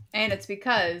 And it's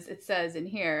because it says in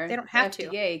here They don't have the to.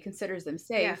 FDA considers them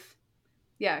safe.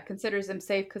 Yeah, considers them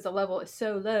safe because the level is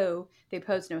so low they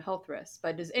pose no health risks.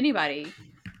 But does anybody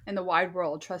in the wide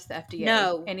world trust the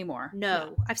FDA anymore?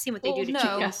 No. I've seen what they do to no.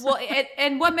 chickens. Well,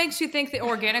 and what makes you think the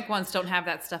organic ones don't have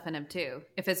that stuff in them too?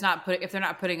 If they're not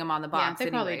putting them on the box, they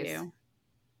probably anyways. do.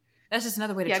 That's just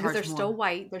another way to charge because they're more. still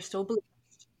white, they're still blue,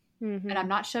 Mm-hmm. and I'm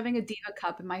not shoving a Diva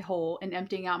cup in my hole and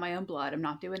emptying out my own blood. I'm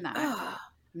not doing that. I'm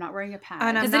not wearing a pad.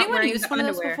 And I'm Has not anyone wearing used the one of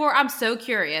those underwear. before? I'm so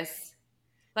curious.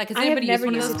 Like, has I have anybody used never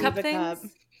one of used those a cup Diva things?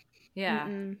 cup. Yeah.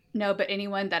 Mm-mm. No, but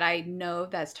anyone that I know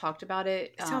that's talked about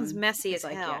it, It sounds messy is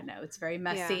as like, hell. yeah, no, it's very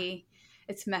messy.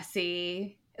 It's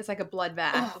messy. It's like a blood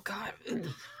bath. Oh God.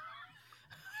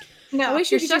 I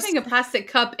wish You're you could shoving a plastic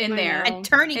cup in I there know. and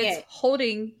turning it's it.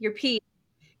 holding your pee.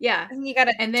 Yeah. And you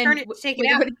gotta And then turn it to take it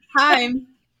out. when it's time,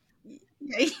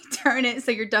 you turn it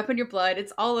so you're dumping your blood.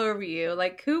 It's all over you.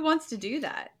 Like, who wants to do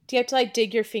that? Do you have to like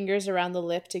dig your fingers around the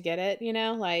lip to get it? You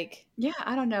know, like Yeah,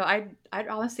 I don't know. I'd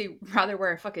honestly rather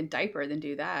wear a fucking diaper than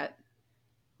do that.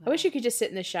 I wish you could just sit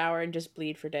in the shower and just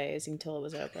bleed for days until it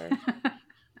was over.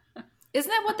 Isn't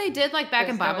that what they did like back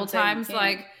There's in no Bible one saying you times? can't.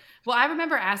 Like, well, I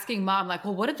remember asking Mom, like,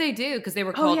 well, what did they do? Because they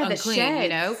were called yeah, the unclean, you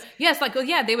know? sheds. Yes, like, well,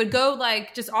 yeah, they would go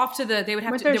like just off to they would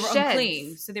have With to, they their were sheds.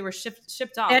 unclean. So they were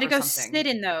shipped off. They had to or go something. sit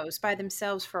in those by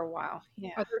themselves for a while.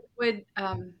 Yeah. Or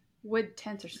wood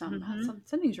tents or something.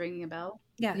 Something's ringing a bell.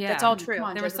 Yeah, Yeah. that's all Come true.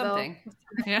 on, There was Jezebel. something.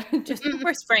 Yeah. Just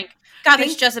where's Frank? God,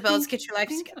 this Jezebel, let's get your life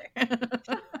together.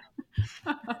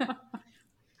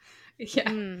 Yeah.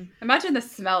 Mm. Imagine the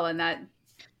smell in that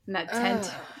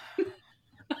tent.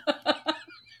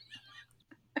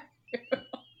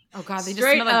 Oh God, they just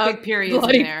Straight smell like up big periods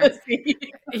bloody in there. pussy.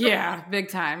 Yeah, big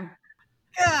time.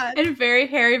 God. And very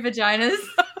hairy vaginas.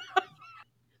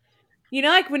 You know,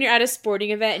 like when you're at a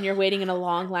sporting event and you're waiting in a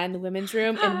long line in the women's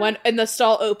room, and the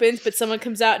stall opens, but someone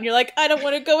comes out and you're like, I don't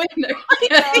want to go in there. Please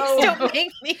don't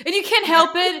make me. And you can't help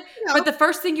it, No. but the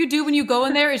first thing you do when you go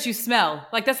in there is you smell.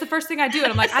 Like, that's the first thing I do.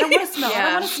 And I'm like, I don't want to smell. I don't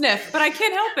Yeah. want to sniff, but I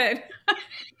can't help it.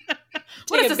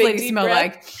 What Take does a this big lady deep smell breath.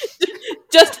 like?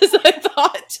 Just as I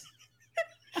thought.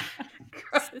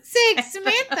 Sick,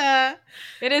 Samantha.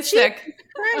 It is sick.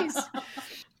 Christ.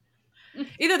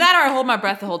 Either that or I hold my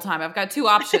breath the whole time. I've got two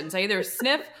options. I either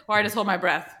sniff or I just hold my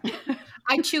breath.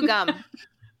 I chew gum.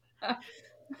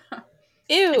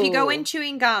 Ew. If you go in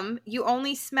chewing gum, you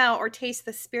only smell or taste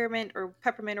the spearmint or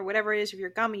peppermint or whatever it is of your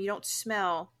gum, and you don't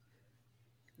smell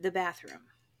the bathroom.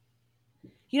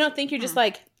 You don't think you're just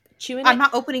like chewing I'm it?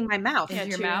 not opening my mouth. Yeah. Yeah,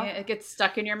 your chewing mouth? It gets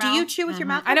stuck in your Do mouth. you chew with your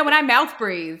mouth? I know when I mouth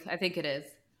breathe, I think it is.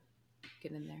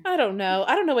 Get in there. I don't know.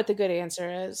 I don't know what the good answer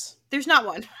is. There's not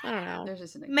one. I don't know. There's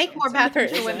just an Make more answer.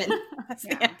 bathrooms for There women. isn't. That's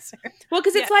Yeah. the answer. Well,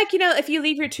 because it's like, you know, if you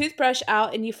leave your toothbrush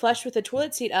out and you flush with the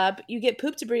toilet seat up, you get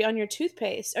poop debris on your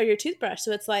toothpaste or your toothbrush.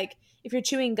 So it's like, if you're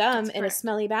chewing gum That's in a correct.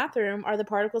 smelly bathroom, are the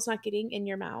particles not getting in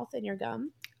your mouth and your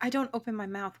gum? I don't open my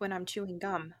mouth when I'm chewing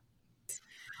gum.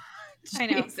 I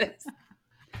know. Jesus.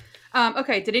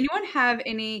 Okay, did anyone have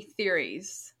any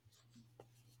theories?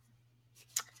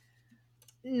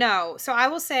 No. So I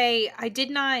will say I did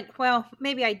not, well,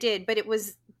 maybe I did, but it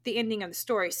was the ending of the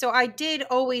story. So I did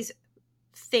always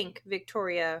think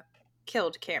Victoria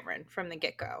killed Cameron from the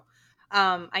get-go.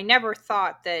 I never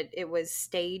thought that it was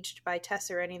staged by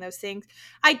Tess or any of those things.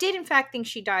 I did, in fact, think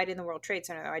she died in the World Trade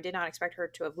Center, though. I did not expect her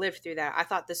to have lived through that. I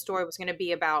thought the story was going to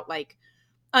be about, like,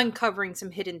 uncovering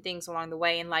some hidden things along the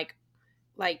way and, like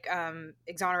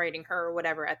exonerating her or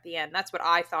whatever at the end. That's what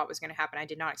I thought was going to happen. I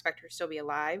did not expect her to still be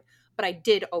alive, but I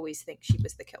did always think she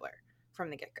was the killer from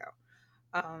the get-go.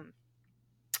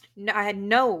 No, I had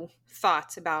no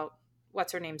thoughts about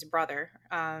what's her name's brother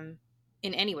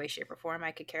in any way, shape, or form.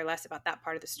 I could care less about that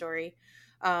part of the story.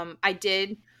 I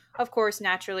did, of course,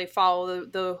 naturally follow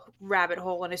the rabbit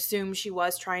hole and assume she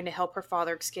was trying to help her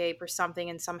father escape or something,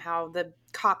 and somehow the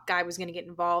cop guy was going to get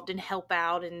involved and help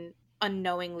out and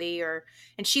unknowingly,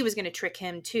 and she was going to trick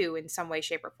him too in some way,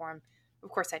 shape, or form. Of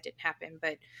course that didn't happen,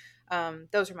 but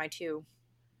those are my two,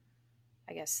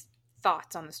 I guess,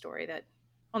 thoughts on the story. That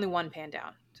only one panned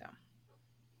out. So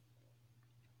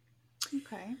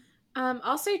Okay.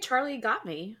 I'll say Charlie got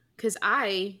me because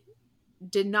I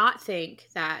did not think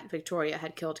that Victoria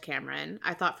had killed Cameron.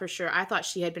 I thought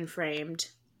she had been framed.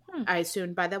 I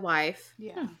assumed by the wife.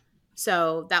 Yeah.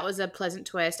 So that was a pleasant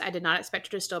twist. I did not expect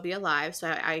her to still be alive. So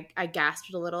I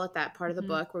gasped a little at that part of the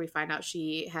book where we find out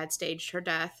she had staged her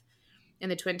death in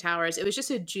the Twin Towers. It was just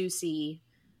a juicy,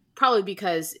 probably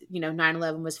because,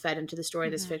 9/11 was fed into the story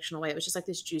this fictional way. It was just like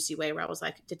this juicy way where I was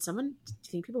like, do you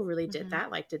think people really did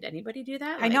that? Like, did anybody do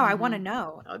that? I know. I want to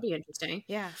know. That would be interesting.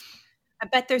 Yeah. I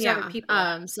bet there's other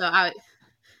people.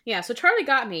 So Charlie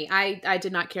got me. I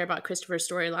did not care about Christopher's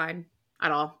storyline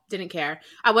at all. Didn't care.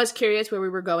 I was curious where we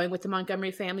were going with the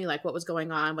Montgomery family, like what was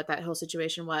going on, what that whole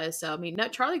situation was. So, no,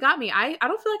 Charlie got me. I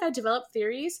don't feel like I developed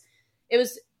theories. It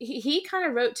was, he kind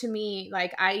of wrote to me,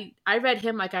 like, I read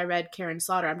him like I read Karen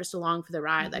Slaughter. I'm just along for the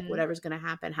ride. Like, whatever's going to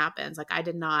happen, happens. Like,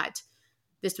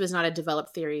 this was not a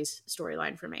developed theories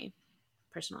storyline for me,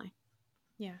 personally.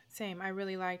 Yeah, same. I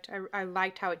really liked, I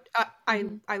liked how it,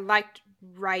 I liked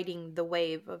riding the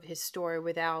wave of his story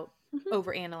without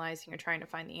overanalyzing or trying to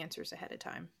find the answers ahead of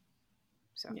time.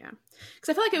 So yeah, because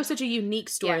I feel like it was such a unique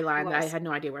storyline that I had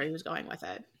no idea where he was going with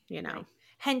it. Right.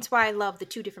 Hence why I love the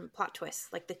two different plot twists,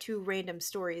 like the two random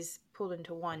stories pulled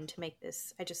into one to make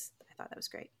this. I thought that was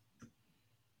great.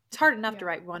 It's hard enough to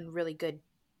write one really good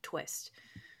twist.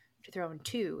 To throw in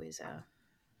two is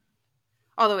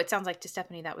although it sounds like to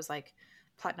Stephanie that was like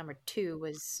plot number 2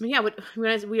 was. I mean, yeah,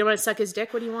 we want to suck his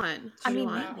dick. What do you want? Maybe.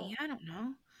 I don't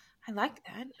know. I like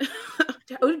that.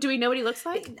 Do we know what he looks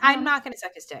like? I'm not going to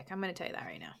suck his dick. I'm going to tell you that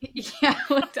right now. Yeah,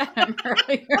 I looked at him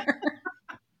earlier.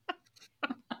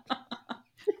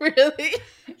 Really?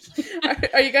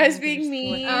 Are you guys being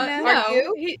mean? No. Are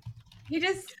you? He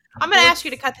just. I'm going to ask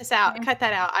you to cut this out. Cut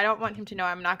that out. I don't want him to know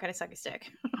I'm not going to suck his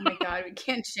dick. Oh my god, we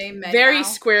can't shame men. Very now.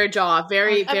 Square jaw.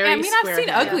 Very. I've seen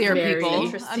uglier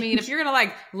people. I mean, if you're gonna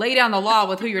like lay down the law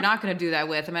with who you're not gonna do that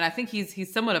with, I mean, I think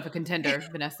he's somewhat of a contender,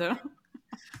 Vanessa.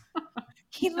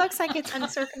 He looks like it's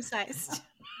uncircumcised.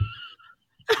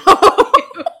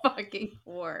 You fucking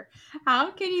whore.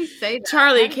 How can you say that?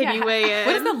 Charlie, can you weigh in?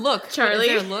 What is the look? Charlie? Is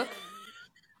there a look?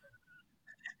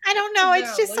 I don't know.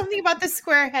 It's just something about the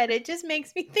square head. It just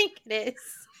makes me think it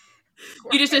is.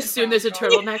 You just assume there's a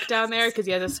turtleneck down there because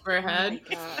he has a square head.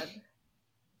 Oh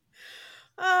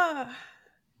my god.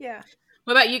 Yeah.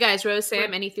 What about you guys, Rose,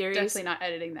 Sam? Any theories? Definitely not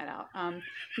editing that out.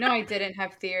 No, I didn't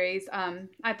have theories.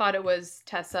 I thought it was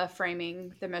Tessa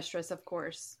framing the mistress, of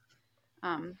course.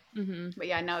 But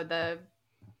yeah, no, the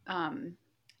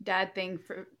dad thing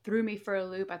threw me for a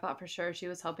loop. I thought for sure she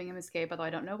was helping him escape, although I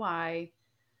don't know why.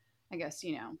 I guess,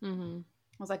 I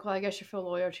was like, well, I guess you feel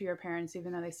loyal to your parents,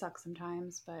 even though they suck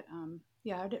sometimes. But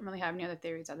yeah, I didn't really have any other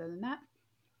theories other than that.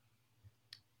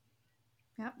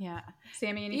 Yep. Yeah.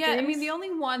 Sammy, any theories? I mean, the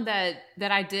only one that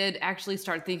I did actually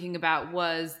start thinking about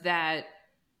was that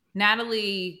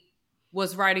Natalie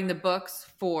was writing the books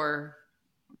for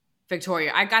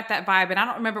Victoria. I got that vibe, and I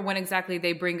don't remember when exactly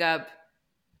they bring up.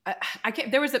 I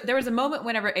can't. There was a moment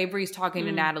whenever Avery's talking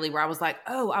to Natalie where I was like,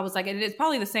 and it's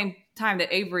probably the same time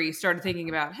that Avery started thinking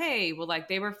about, hey, well, like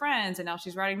they were friends, and now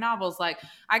she's writing novels. Like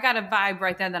I got a vibe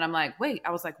right then that I'm like, wait,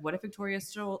 I was like, what if Victoria's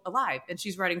still alive and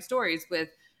she's writing stories with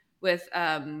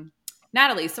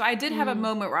Natalie? So I did have a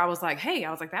moment where I was like, hey,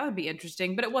 that would be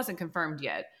interesting, but it wasn't confirmed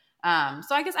yet.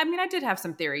 So I guess, I mean, I did have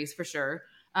some theories for sure.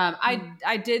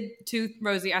 I did too,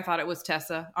 Rosie. I thought it was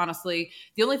Tessa, honestly.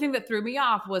 The only thing that threw me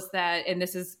off was that, and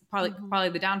this is probably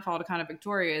the downfall to kind of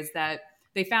Victoria, is that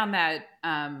they found that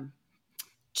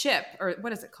chip, or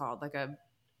what is it called? Like a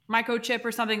microchip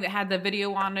or something that had the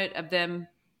video on it of them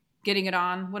getting it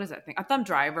on. What is that thing? A thumb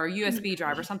drive or a USB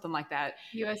drive or something like that.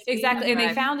 USB exactly. And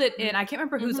they found it in, I can't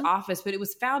remember whose office, but it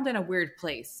was found in a weird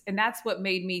place. And that's what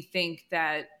made me think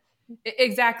that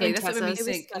exactly. That's what made me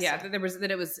think. Yeah,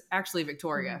 that it was actually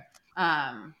Victoria.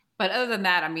 But other than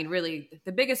that, I mean, really,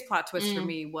 the biggest plot twist for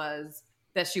me was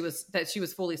that she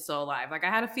was fully still alive. Like I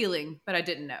had a feeling, but I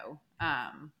didn't know.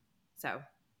 So.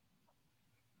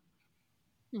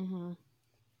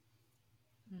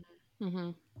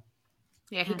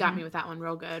 Yeah, he got me with that one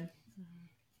real good.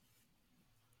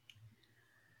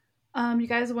 You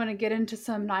guys want to get into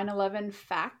some 9/11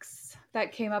 facts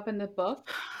that came up in the book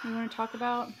we want to talk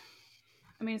about?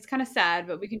 I mean, it's kind of sad,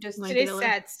 but we can just... It is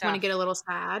sad stuff. Want to get a little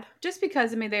sad? Just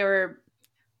because, I mean, they were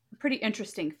pretty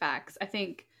interesting facts. I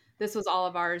think this was all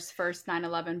of ours first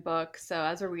 9/11 book. So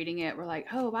as we're reading it, we're like,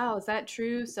 oh, wow, is that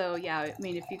true? So yeah, I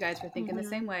mean, if you guys were thinking the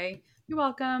same way, you're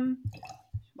welcome.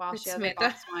 Wow, she has a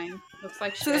box wine. Looks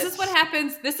like shit. So this is what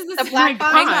happens. This is the black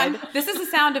box. Hang on. This is the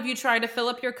sound of you trying to fill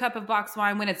up your cup of box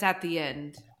wine when it's at the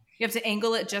end. You have to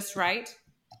angle it just right,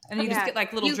 and then you just get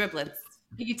like little driblets.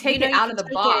 You take it out of the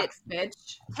box,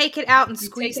 bitch. Take it out and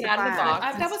squeeze it out of the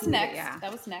box. That was next. That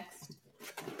was next.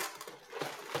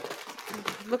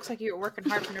 looks like you were working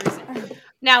hard for no reason.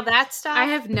 Now that stuff, I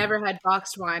have never had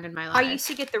boxed wine in my life. I used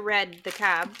to get the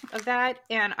cab of that,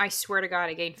 and I swear to God,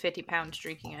 I gained 50 pounds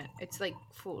drinking it. It's like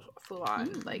full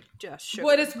on, like just sugar.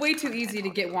 Well, it's way too easy to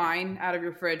get wine out of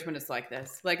your fridge when it's like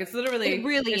this. Like it's literally, It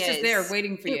really it's is. just there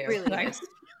waiting for you. It really Like,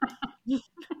 is.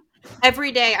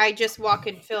 Every day I just walk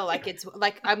and feel like it's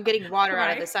like I'm getting water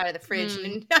out of the side of the fridge,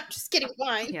 and I'm just getting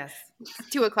wine. yes. It's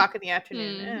 2:00 in the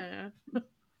afternoon.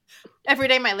 Every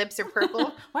day my lips are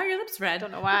purple. Why are your lips red?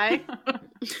 Don't know why.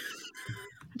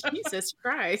 Jesus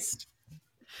Christ.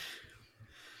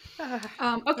 Okay.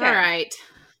 All right.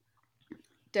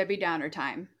 Debbie Downer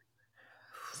time.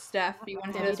 Steph, you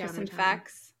want to hit us with some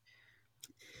facts?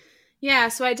 Yeah,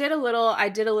 so I did a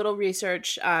little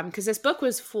research because this book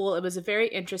was full. It was a very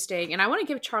interesting, and I want to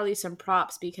give Charlie some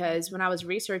props because when I was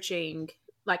researching,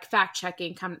 like fact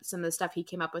checking some of the stuff he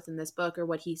came up with in this book or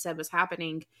what he said was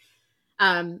happening,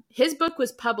 his book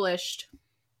was published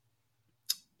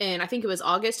in, I think it was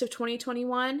August of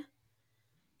 2021,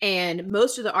 and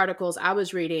most of the articles I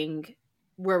was reading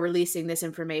were releasing this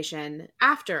information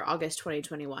after August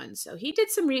 2021. So he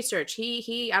did some research.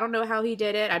 He I don't know how he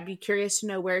did it. I'd be curious to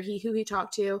know who he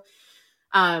talked to.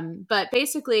 But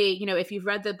basically, you know, if you've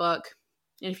read the book,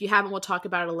 and if you haven't, we'll talk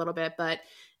about it a little bit, but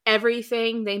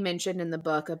everything they mentioned in the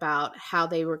book about how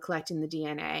they were collecting the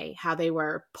DNA, how they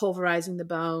were pulverizing the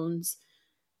bones,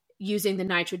 using the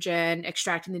nitrogen,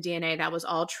 extracting the DNA, that was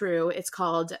all true. It's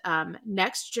called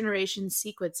next generation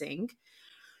sequencing,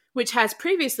 which has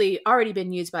previously already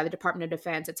been used by the Department of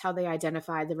Defense. It's how they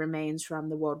identified the remains from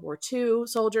the World War II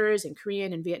soldiers and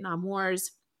Korean and Vietnam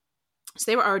Wars. So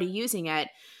they were already using it.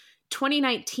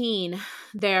 2019,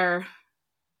 their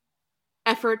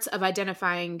efforts of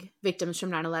identifying victims from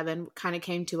 9/11 kind of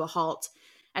came to a halt.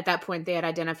 At that point, they had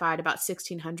identified about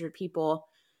 1,600 people,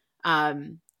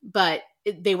 but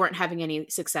they weren't having any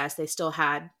success. They still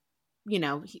had, you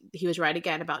know, he was right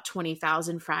again, about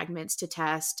 20,000 fragments to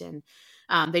test, and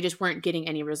they just weren't getting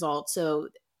any results. So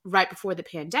right before the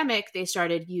pandemic, they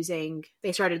started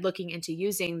looking into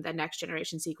using the next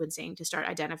generation sequencing to start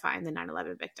identifying the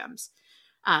 9/11 victims.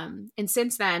 And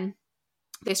since then,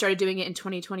 they started doing it in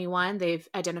 2021. They've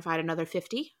identified another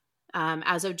 50.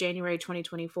 As of January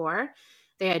 2024,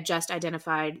 they had just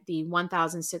identified the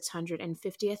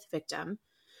 1,650th victim.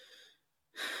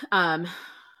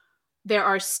 There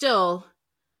are still,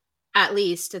 at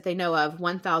least that they know of,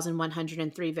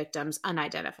 1,103 victims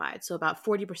unidentified. So about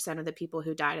 40% of the people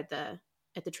who died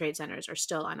at the trade centers are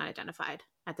still unidentified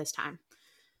at this time,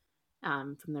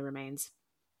 from the remains.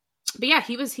 But yeah,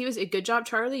 he was a good job,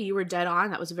 Charlie. You were dead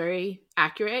on. That was very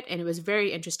accurate, and it was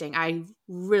very interesting. I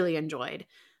really enjoyed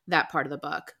that part of the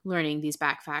book, learning these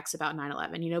back facts about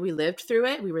 9/11. You know, we lived through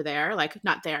it. We were there, like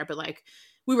not there, but like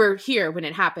we were here when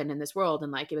it happened in this world,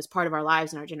 and like it was part of our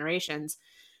lives and our generations.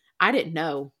 I didn't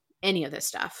know any of this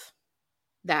stuff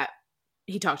that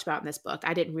he talked about in this book.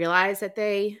 I didn't realize that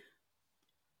they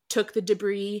took the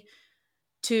debris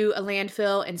to a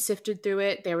landfill and sifted through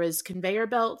it. There was conveyor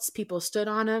belts. People stood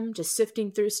on them, just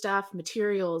sifting through stuff,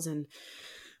 materials, and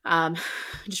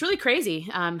just really crazy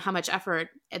how much effort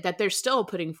that they're still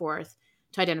putting forth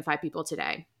to identify people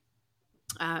today.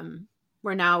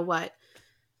 We're now,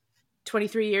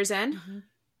 23 years in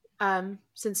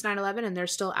since 9/11, and they're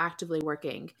still actively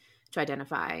working to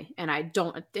identify. And I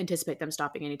don't anticipate them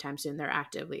stopping anytime soon. They're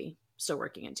actively still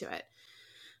working into it.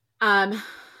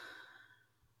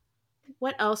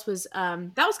 What else was,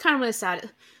 that was kind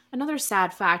of another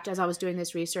sad fact. As I was doing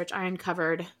this research, I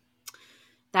uncovered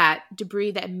that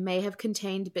debris that may have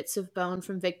contained bits of bone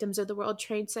from victims of the World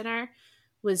Trade Center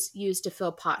was used to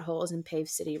fill potholes and pave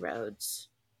city roads,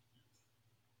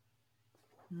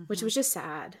 which was just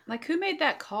sad. Like, who made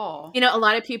that call? You know, a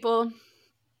lot of people,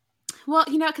 well,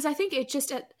 you know, because I think it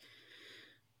just, at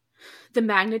the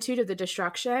magnitude of the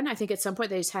destruction, I think at some point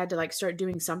they just had to like start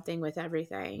doing something with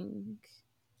everything,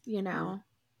 you know.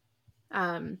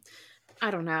 I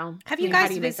don't know. Have you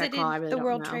guys visited the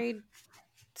World Trade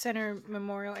Center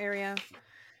Memorial area?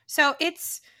 So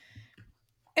it's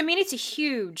a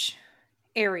huge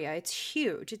area. It's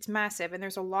huge. It's massive. And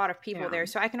there's a lot of people there.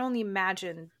 So I can only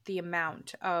imagine the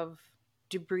amount of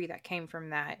debris that came from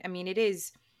that. I mean,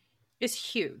 it's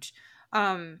huge.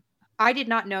 I did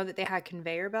not know that they had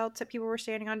conveyor belts that people were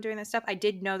standing on doing that stuff. I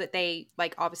did know that they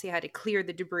obviously had to clear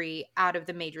the debris out of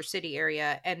the major city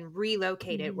area and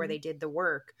relocate it where they did the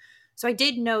work. So I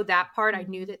did know that part. I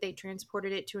knew that they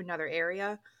transported it to another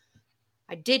area.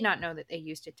 I did not know that they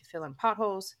used it to fill in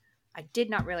potholes. I did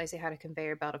not realize they had a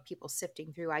conveyor belt of people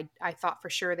sifting through. I thought for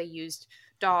sure they used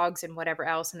dogs and whatever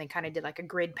else, and they kind of did like a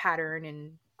grid pattern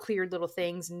and cleared little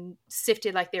things and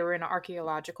sifted like they were in an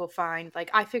archaeological find. Like,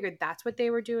 I figured that's what they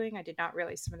were doing. I did not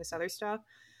realize some of this other stuff.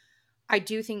 I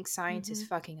do think science is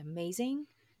fucking amazing.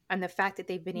 And the fact that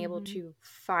they've been able to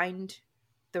find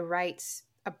the right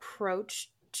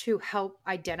approach to help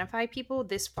identify people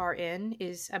this far in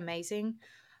is amazing.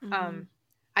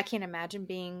 I can't imagine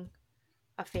being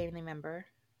a family member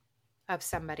of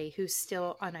somebody who's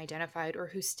still unidentified or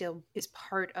who still is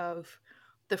part of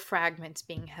the fragments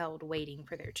being held waiting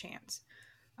for their chance.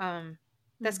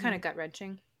 That's kind of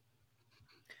gut-wrenching.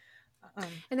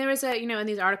 And there was in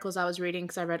these articles I was reading,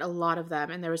 because I read a lot of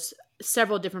them, and there was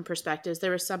several different perspectives.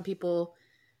 There were some people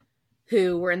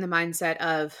who were in the mindset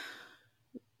of,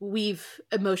 we've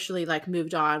emotionally like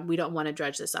moved on. We don't want to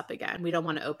dredge this up again. We don't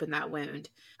want to open that wound.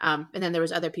 And then there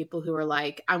was other people who were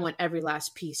like, I want every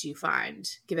last piece you find.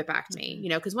 Give it back to me.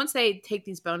 Because once they take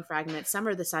these bone fragments, some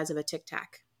are the size of a Tic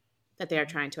Tac that they are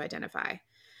trying to identify.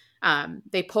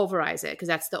 They pulverize it because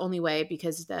that's the only way,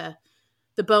 because the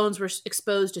bones were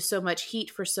exposed to so much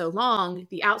heat for so long,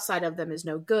 the outside of them is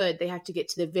no good. They have to get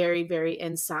to the very, very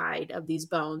inside of these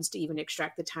bones to even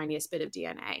extract the tiniest bit of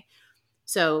DNA.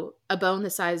 So a bone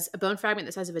fragment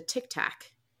the size of a Tic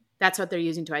Tac, that's what they're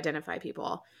using to identify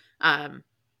people.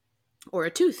 Or a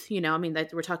tooth, that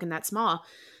we're talking that small.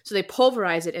 So they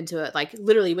pulverize it into it, like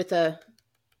literally with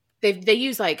they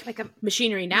use like a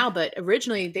machinery now, but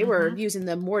originally they were using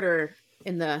the mortar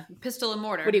in the pestle and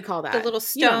mortar. What do you call that? The little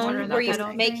stone where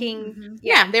you're making.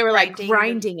 Yeah, they were like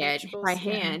grinding it by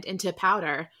hand into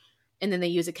powder. And then they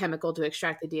use a chemical to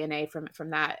extract the DNA from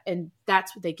that. And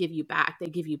that's what they give you back. They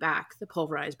give you back the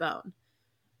pulverized bone.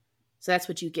 So that's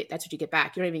what you get. That's what you get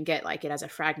back. You don't even get like it as a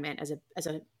fragment, as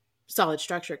a solid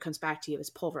structure. It comes back to you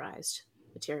as pulverized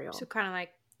material. So kind of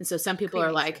like. And so some people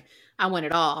are like, I want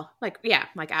it all. Like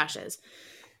ashes.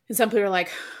 And some people are like,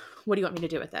 what do you want me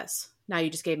to do with this? Now you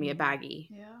just gave me a baggie,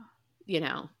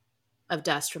 of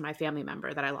dust from my family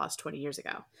member that I lost 20 years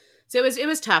ago. So it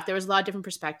was tough. There was a lot of different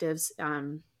perspectives.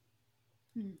 It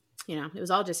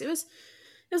was all just, it was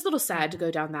a little sad to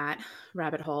go down that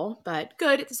rabbit hole, but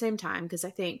good at the same time. Cause I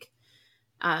think,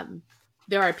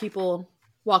 there are people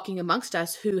walking amongst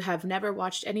us who have never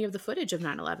watched any of the footage of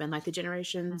 9/11, like the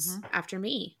generations after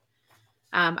me.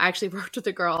 I actually worked with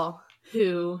a girl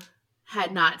who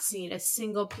had not seen a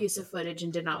single piece of footage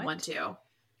and did not want to.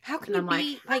 How can you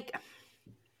be like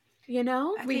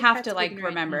we have to like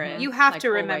remember it. You have to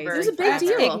remember. It was a big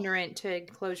deal. Ignorant to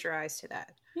close your eyes to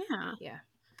that. Yeah.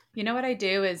 You know what I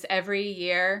do is every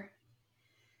year,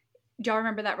 do y'all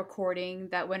remember that recording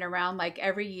that went around? Like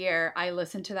every year I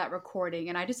listen to that recording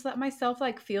and I just let myself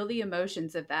like feel the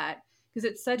emotions of that. Because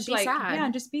it's such be sad. Yeah,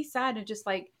 and just be sad and just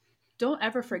like, don't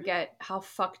ever forget how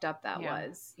fucked up that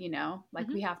was, Like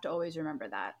we have to always remember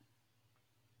that.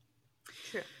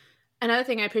 True. Another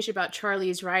thing I appreciate about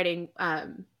Charlie's writing,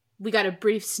 we got a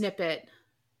brief snippet.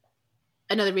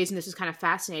 Another reason this was kind of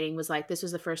fascinating was like, this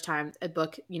was the first time a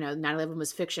book, 9/11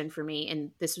 was fiction for me. And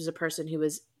this was a person who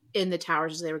was in the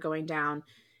towers as they were going down,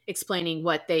 explaining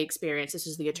what they experienced. This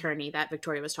was the attorney that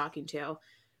Victoria was talking to,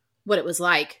 what it was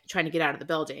like trying to get out of the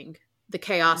building, the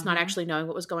chaos, not actually knowing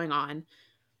what was going on.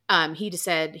 He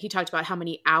talked about how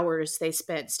many hours they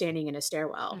spent standing in a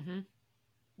stairwell,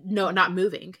 not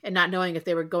moving and not knowing if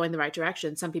they were going the right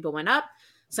direction. Some people went up,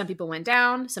 some people went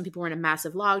down, some people were in a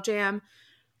massive log jam.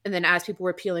 And then as people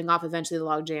were peeling off, eventually the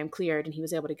log jam cleared and he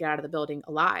was able to get out of the building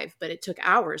alive. But it took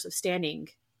hours of standing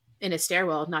in a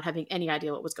stairwell, not having any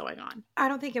idea what was going on. I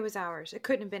don't think it was hours. It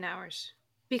couldn't have been hours.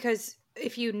 Because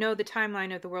if you know the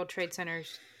timeline of the World Trade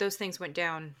Centers, those things went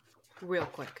down real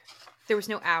quick. There was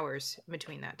no hours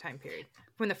between that time period.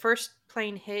 From the first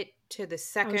plane hit to the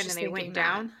second and they went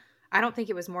down, I don't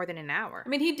think it was more than an hour. I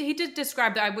mean, he did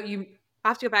describe that. What you I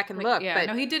have to go back and look. Yeah,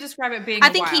 but no, he did describe it being. I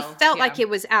think he felt like it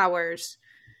was hours.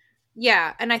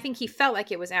 Yeah, and I think he felt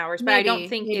like it was hours, but I don't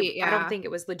think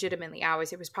it was legitimately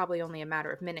hours. It was probably only a matter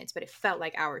of minutes, but it felt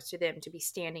like hours to them to be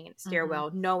standing in a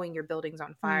stairwell, knowing your building's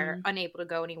on fire, unable to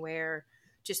go anywhere,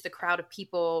 just the crowd of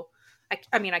people.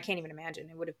 I mean, I can't even imagine.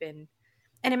 It would have been.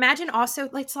 And imagine also,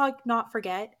 let's not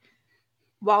forget,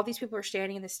 while these people are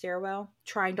standing in the stairwell,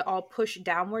 trying to all push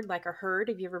downward like a herd.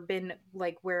 Have you ever been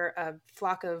like where a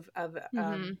flock of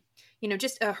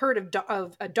just a herd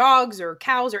of dogs or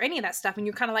cows or any of that stuff, and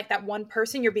you're kind of like that one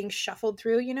person you're being shuffled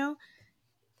through,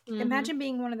 Imagine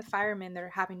being one of the firemen that are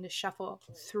having to shuffle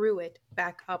through it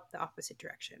back up the opposite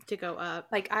direction. To go up.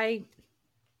 Like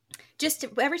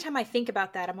every time I think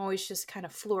about that, I'm always just kind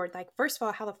of floored. Like, first of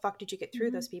all, how the fuck did you get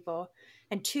through those people?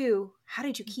 And two, how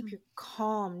did you keep your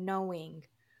calm knowing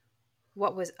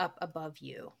what was up above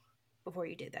you before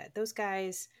you did that. Those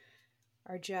guys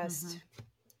are just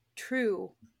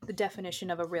true, the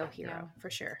definition of a real hero, for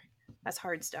sure. That's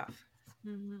hard stuff.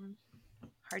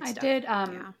 Hard I stuff. did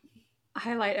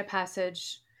highlight a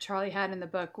passage Charlie had in the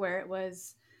book where it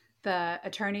was the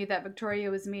attorney that Victoria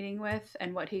was meeting with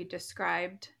and what he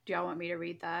described. Do y'all want me to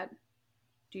read that?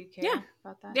 Do you care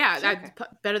about that? Yeah, Okay.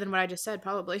 better than what I just said,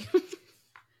 probably.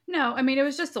 No, I mean, it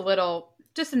was just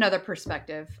just another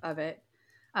perspective of it.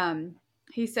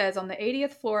 He says, on the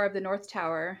 80th floor of the North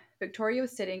Tower, Victoria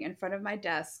was sitting in front of my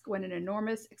desk when an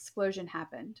enormous explosion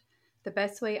happened. The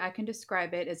best way I can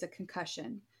describe it is a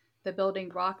concussion. The building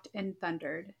rocked and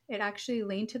thundered. It actually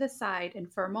leaned to the side, and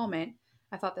for a moment,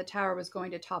 I thought the tower was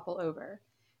going to topple over.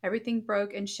 Everything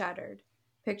broke and shattered.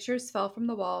 Pictures fell from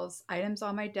the walls, items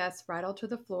on my desk rattled to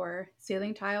the floor,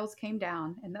 ceiling tiles came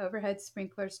down, and the overhead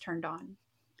sprinklers turned on.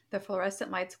 The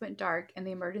fluorescent lights went dark, and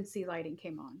the emergency lighting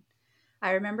came on.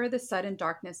 I remember the sudden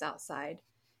darkness outside.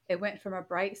 It went from a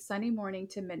bright, sunny morning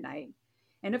to midnight.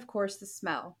 And of course, the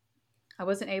smell. I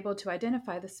wasn't able to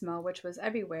identify the smell, which was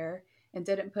everywhere, and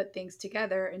didn't put things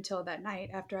together until that night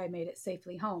after I made it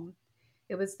safely home.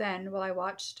 It was then, while I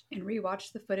watched and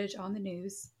rewatched the footage on the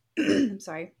news, I'm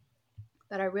sorry,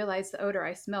 that I realized the odor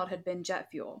I smelled had been jet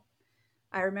fuel.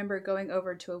 I remember going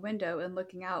over to a window and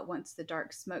looking out once the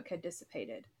dark smoke had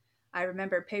dissipated. I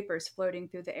remember papers floating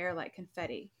through the air like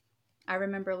confetti. I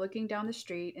remember looking down the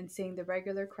street and seeing the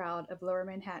regular crowd of Lower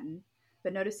Manhattan,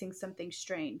 but noticing something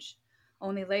strange.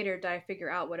 Only later did I figure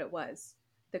out what it was.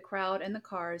 The crowd and the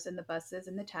cars and the buses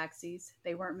and the taxis,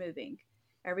 they weren't moving.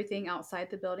 Everything outside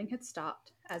the building had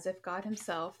stopped, as if God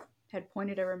himself had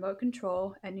pointed a remote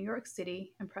control at New York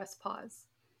City and pressed pause.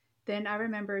 Then I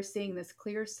remember seeing this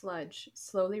clear sludge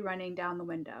slowly running down the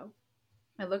window.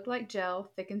 It looked like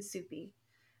gel, thick and soupy.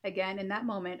 Again, in that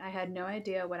moment, I had no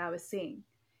idea what I was seeing.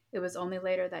 It was only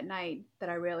later that night that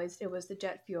I realized it was the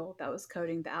jet fuel that was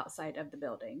coating the outside of the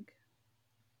building.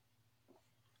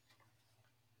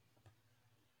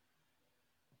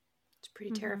 It's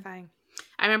pretty terrifying.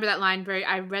 I remember that line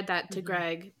I read that to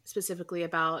Greg specifically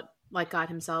about like God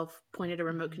himself pointed a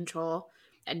remote control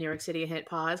at New York City and hit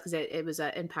pause because it was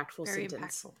an impactful Very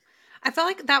sentence. impactful. I felt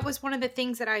like that was one of the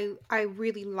things that I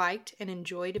really liked and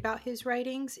enjoyed about his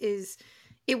writings is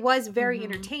it was very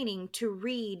entertaining to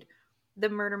read the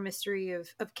murder mystery of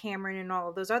Cameron and all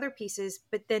of those other pieces,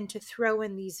 but then to throw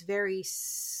in these very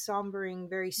sombering,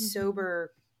 very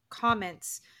sober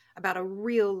comments about a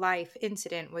real life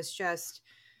incident was just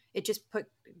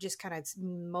kind of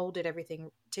molded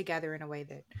everything together in a way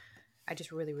that I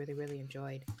just really, really, really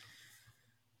enjoyed.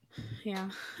 Yeah.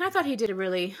 I thought he did a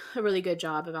really good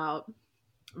job about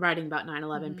writing about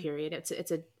 9/11 period. It's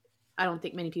I don't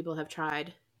think many people have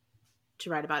tried to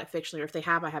write about it fictionally, or if they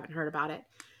have, I haven't heard about it.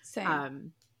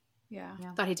 Same. I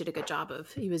thought he did a good job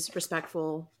he was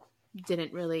respectful,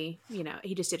 didn't really,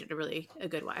 he just did it in a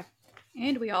good way.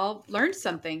 And we all learned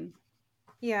something.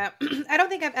 Yeah. I don't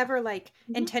think I've ever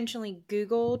intentionally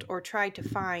Googled or tried to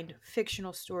find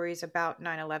fictional stories about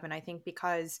 9/11. I think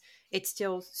because it's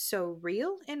still so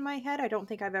real in my head. I don't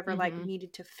think I've ever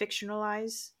needed to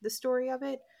fictionalize the story of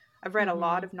it. I've read a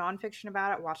lot of nonfiction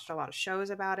about it, watched a lot of shows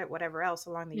about it, whatever else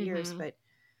along the years, but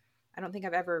I don't think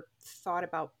I've ever thought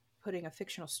about putting a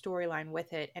fictional storyline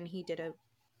with it, and he did a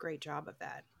great job of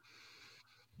that.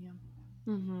 Yeah.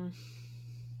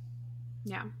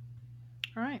 Yeah.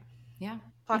 All right. Yeah.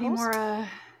 Any more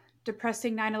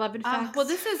depressing 9/11 facts? Well,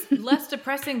 this is less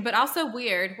depressing, but also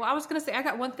weird. Well, I was going to say, I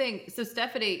got one thing. So,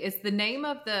 Stephanie, is the name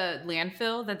of the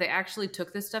landfill that they actually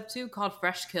took this stuff to called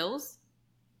Fresh Kills?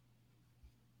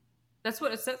 That's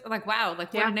what it says. Like, wow.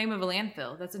 Like, what a name of a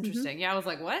landfill. That's interesting. Yeah, I was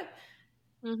like, what?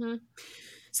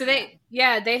 So they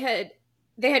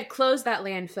had closed that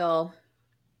landfill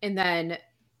and then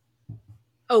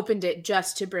opened it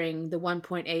just to bring the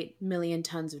 1.8 million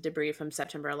tons of debris from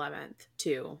September 11th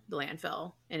to the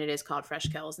landfill. And it is called Fresh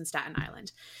Kills in Staten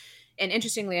Island. And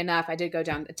interestingly enough, I did go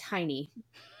down a tiny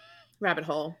rabbit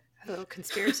hole. A little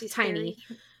conspiracy tiny.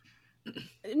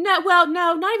 theory. No,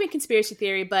 not even conspiracy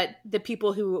theory, but the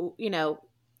people who,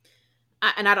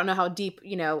 and I don't know how deep,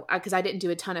 because I didn't do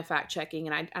a ton of fact checking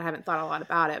and I haven't thought a lot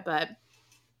about it, but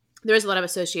there is a lot of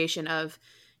association of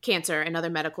cancer and other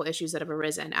medical issues that have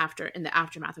arisen in the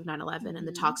aftermath of 9/11 and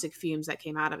the toxic fumes that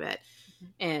came out of it.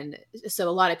 And so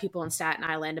a lot of people in Staten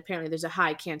Island, apparently there's a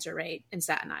high cancer rate in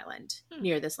Staten Island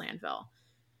near this landfill.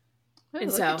 Ooh,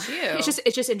 and so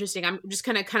it's just interesting. I'm just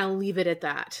kind of leave it at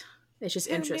that. It's just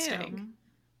interesting.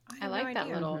 I like that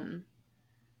little.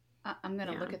 I'm going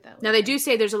to look at that. Now, they do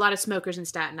say there's a lot of smokers in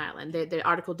Staten Island. The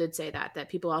article did say that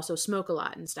people also smoke a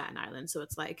lot in Staten Island. So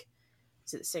it's like,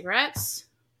 is it cigarettes?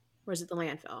 or is it the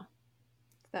landfill?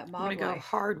 That I'm going to go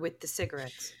hard with the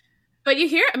cigarettes. But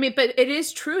but it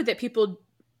is true that people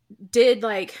did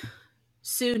like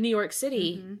sue New York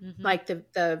City, like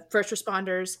the first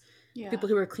responders, people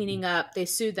who were cleaning up, they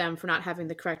sued them for not having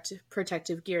the correct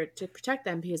protective gear to protect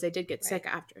them because they did get sick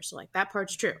after. So like that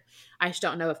part's true. I just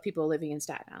don't know if people living in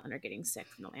Staten Island are getting sick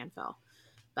from the landfill.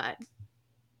 But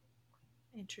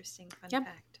interesting fun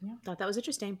fact. Yeah. Thought that was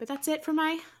interesting. But that's it for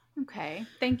my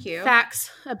Thank you.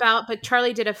 facts but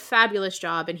Charlie did a fabulous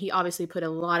job, and he obviously put a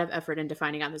lot of effort into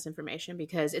finding out this information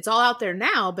because it's all out there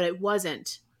now, but it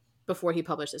wasn't before he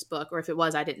published this book, or if it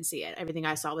was, I didn't see it. Everything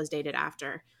I saw was dated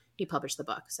after he published the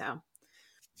book. So, all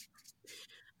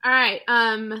right.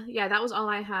 That was all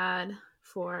I had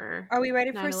for. Are we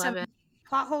ready 9/11. for some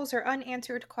plot holes or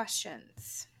unanswered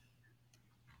questions?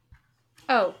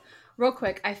 Oh, real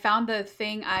quick. I found the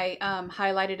thing I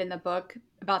highlighted in the book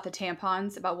about the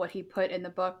tampons, about what he put in the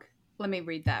book. Let me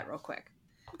read that real quick.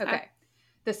 Okay.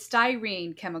 The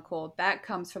styrene chemical, that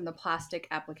comes from the plastic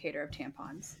applicator of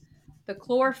tampons. The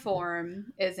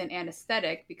chloroform is an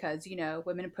anesthetic because,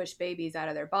 women push babies out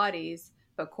of their bodies,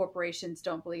 but corporations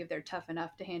don't believe they're tough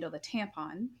enough to handle the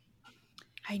tampon.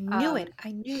 I knew it.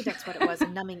 I knew that's what it was, a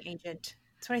numbing agent.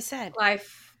 That's what I said.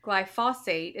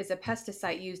 Glyphosate is a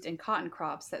pesticide used in cotton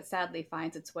crops that sadly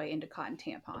finds its way into cotton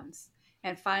tampons.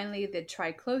 And finally, the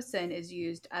triclosan is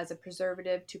used as a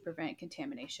preservative to prevent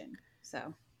contamination.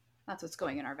 So that's what's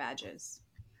going in our vages.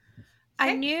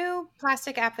 I knew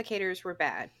plastic applicators were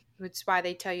bad. It's why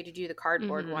they tell you to do the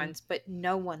cardboard ones, but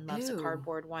no one loves a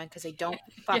cardboard one because they don't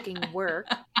fucking work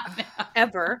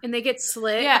ever. And they get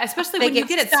slit. Yeah, especially when you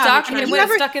get it stuck and when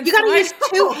it's stuck inside. You gotta use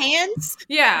two hands.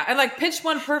 Yeah, and like pinch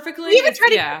one perfectly. You even try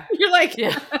to, you're like,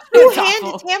 two-hand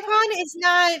tampon is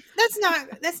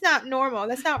that's not normal.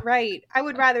 That's not right. I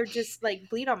would rather just like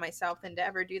bleed on myself than to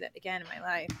ever do that again in my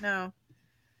life. No.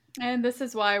 And this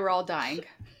is why we're all dying.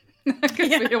 Because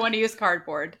we don't want to use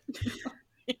cardboard.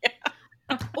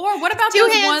 Or what about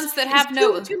those ones that have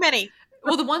too many?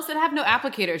 Well, the ones that have no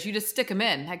applicators, you just stick them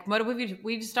in. Like, what if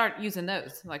we just start using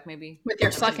those? Like maybe with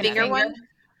your sucking finger one.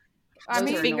 I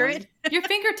mean, finger it. Your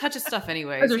finger touches stuff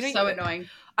anyway. Those are so annoying.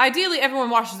 Ideally, everyone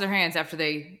washes their hands after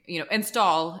they,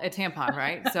 install a tampon,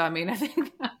 right? So, I mean, I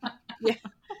think.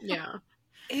 Yeah.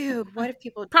 Ew. What if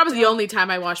people? Probably the only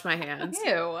time I wash my hands.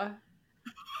 Ew.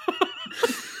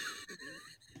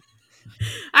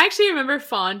 I actually remember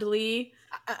fondly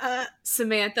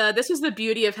Samantha. This was the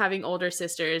beauty of having older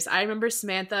sisters. I remember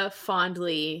Samantha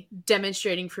fondly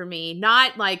demonstrating for me,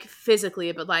 not like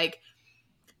physically, but like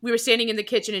we were standing in the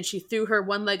kitchen and she threw her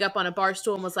one leg up on a bar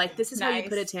stool and was like, "This is how you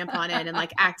put a tampon in," and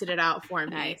like acted it out for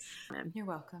me. Nice. You're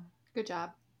welcome. Good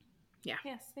job. Yeah.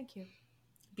 Yes, thank you.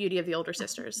 Beauty of the older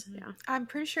sisters. Yeah. I'm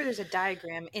pretty sure there's a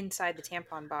diagram inside the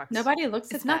tampon box. Nobody looks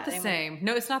at It's not the same.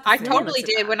 No, it's not the I same. totally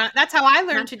did that's how I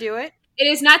learned to do it. It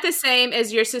is not the same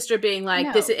as your sister being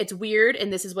like, "This. It's weird,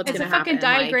 and this is what's going to happen." It's a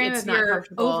fucking diagram like, of your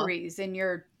ovaries and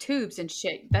your tubes and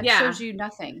shit. That shows you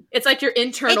nothing. It's like your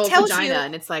internal vagina,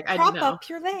 and it's like, I don't know. Prop up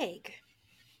your leg.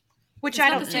 Which I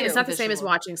don't do. It's not the same as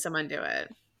watching someone do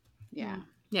it. Yeah.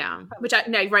 Yeah.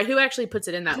 Right. Who actually puts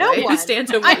it in that No way? one. Who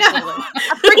stands over I know.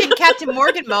 A freaking Captain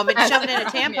Morgan moment shoving in a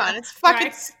tampon. Yeah. It's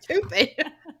fucking stupid.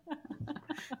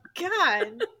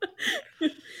 God.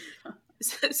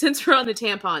 Since we're on the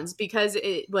tampons, because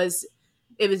it was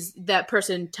that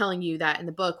person telling you that in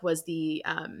the book was the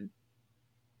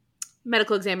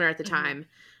medical examiner at the time.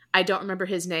 I don't remember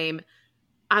his name.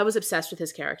 I was obsessed with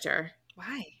his character.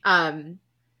 Why?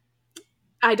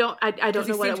 I don't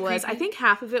know what it was. I think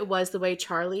half of it was the way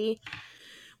Charlie.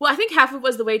 Well, I think half of it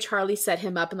was the way Charlie set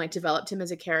him up and like developed him as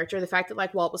a character. The fact that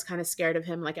like Walt was kind of scared of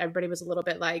him. Like everybody was a little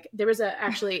bit like there was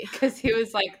actually because he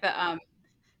was like the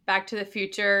Back to the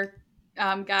Future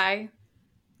guy.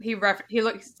 He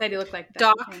said he looked like that.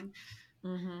 Doc.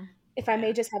 Mm-hmm. If I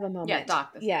may just have a moment. Yeah,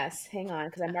 Doc. Yes, hang on,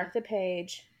 because I marked the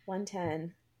page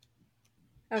 110.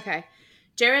 Okay.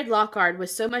 Jared Lockhart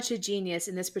was so much a genius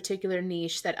in this particular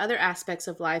niche that other aspects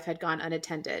of life had gone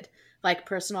unattended, like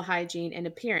personal hygiene and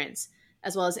appearance,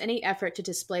 as well as any effort to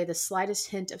display the slightest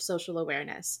hint of social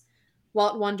awareness.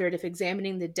 Walt wondered if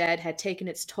examining the dead had taken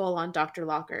its toll on Dr.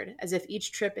 Lockhart, as if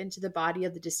each trip into the body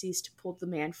of the deceased pulled the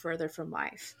man further from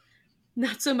life.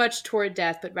 Not so much toward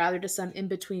death, but rather to some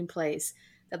in-between place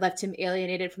that left him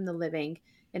alienated from the living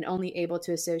and only able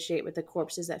to associate with the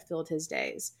corpses that filled his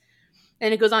days.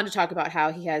 And it goes on to talk about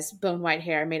how he has bone white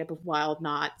hair made up of wild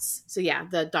knots. So yeah,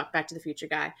 the Back to the Future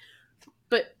guy.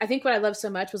 But I think what I loved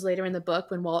so much was later in the book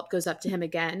when Walt goes up to him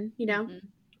again,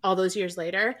 all those years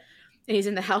later, and he's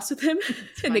in the house with him,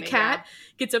 and the cat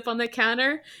gets up on the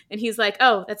counter, and he's like,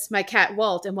 "Oh, that's my cat,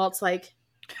 Walt." And Walt's like,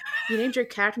 you named your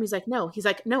character? And he's like, no. He's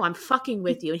like, no, I'm fucking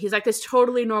with you. And he's like this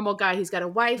totally normal guy. He's got a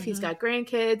wife. He's got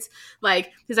grandkids.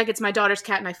 Like, he's like, it's my daughter's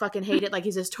cat and I fucking hate it. Like,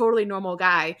 he's this totally normal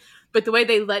guy. But the way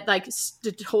they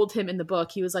told him in the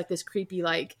book, he was like this creepy,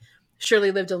 like,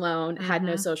 surely lived alone, had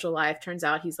no social life. Turns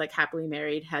out he's like happily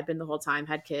married, had been the whole time,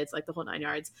 had kids, like the whole 9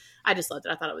 yards. I just loved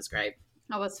it. I thought it was great.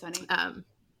 Oh, that's funny.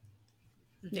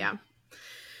 Yeah.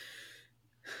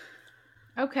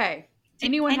 Okay.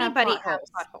 Anybody have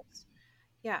plot holes?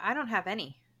 Yeah, I don't have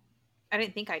any. I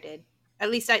didn't think I did.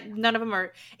 At least none of them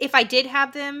are. If I did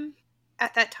have them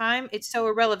at that time, it's so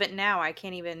irrelevant now. I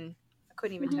couldn't even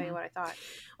tell you what I thought.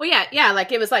 Well, yeah.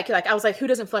 Like it was like I was like, who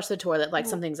doesn't flush the toilet? Like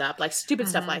something's up. Like stupid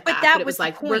stuff like that. But it was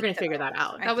like, we're going to figure that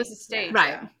out. That was the stage,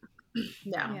 right?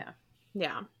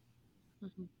 Yeah.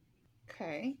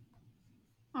 Okay.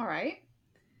 All right.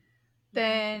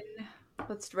 Then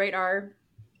let's give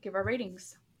our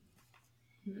ratings.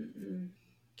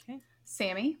 Okay.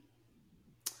 Sammy?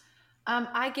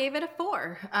 I gave it a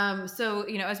 4. So,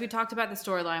 as we talked about, the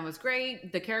storyline was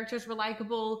great. The characters were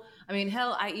likable. I mean,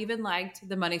 hell, I even liked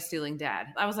the money stealing dad.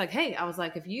 I was like, hey,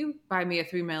 if you buy me a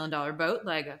 $3 million boat,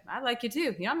 like, I like you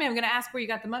too. I'm going to ask where you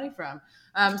got the money from.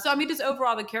 So, I mean, just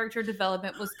overall, the character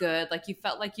development was good. Like, you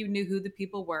felt like you knew who the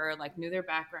people were, like, knew their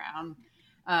background.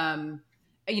 I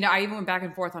even went back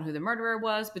and forth on who the murderer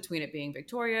was, between it being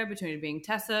Victoria, between it being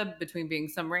Tessa, between being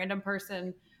some random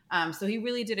person. So he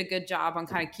really did a good job on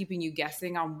kind of keeping you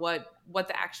guessing on what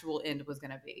the actual end was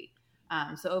going to be.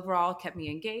 So overall, kept me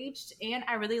engaged, and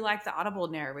I really liked the Audible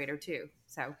narrator too.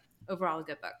 So overall, a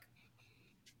good book.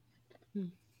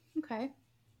 Okay.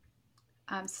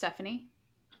 Stephanie?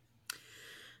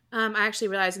 I actually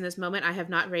realized in this moment I have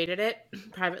not rated it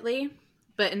privately,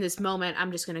 but in this moment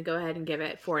I'm just going to go ahead and give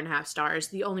it 4.5 stars.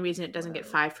 The only reason it doesn't get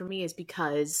 5 for me is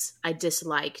because I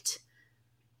disliked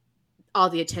all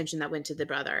the attention that went to the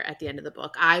brother at the end of the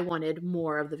book. I wanted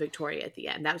more of the Victoria at the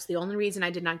end. That was the only reason I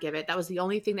did not give it. That was the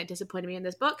only thing that disappointed me in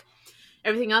this book.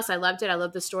 Everything else, I loved it. I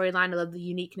loved the storyline. I loved the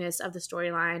uniqueness of the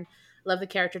storyline. Loved the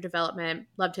character development.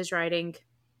 Loved his writing.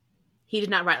 He did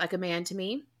not write like a man to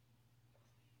me.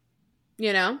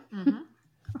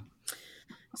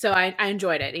 So I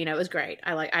enjoyed it. It was great.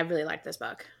 I really liked this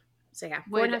book. So yeah.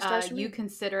 Would you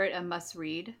consider it a must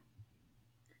read?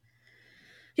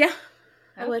 Yeah,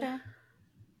 I would.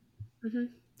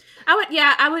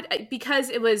 I would,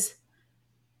 because it was,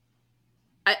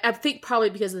 I think probably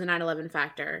because of the 9/11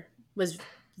 factor, was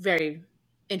very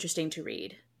interesting to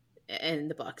read in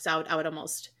the book. So I would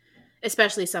almost,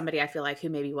 especially somebody I feel like who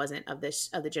maybe wasn't of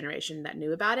the generation that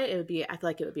knew about it, I feel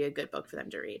like it would be a good book for them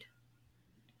to read.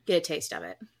 Get a taste of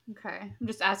it. Okay. I'm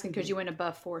just asking because you went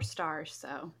above 4 stars.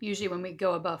 So usually when we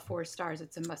go above 4 stars,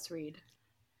 it's a must read.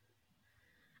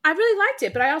 I really liked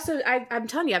it, but I'm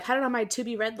telling you, I've had it on my to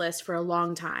be read list for a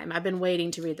long time. I've been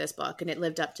waiting to read this book, and it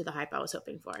lived up to the hype I was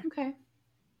hoping for. Okay.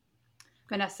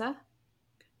 Vanessa?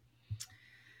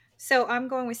 So I'm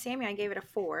going with Sammy. I gave it a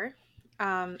 4.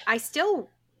 I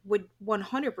still would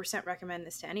 100% recommend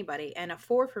this to anybody, and a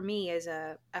 4 for me is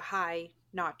a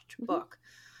high-notch book.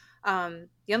 The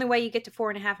only way you get to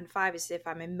 4.5 and 5 is if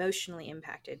I'm emotionally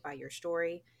impacted by your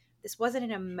story. This wasn't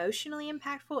an emotionally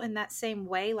impactful in that same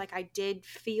way. Like, I did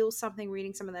feel something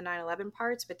reading some of the 9/11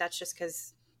 parts, but that's just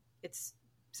because it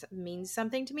means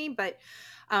something to me. But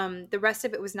the rest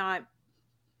of it was not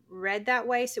read that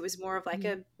way. So it was more of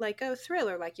like a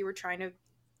thriller, like you were trying to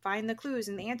find the clues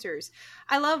and the answers.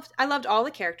 I loved all the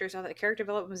characters. I thought the character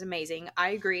development was amazing. I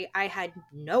agree. I had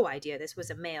no idea this was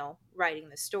a male writing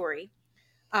the story.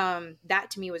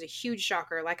 That to me was a huge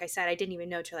shocker. Like I said, I didn't even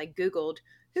know till I Googled,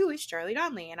 who is Charlie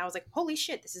Donlea? And I was like, holy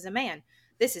shit, this is a man.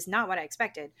 This is not what I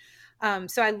expected.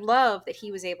 So I love that he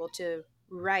was able to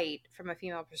write from a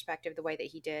female perspective the way that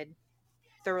he did.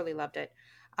 Thoroughly loved it.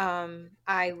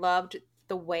 I loved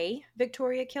the way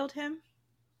Victoria killed him.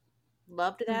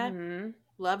 Loved that. Mm-hmm.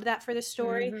 Loved that for the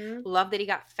story. Mm-hmm. Loved that he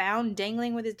got found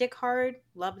dangling with his dick hard.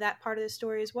 Loved that part of the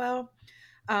story as well.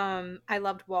 I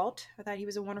loved Walt. I thought he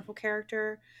was a wonderful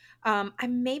character. I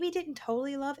maybe didn't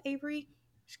totally love Avery.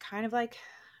 She's kind of like,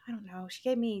 I don't know, she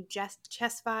gave me just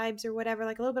chess vibes or whatever,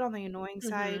 like a little bit on the annoying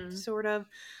side, sort of.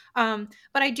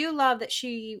 But I do love that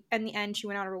she, in the end, she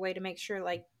went out of her way to make sure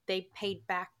like they paid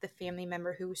back the family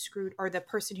member who was screwed, or the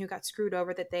person who got screwed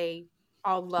over that they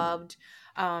all loved,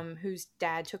 whose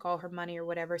dad took all her money or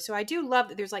whatever. So I do love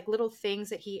that there's like little things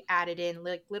that he added in,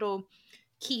 like little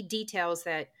key details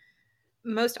that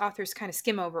most authors kind of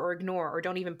skim over or ignore or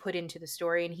don't even put into the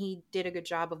story. And he did a good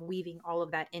job of weaving all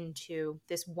of that into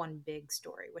this one big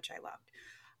story, which I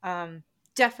loved.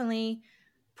 Definitely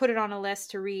put it on a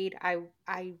list to read. I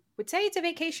would say it's a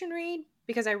vacation read,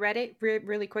 because I read it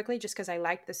really quickly just because I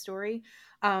liked the story.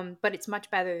 But it's much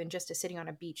better than just a sitting on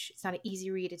a beach. It's not an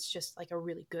easy read. It's just like a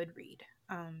really good read.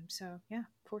 So yeah,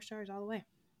 4 stars all the way.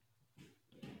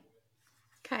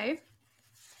 Okay.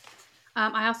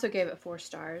 I also gave it 4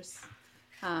 stars.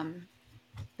 I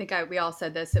think we all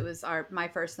said this. It was my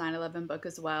first 9/11 book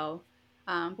as well.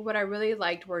 But what I really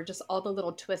liked were just all the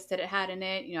little twists that it had in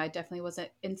it. You know, I definitely wasn't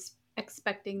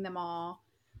expecting them all.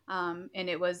 And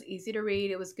it was easy to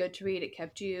read. It was good to read. It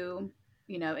kept you,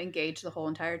 you know, engaged the whole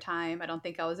entire time. I don't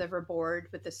think I was ever bored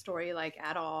with the story, like,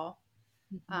 at all.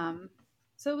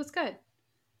 So it was good.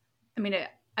 I mean,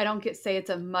 I don't say it's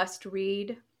a must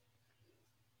read,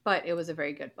 but it was a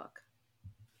very good book.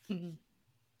 And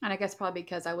I guess probably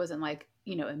because I wasn't, like,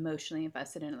 you know, emotionally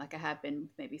invested in it like I have been with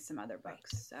maybe some other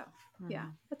books. So yeah,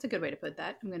 that's a good way to put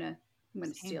that. I'm gonna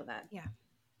steal that. Yeah.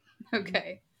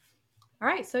 Okay. All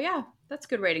right. So yeah, that's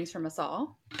good ratings from us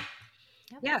all.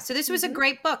 Yeah. So this was a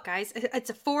great book, guys. It's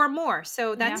a 4 or more.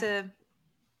 So that's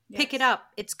pick it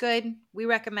up. It's good. We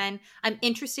recommend. I'm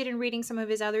interested in reading some of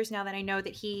his others now that I know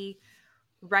that he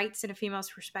writes in a female's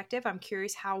perspective. I'm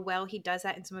curious how well he does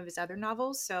that in some of his other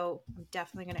novels. So I'm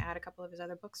definitely going to add a couple of his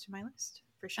other books to my list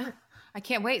for sure. I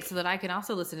can't wait so that I can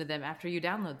also listen to them after you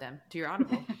download them to your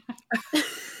Audible.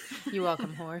 You're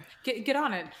welcome, whore. Get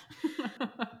on it.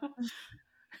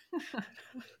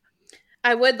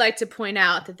 I would like to point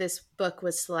out that this book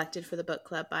was selected for the book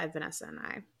club by Vanessa and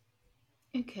I.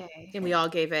 Okay. And we all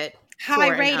gave it high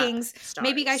 4 ratings. stars.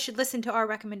 Maybe you guys should listen to our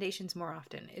recommendations more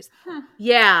often.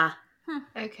 Yeah.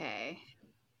 Okay.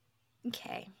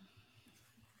 Okay.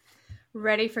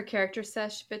 Ready for character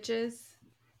sesh, bitches?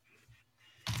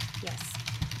 Yes.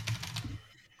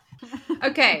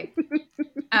 Okay.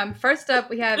 First up,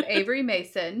 we have Avery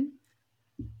Mason.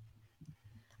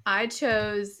 I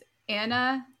chose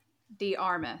Anna de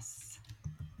Armas.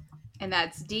 And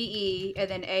that's D-E and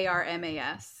then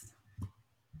A-R-M-A-S.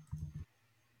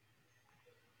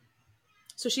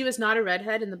 So she was not a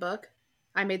redhead in the book?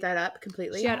 I made that up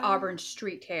completely. She had auburn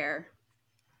streaked hair.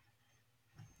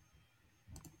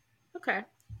 Okay.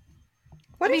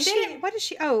 What is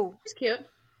she? Oh, She's cute.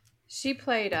 She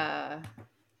played was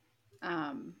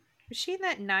she in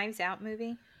that Knives Out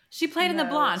movie? She played in the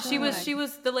Blonde. She it's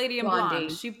was the lady in Blonde.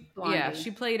 Blondie. Yeah,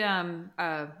 she played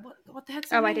what the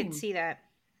heck's her Oh, name? I didn't see that.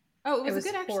 Oh, it was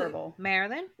good horrible.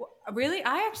 Marilyn? Really?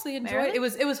 I actually enjoyed it.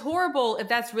 It was horrible if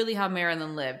that's really how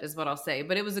Marilyn lived, is what I'll say.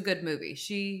 But it was a good movie.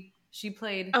 She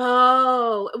played.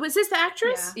 Oh, was this the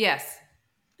actress? Yeah. Yes.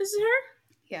 This is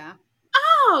her? Yeah.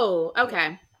 Oh,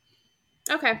 okay.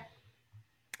 Okay.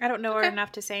 I don't know her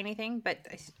enough to say anything, but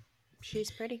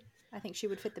she's pretty. I think she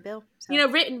would fit the bill. So. You know,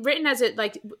 written as it,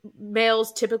 like,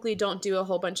 males typically don't do a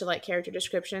whole bunch of, like, character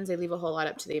descriptions. They leave a whole lot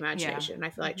up to the imagination. And I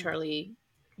feel like Charlie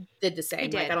did the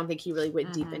same. Like, I don't think he really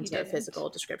went deep into physical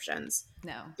descriptions.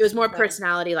 No. It was more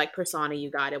personality, like persona you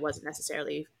got. It wasn't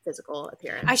necessarily physical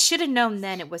appearance. I should have known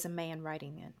then it was a man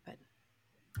writing it, but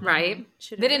right?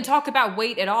 They didn't talk about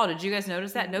weight at all. Did you guys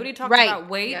notice that? Nobody talked about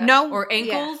weight or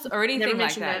ankles or anything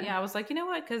like that. Yeah, I was like, you know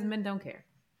what? Because men don't care.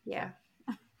 Yeah.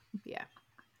 Yeah.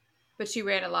 But she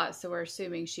ran a lot, so we're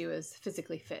assuming she was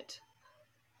physically fit.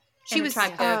 She was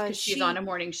attractive because she's on a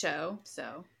morning show,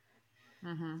 so.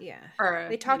 Yeah. Or,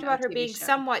 they talked about her TV being show.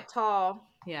 somewhat tall.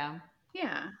 Yeah.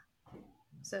 Yeah.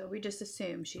 So we just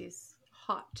assume she's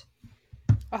hot.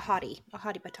 A hottie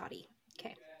patati.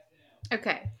 Okay.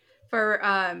 Okay. For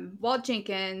Walt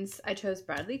Jenkins, I chose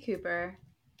Bradley Cooper.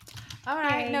 All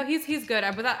right. Yay. No, he's good.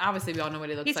 But obviously we all know what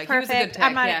he looks He's like. perfect. He was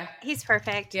a good pick. He's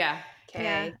perfect. Yeah. Okay.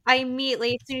 Yeah. I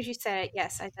immediately, as soon as you said it,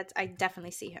 yes, I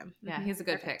definitely see him. Yeah, he's a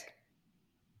good pick.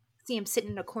 See him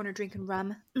sitting in a corner drinking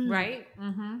rum. Right?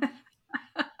 Mm-hmm.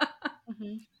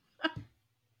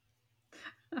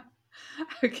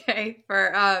 Okay.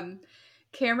 For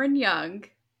Cameron Young,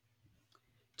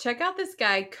 check out this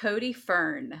guy, Cody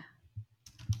Fern.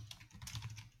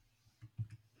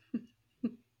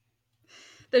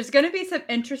 There's going to be some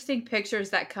interesting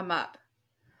pictures that come up.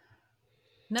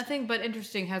 Nothing but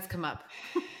interesting has come up.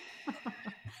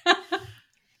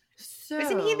 So,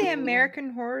 Isn't he the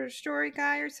American Horror Story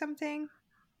guy or something?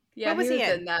 Yeah, what was he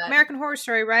in that? American Horror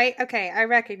Story, right? Okay, I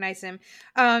recognize him.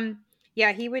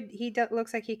 Yeah, he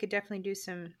looks like he could definitely do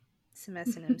some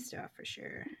S&M stuff for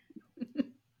sure.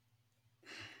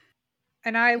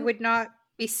 And I would not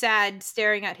be sad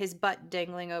staring at his butt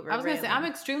dangling over. I was going to say, I'm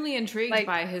extremely intrigued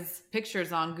by his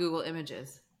pictures on Google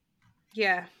Images.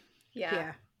 Yeah.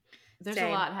 There's Same.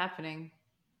 a lot happening.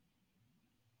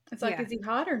 It's like, is he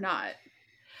hot or not?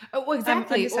 Oh, well,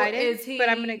 exactly. I'm undecided, or is he? but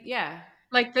I'm gonna. Yeah.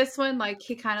 Like this one, like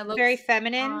he kind of looks very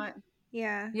feminine. hot.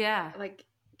 Yeah. Yeah. Like,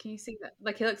 can you see that?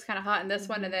 Like he looks kind of hot in this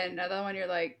one, and then another one, you're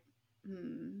like,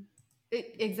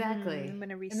 Exactly. I'm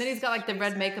gonna and then he's got like the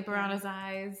red makeup that, around his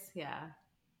eyes. Yeah.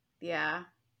 Yeah.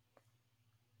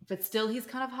 But still, he's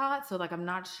kind of hot. So like, I'm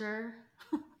not sure.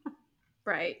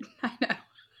 Right. I know.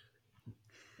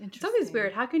 It's Interesting. always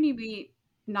weird. How can you be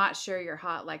not sure you're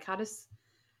hot? Like, how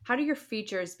do your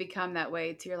features become that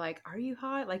way to you're like, are you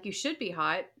hot? Like, you should be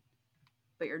hot,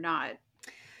 but you're not.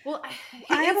 Well,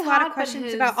 I have a lot of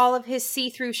questions about all of his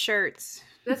see-through shirts.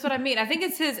 That's what I mean. I think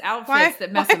it's his outfits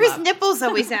that mess him up. Why are his nipples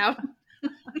always out?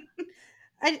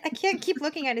 I can't keep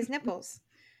looking at his nipples.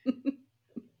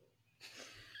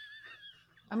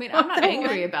 I mean, I'm not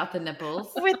angry about the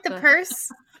nipples. With the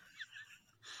purse?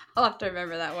 I'll have to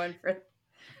remember that one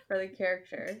for the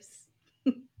characters.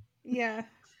 Yeah.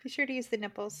 Be sure to use the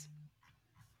nipples.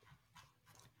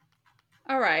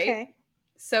 All right. Okay.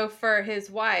 So for his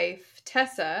wife,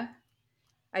 Tessa,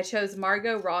 I chose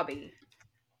Margot Robbie.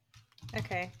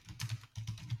 Okay.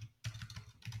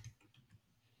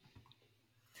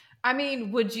 I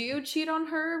mean, would you cheat on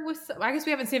her with... I guess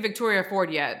we haven't seen Victoria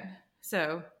Ford yet,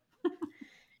 so...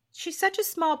 She's such a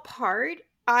small part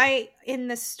in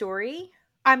the story.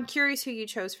 I'm curious who you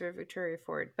chose for Victoria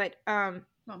Ford, but well,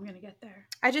 I'm gonna get there.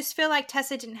 I just feel like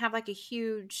Tessa didn't have like a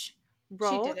huge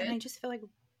role, She didn't. and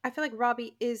I feel like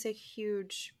Robbie is a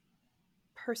huge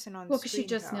person on screen. Well, because she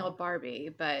just nailed Barbie,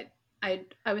 but I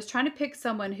was trying to pick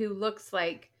someone who looks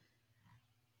like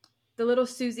the little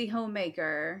Susie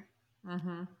Homemaker,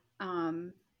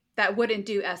 that wouldn't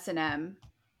do S&M.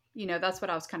 You know, that's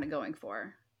what I was kind of going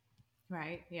for.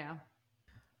 Right, yeah.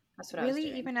 That's what I was doing.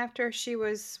 Really? Even after she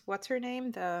was, what's her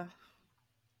name? The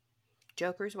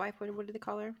Joker's wife? What did they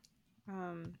call her?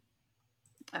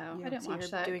 I didn't watch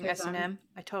that. Doing S&M?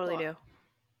 I totally do.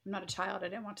 I'm not a child. I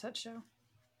didn't watch that show.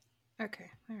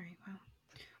 Okay, all right. Well,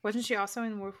 wasn't she also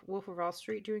in Wolf of Wall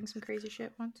Street doing some crazy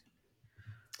shit once?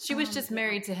 She was just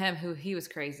married to him, who he was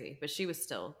crazy, but she was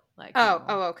still like...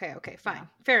 okay, fine. Yeah.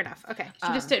 Fair enough. Okay.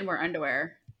 She just didn't wear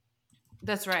underwear.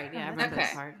 That's right. Yeah, I remember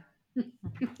that part.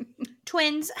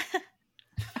 Twins.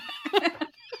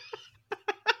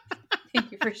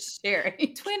 Thank you for sharing.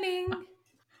 Twinning.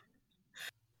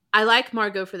 I like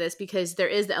Margot for this because there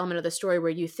is the element of the story where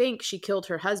you think she killed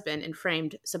her husband and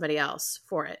framed somebody else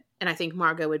for it. And I think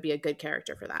Margot would be a good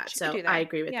character for that. So I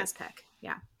agree with this pick.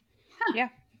 Yeah. Huh. Yeah.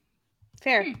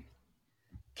 Fair.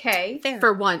 Okay.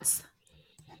 For once.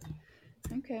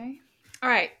 Okay. All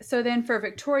right. So then for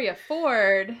Victoria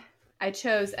Ford, I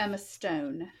chose Emma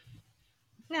Stone.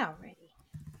 Now ready.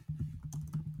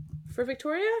 For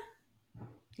Victoria?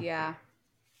 Yeah.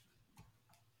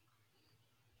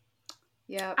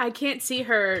 Yeah. I can't see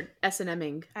her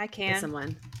S&Ming. I can.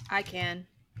 Someone. I can.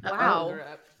 Wow.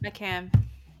 I can.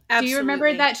 Absolutely. Do you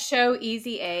remember that show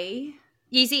Easy A?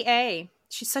 Easy A.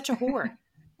 She's such a whore.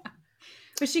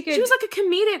 But she was like a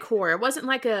comedic whore. It wasn't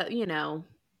like a,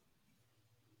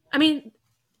 I mean,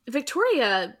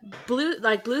 Victoria blew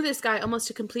this guy almost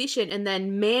to completion and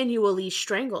then manually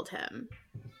strangled him.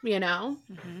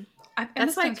 Mm-hmm.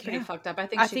 That's like pretty fucked up. I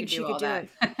think she could do all that.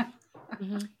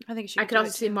 Mm-hmm. I think she. I could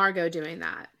also see Margot doing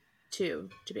that too.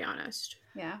 To be honest.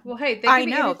 Yeah. Well, hey, I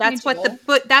know that's what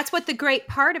the great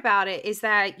part about it is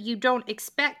that you don't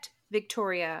expect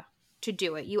Victoria to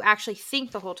do it. You actually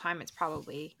think the whole time it's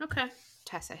probably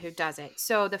Tessa who does it.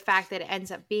 So the fact that it ends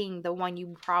up being the one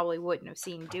you probably wouldn't have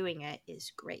seen doing it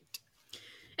is great.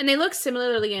 And they look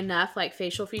similarly enough, like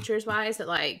facial features wise, that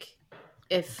like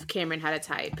if Cameron had a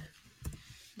type,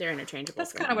 they're interchangeable.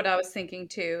 That's kind of what I was thinking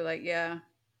too. Like, yeah.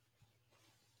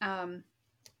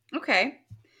 Okay.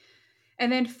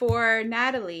 And then for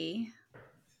Natalie,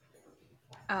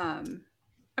 I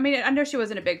mean, I know she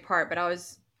wasn't a big part, but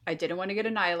I didn't want to get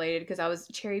annihilated because I was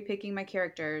cherry picking my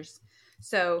characters.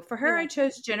 So for her, I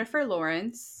chose Jennifer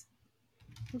Lawrence.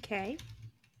 Okay.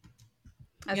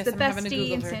 As the bestie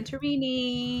in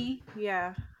Santorini.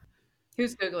 Yeah.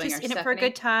 Who's Googling Just her? in it for a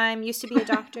good time. Used to be a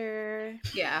doctor.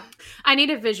 Yeah. I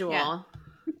need a visual.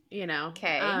 Yeah.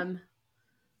 Okay.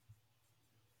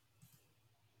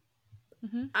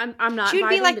 Mm-hmm. I'm not. She would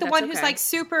be like the one who's like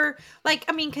super, like,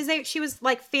 I mean, because she was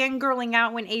like fangirling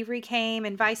out when Avery came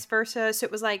and vice versa. So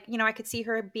it was like, I could see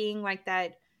her being like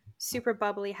that super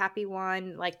bubbly, happy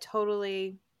one, like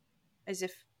totally as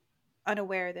if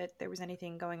unaware that there was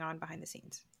anything going on behind the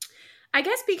scenes. I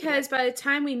guess because by the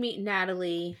time we meet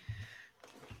Natalie,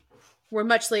 we're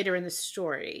much later in the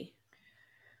story.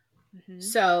 Mm-hmm.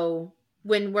 So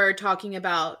when we're talking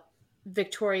about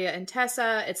Victoria and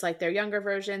Tessa, it's like they're younger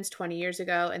versions 20 years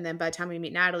ago, and then by the time we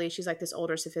meet Natalie, she's like this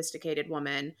older sophisticated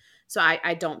woman. So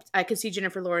I could see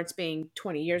Jennifer Lawrence being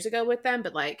 20 years ago with them,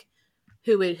 but like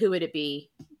who would it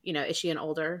be? Is she an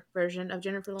older version of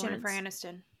Jennifer Lawrence? Jennifer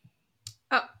Aniston.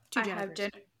 Oh, I have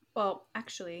Well,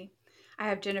 actually, I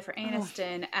have Jennifer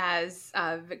Aniston as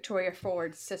Victoria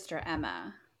Ford's sister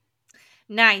Emma.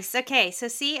 Nice. Okay, so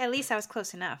see, at least I was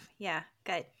close enough. Yeah,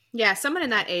 good. Yeah, someone in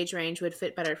that age range would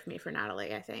fit better for me for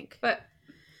Natalie, I think. But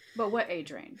what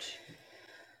age range?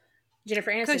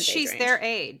 Jennifer Aniston's Because age she's range. their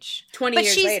age. 20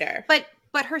 years later.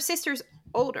 But her sister's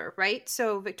older, right?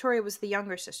 So Victoria was the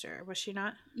younger sister, was she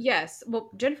not? Yes. Well,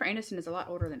 Jennifer Aniston is a lot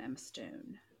older than Emma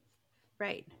Stone.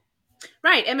 Right.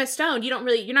 Right, Emma Stone. You're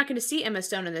not going to see Emma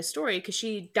Stone in this story because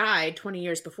she died 20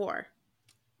 years before.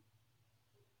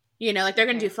 You know, like they're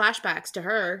going to do flashbacks to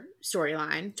her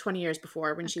storyline 20 years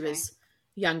before when she was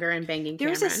younger and banging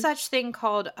Cameron. There's a such thing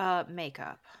called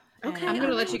makeup. Okay. I'm going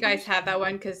to let you guys have that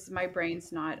one because my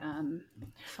brain's not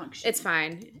functioning. It's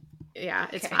fine. Yeah,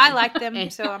 it's fine. I like them,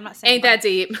 so I'm not saying Ain't that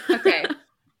deep. Okay.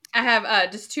 I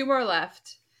have just 2 more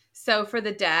left. So for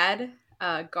the dad,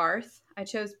 Garth, I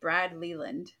chose Brad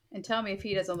Leland. And tell me if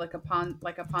he doesn't look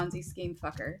like a Ponzi scheme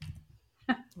fucker.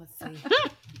 Let's see.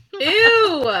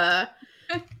 Ew.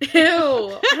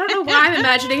 Ew. I don't know why I'm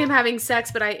imagining him having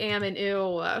sex, but I am an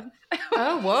ew.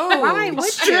 Oh, whoa. Why would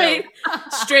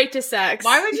Straight to sex.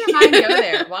 Why would your mind go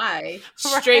there? Why?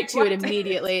 Straight to it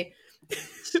immediately.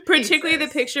 Particularly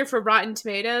the picture for Rotten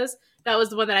Tomatoes. That was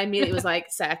the one that I immediately was like,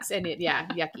 sex, and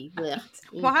yucky. Blech.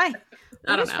 Why?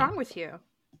 I don't What's know. wrong with you?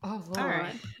 Oh, Lord. All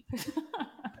right.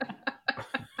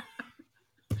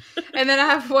 And then I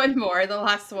have one more. The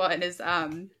last one is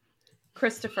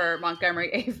Christopher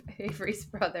Montgomery Avery's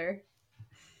brother.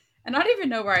 And I don't even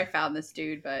know where I found this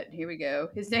dude, but here we go.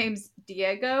 His name's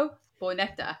Diego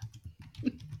Boneta.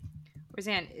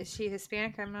 Roseanne, is she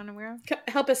Hispanic? I'm not aware of.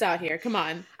 Help us out here. Come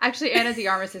on. Actually, Ana de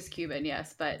Armas is Cuban,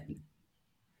 yes, but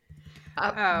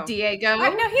Diego.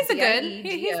 No, he's a good.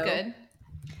 D-I-E-G-O, He's good.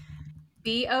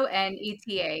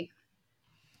 Boneta.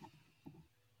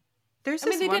 There's I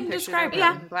mean, this they one didn't picture describe of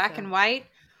him, him in black and white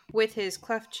with his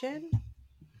cleft chin.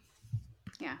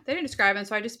 Yeah, they didn't describe him,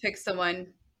 so I just picked someone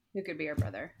who could be our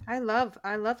brother. I love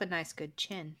a nice good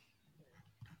chin.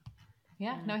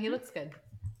 Yeah, no, he looks good.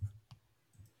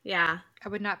 Yeah. I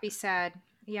would not be sad.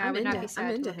 Yeah, I'm I would not into- be sad I'm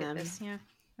to into look him. at this. Yeah.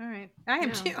 All right. I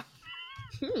am too.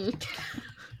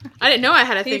 I didn't know I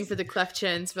had a thing for the cleft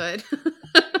chins, but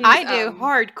I do.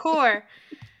 Hardcore.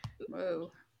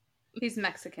 Whoa. He's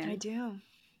Mexican. I do.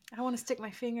 I want to stick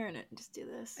my finger in it and just do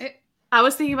this. I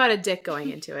was thinking about a dick going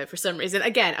into it for some reason.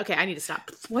 Again, okay, I need to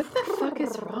stop. What the fuck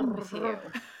is wrong with you?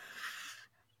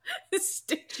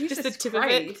 Just Jesus the tip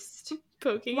Christ. of it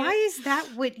poking Why it. is that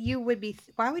what you would be?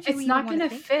 Why would you? It's even not wanna gonna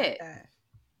think fit. about that?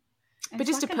 But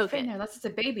just to poke it. Unless it's a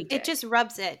baby dick. It just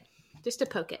rubs it. Just to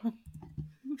poke it.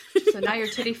 So now you're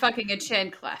titty fucking a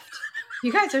chin cleft.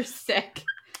 You guys are sick.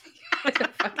 You guys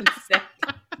are fucking sick.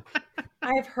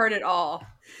 I have heard it all.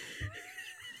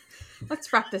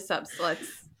 Let's wrap this up,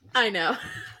 sluts. I know.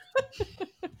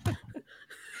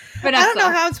 Vanessa. I don't know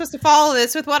how I'm supposed to follow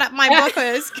this with what my book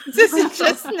is. 'Cause this is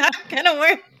just not gonna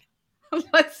work.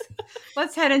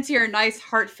 Let's head into your nice,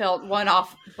 heartfelt,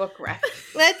 one-off book rec.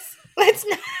 Let's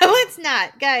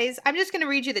not, guys. I'm just gonna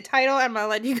read you the title. I'm gonna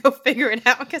let you go figure it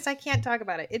out because I can't talk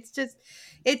about it.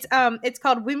 It's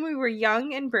called When We Were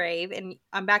Young and Brave, and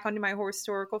I'm back onto my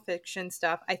historical fiction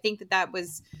stuff. I think that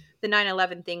was the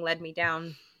 9/11 thing led me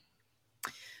down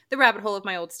the rabbit hole of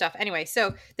my old stuff. Anyway,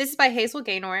 so this is by Hazel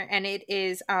Gaynor, and it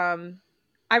is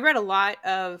I read a lot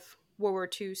of World War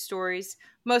II stories.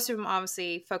 Most of them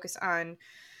obviously focus on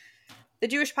the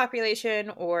Jewish population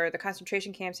or the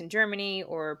concentration camps in Germany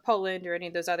or Poland or any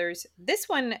of those others. This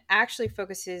one actually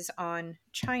focuses on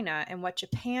China and what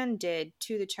Japan did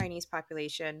to the Chinese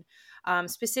population.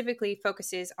 Specifically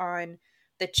focuses on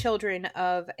the children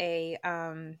of a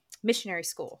missionary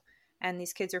school. And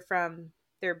these kids are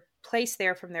they're placed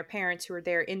there from their parents who are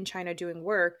there in China doing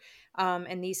work.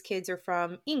 And these kids are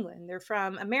from England. They're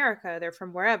from America. They're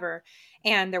from wherever.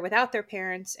 And they're without their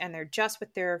parents. And they're just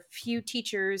with their few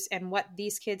teachers. And what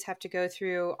these kids have to go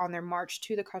through on their march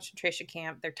to the concentration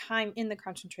camp. Their time in the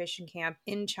concentration camp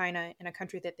in China, in a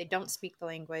country that they don't speak the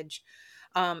language.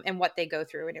 And what they go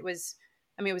through. And it was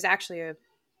actually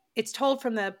it's told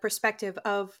from the perspective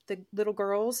of the little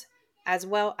girls as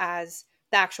well as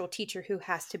the actual teacher who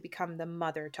has to become the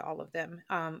mother to all of them.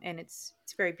 And it's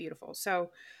very beautiful. So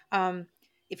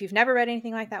if you've never read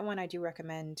anything like that one, I do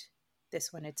recommend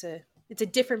this one. It's a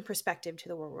different perspective to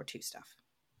the World War II stuff.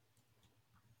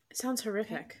 It sounds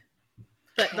horrific.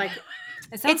 But like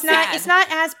It's not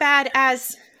as bad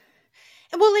as,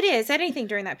 well, it is. Anything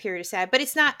during that period is sad, but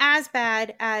it's not as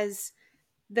bad as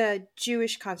the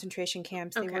Jewish concentration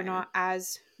camps. They were not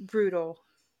as brutal.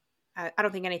 I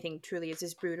don't think anything truly is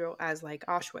as brutal as like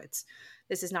Auschwitz.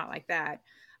 This is not like that.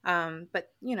 But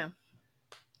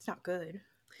it's not good.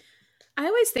 I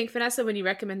always think, Vanessa, when you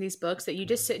recommend these books, that you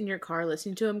just sit in your car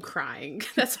listening to them crying.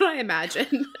 That's what I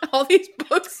imagine. All these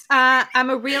books. I'm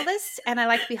a realist, and I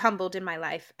like to be humbled in my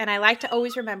life, and I like to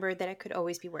always remember that it could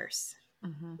always be worse.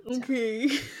 Okay.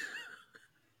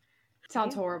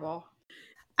 Sounds horrible.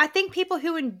 I think people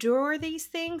who endure these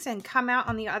things and come out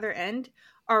on the other end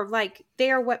are like,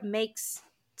 they are what makes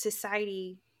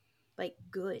society like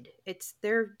good. It's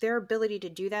their ability to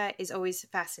do that is always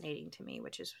fascinating to me,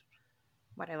 which is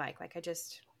what I like. Like,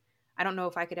 I don't know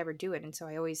if I could ever do it. And so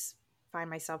I always find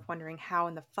myself wondering how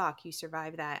in the fuck you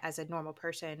survived that as a normal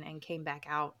person and came back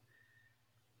out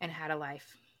and had a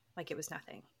life like it was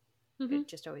nothing. It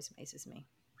just always amazes me.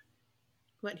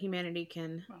 What humanity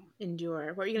can endure.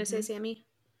 What were you going to say, Sammy?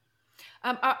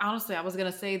 Honestly, I was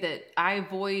going to say that I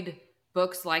avoid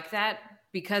books like that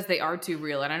because they are too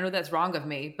real. And I know that's wrong of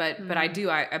me, but I do.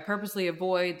 I purposely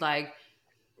avoid like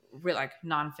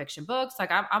nonfiction books. Like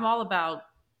I'm all about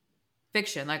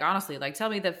fiction. Like, honestly, like, tell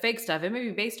me the fake stuff. It may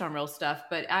be based on real stuff,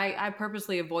 but I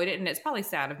purposely avoid it. And it's probably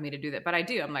sad of me to do that, but I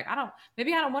do. I'm like,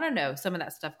 maybe I don't want to know some of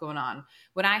that stuff going on.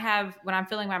 When I'm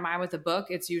filling my mind with a book,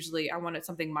 it's usually, I wanted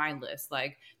something mindless.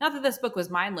 Like, not that this book was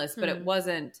mindless, but it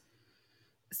wasn't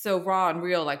so raw and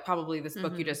real, like probably this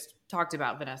book you just talked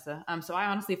about, Vanessa. So I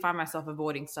honestly find myself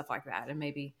avoiding stuff like that. And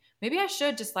maybe I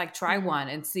should just like try one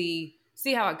and see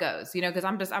how it goes, you know,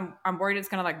 because I'm worried it's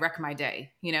gonna like wreck my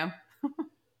day, you know.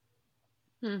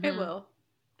 It will.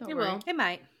 It will. It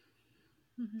might.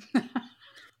 But it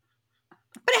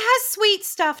has sweet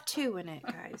stuff too in it,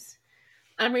 guys.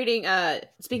 I'm reading,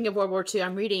 speaking of World War II,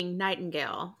 I'm reading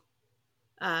Nightingale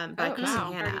by Christine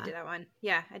I Hanna. already did that one.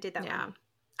 Yeah, I did that one.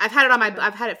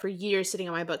 I've had it for years sitting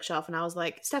on my bookshelf, and I was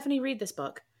like, Stephanie, read this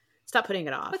book. Stop putting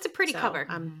it off. It's a pretty cover.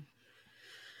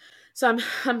 So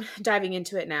I'm diving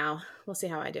into it now. We'll see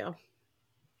how I do.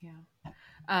 Yeah.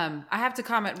 I have to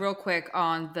comment real quick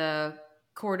on the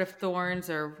Court of Thorns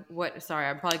or what? Sorry,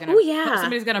 I'm probably gonna. Oh yeah,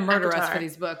 somebody's gonna murder us ACOTAR. for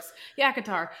these books. Yeah,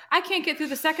 ACOTAR. I can't get through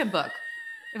the second book.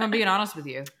 If I'm being honest with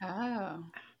you. Oh.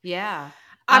 Yeah.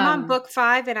 I'm on book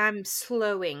 5 and I'm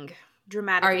slowing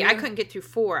dramatically. Are you? I couldn't get through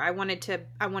 4. I wanted to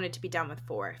be done with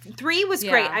 4. 3 was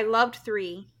great. I loved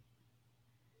 3.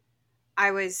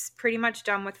 I was pretty much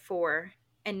done with 4,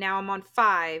 and now I'm on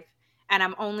 5, and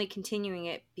I'm only continuing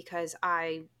it because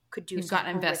I could do some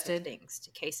horrific things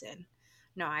to Kaysen.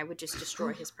 No, I would just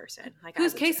destroy his person. Like,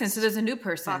 who's Kaysen? So there's a new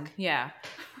person. Fuck. Yeah.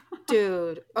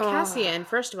 Dude. Cassian,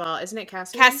 first of all. Isn't it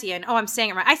Cassian? Cassian. Oh, I'm saying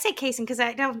it right. I say Kaysen because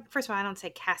I don't, first of all, I don't say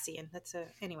Cassian. That's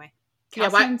anyway. Yeah,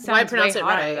 why pronounce it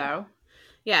right? Though?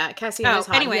 Yeah, Cassian is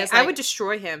hot. Anyway, I would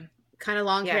destroy him. Kind of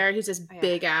long hair. He's this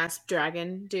big ass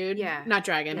dragon dude. Yeah. Not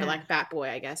dragon, but like bat boy,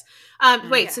 I guess.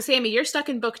 Wait, so Sammy, you're stuck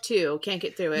in book 2. Can't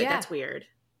get through it. Yeah. That's weird.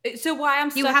 So why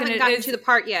I'm stuck you haven't in it gotten to the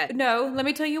part yet. No, let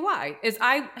me tell you why. Is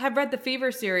I have read the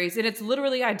Fever series and it's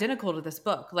literally identical to this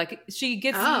book. Like she's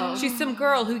some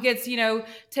girl who gets,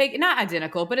 not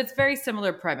identical, but it's very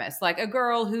similar premise. Like a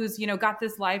girl who's, got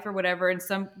this life or whatever, and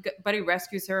somebody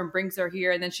rescues her and brings her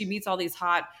here, and then she meets all these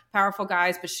hot, powerful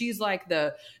guys, but she's like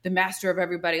the master of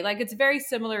everybody. Like it's very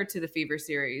similar to the Fever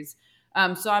series.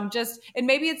 So I'm just, and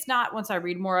maybe it's not once I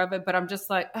read more of it, but I'm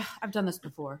just like, I've done this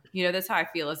before. That's how I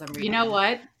feel as I'm reading. You know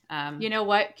what? You know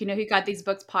what? You know who got these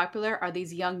books popular? Are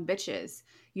these young bitches.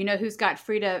 You know who's got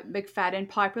Frida McFadden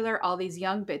popular? All these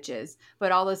young bitches.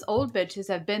 But all those old bitches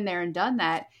have been there and done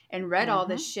that and read all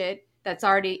this shit that's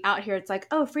already out here. It's like,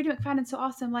 oh, Frida McFadden's so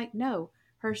awesome. Like, no,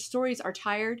 her stories are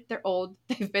tired. They're old.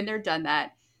 They've been there, done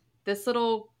that. This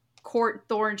little court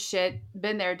thorn shit,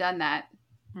 been there, done that.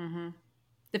 Mm-hmm.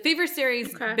 The Fever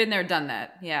series, been there, done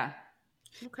that. Yeah.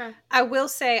 Okay. I will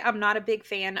say I'm not a big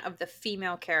fan of the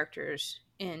female characters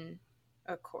in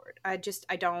A Court.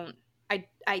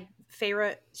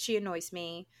 Feyre, she annoys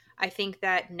me. I think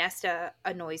that Nesta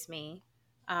annoys me,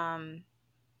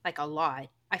 like a lot.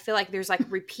 I feel like there's like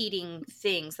repeating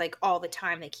things like all the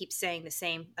time. They keep saying the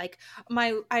same, like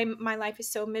my life is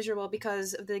so miserable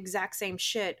because of the exact same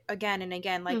shit again and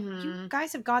again. Like you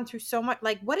guys have gone through so much.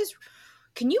 Like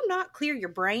can you not clear your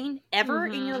brain ever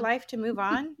in your life to move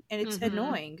on? And it's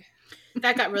annoying.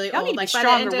 That got really Y'all old. need to be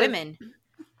stronger women.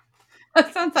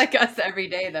 That sounds like us every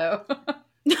day, though.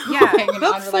 Yeah.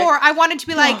 Book 4, I wanted to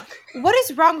be like, what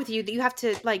is wrong with you that you have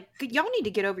to, like, y'all need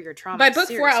to get over your trauma. By book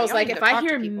 4, I was like, if I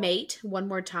hear mate one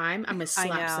more time, I'm going to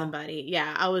slap somebody.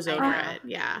 Yeah, I was over it.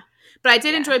 Yeah. But I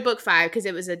did enjoy book 5 because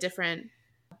it was a different...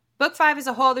 Book 5 is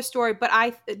a whole other story, but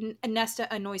Nesta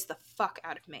annoys the fuck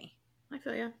out of me. I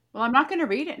feel you. Well, I'm not going to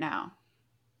read it now.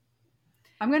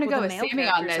 I'm going to go with Sammy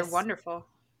on this. Are wonderful.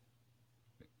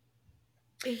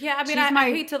 Yeah, I mean, I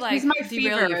hate to like he's my derail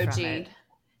Fever you OG. from it.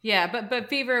 Yeah, but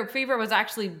Fever was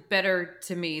actually better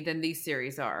to me than these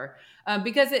series are,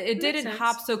 because it didn't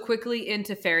hop so quickly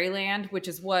into Fairyland, which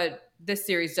is what this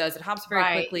series does. It hops very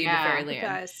quickly into Fairyland. It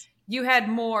does. You had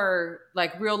more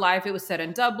like real life. It was set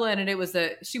in Dublin, and it was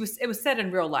set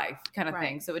in real life kind of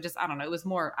thing. So it just, I don't know. It was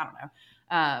more, I don't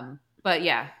know. But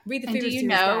yeah, read the Fever series,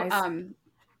 guys.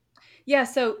 Yeah.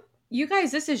 So you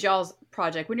guys, this is y'all's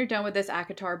project. When you're done with this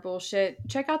ACOTAR bullshit,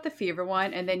 check out the Fever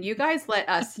one, and then you guys let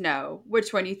us know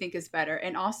which one you think is better.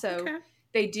 And also,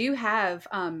 they do have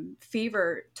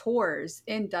Fever tours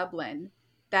in Dublin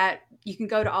that you can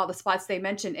go to all the spots they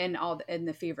mentioned in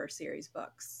the Fever series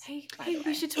books. Hey,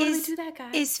 we should totally do that,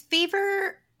 guys. Is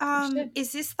Fever?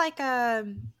 Is this like a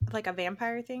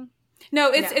vampire thing?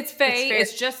 No, it's Fae.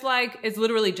 It's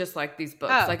literally just like these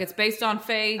books. Oh. Like it's based on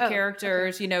Fae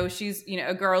characters. Okay. You know, she's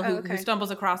a girl who stumbles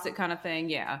across it, kind of thing.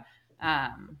 Yeah.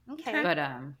 But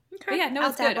yeah, no,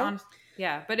 it's good.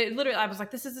 Yeah, but it literally, I was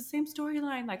like, this is the same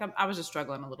storyline. Like I was just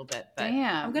struggling a little bit, but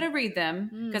I'm gonna read them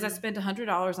because I spent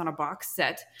 $100 on a box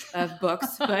set of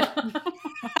books. But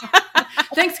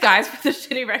thanks, guys, for the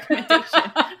shitty recommendation.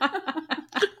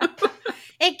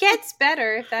 It gets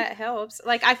better if that helps.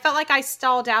 Like I felt like I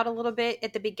stalled out a little bit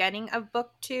at the beginning of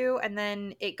book 2, and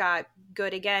then it got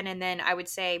good again. And then I would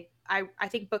say I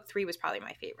think book 3 was probably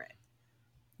my favorite.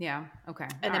 Yeah. Okay.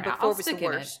 And then book 4 was the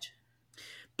worst.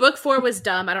 Book 4 was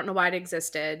dumb. I don't know why it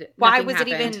existed. Why was it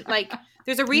even like?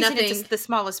 There's a reason it's the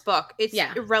smallest book. It's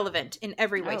irrelevant in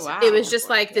every way. Oh, wow. It was just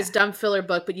like this dumb filler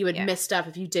book, but you would miss stuff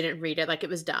if you didn't read it. Like it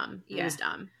was dumb. It was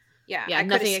dumb. Yeah.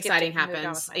 Nothing exciting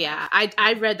happens. Yeah.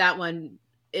 I read that one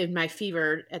in my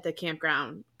Fever at the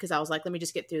campground because I was like, let me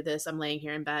just get through this. I'm laying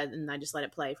here in bed, and I just let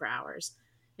it play for hours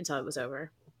until it was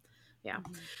over. Yeah.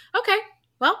 Okay.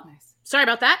 Well, sorry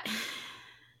about that.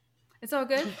 It's all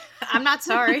good. I'm not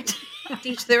sorry.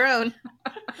 Each their own.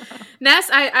 Ness,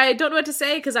 I don't know what to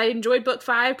say because I enjoyed book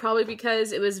 5 probably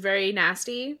because it was very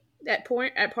nasty at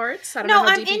parts. I don't know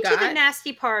how deep you got. The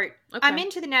nasty part. Okay. I'm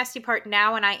into the nasty part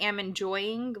now, and I am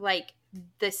enjoying like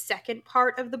the second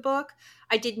part of the book.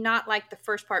 I did not like the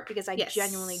first part because I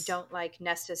genuinely don't like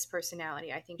Nesta's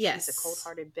personality. I think she's a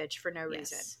cold-hearted bitch for no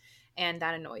reason, and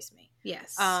that annoys me.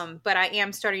 Yes. But I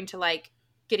am starting to like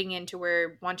getting into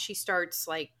where once she starts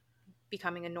like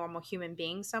becoming a normal human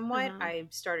being somewhat, I'm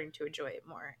starting to enjoy it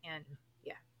more. And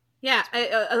yeah,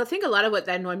 I think a lot of what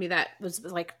that annoyed me that was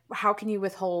like, how can you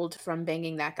withhold from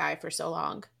banging that guy for so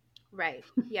long? Right.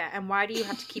 Yeah. And why do you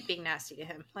have to keep being nasty to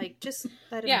him? Like, just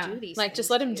let him do these things. Just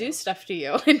let him do stuff to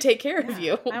you and take care of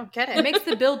you. I don't get it. It makes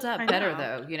the build up better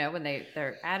though, when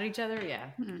they're at each other. Yeah.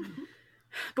 Mm-hmm.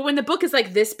 But when the book is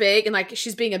like this big and like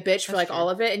she's being a bitch for like all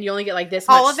of it, and you only get like this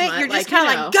all much of it, smut, you're just kind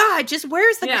of like, God, just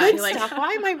where's the good stuff? Like,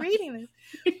 why am I reading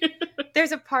this?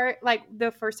 There's a part like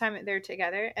the first time they're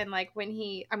together, and like when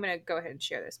I'm gonna go ahead and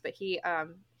share this, but he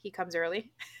comes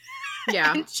early.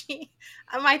 Yeah. And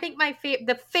I think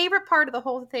the favorite part of the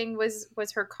whole thing was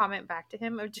her comment back to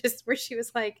him of just where she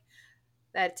was like,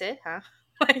 "That's it, huh?"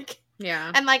 Like, yeah.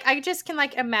 And like I just can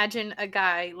like imagine a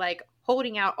guy like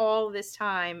holding out all this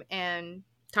time and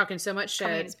talking so much shit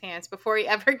in his pants before he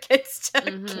ever gets to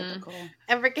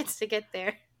get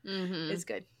there. Mm-hmm. It's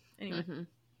good. Anyway.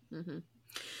 Mm-hmm. Mm-hmm.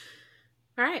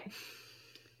 All right.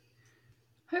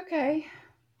 Okay.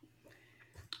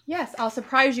 Yes, I'll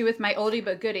surprise you with my oldie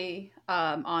but goodie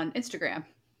on Instagram.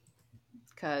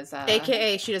 Because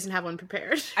AKA she doesn't have one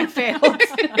prepared. I failed.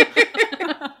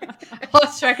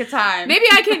 Lost track of time. Maybe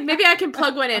I can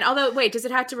plug one in. Although, wait, does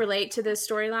it have to relate to this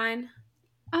storyline?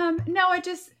 No,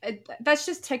 that's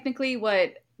just technically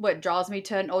what draws me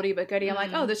to an oldie but goodie. I'm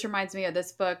like, oh, this reminds me of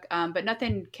this book. But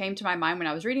nothing came to my mind when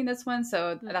I was reading this one,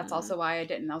 so that's also why I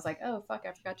didn't. I was like, oh fuck,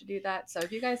 I forgot to do that. So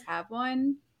if you guys have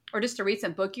one, or just a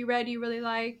recent book you read you really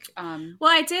like. Well,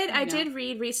 I did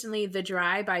read recently The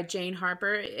Dry by Jane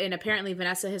Harper, and apparently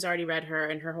Vanessa has already read her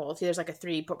and her whole. There's like a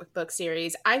 3-book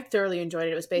series. I thoroughly enjoyed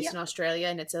it. It was based in Australia,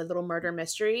 and it's a little murder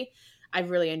mystery. I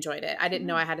really enjoyed it. I didn't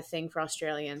know I had a thing for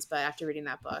Australians, but after reading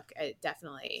that book,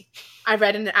 I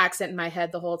read in an accent in my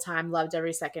head the whole time, loved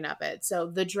every second of it. So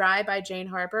The Dry by Jane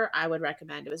Harper, I would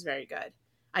recommend. It was very good.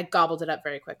 I gobbled it up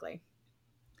very quickly.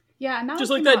 Yeah, and that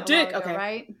just was like that dick. Ago, Okay,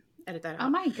 right? Edit that out. Oh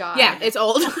my god. Yeah, it's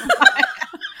old.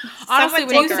 Honestly,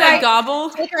 when you said gobble,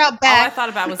 take her out back. All I thought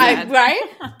about was that. Right?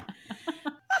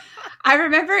 I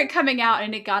remember it coming out,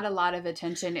 and it got a lot of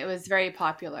attention. It was very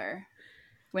popular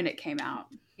when it came out.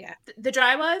 Yeah. The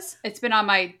Dry was? It's been on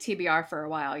my TBR for a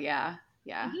while. Yeah.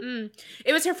 Mm-hmm.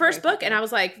 It was her first book, and I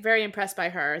was like very impressed by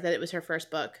her that it was her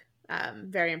first book.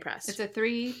 Very impressed. It's a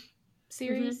 3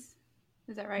 series.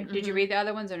 Mm-hmm. Is that right? Mm-hmm. Did you read the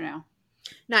other ones or no?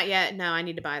 Not yet. No, I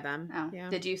need to buy them. Oh, yeah.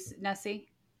 Did you, Nessie?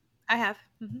 I have.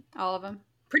 All of them?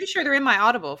 pretty sure they're in my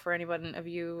Audible for anyone of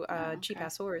you okay. cheap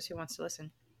ass whores who wants to listen.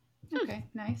 Okay,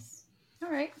 nice. All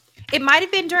right. It might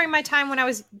have been during my time when I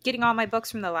was getting all my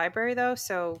books from the library, though,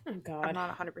 so Oh, God. I'm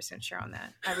not 100% sure on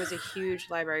that. I was a huge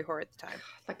library whore at the time.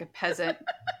 Like a peasant.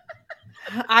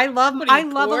 I love What are a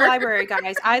you, poor? library,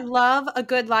 guys. I love a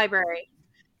good library.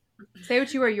 Say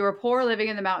what you were. You were poor living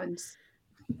in the mountains.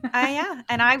 Yeah,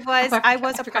 and I was I a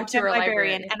forgot you part-time were a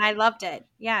librarian, librarian. and I loved it.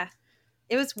 Yeah,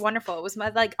 it was wonderful. It was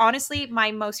honestly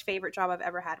my most favorite job I've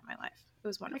ever had in my life. It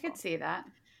was I wonderful. could see that.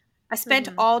 I spent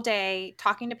all day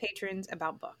talking to patrons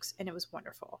about books, and it was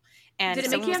wonderful. And Did it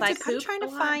make someone you was have to like, "I'm poop trying a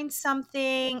to lot?" find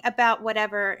something about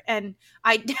whatever," and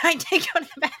I take go to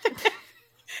the bathroom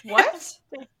What?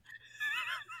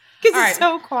 because All it's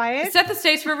so quiet. Set the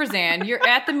stage for Roseanne. You're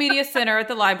at the media center at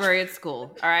the library at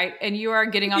school, all right? And you are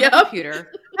getting on the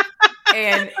computer,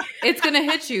 and it's going to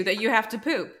hit you that you have to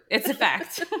poop. It's a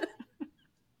fact.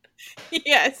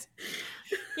 Yes.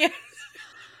 Yes.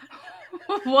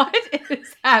 What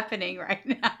is happening right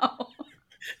now?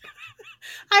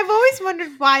 I've always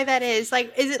wondered why that is.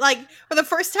 Like, is it like for the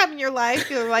first time in your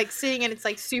life you're like sitting and it's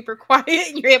like super quiet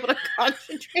and you're able to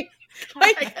concentrate?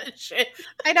 Like,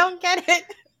 I don't get it.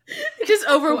 It just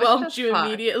overwhelmed you fuck?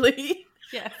 immediately.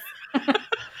 Yes.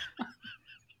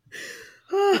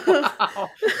 Wow.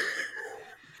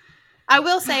 I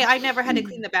will say I never had to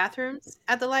clean the bathrooms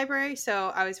at the library,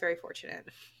 so I was very fortunate.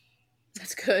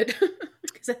 That's good.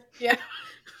 Yeah.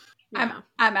 I'm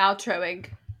outroing.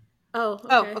 Oh,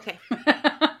 okay. Oh,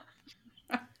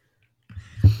 okay.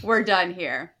 We're done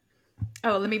here.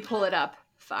 Oh, let me pull it up.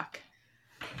 Fuck.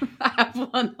 I have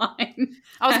one line.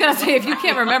 I was going to say, if you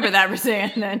can't remember that,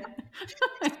 Roseanne, then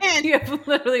you have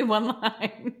literally one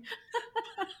line.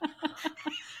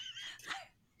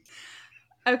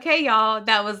 Okay, y'all.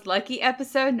 That was lucky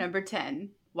episode number 10.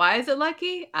 Why is it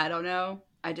lucky? I don't know.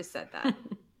 I just said that.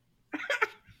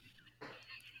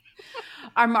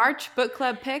 Our March book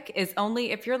club pick is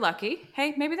Only If You're Lucky.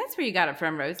 Hey, maybe that's where you got it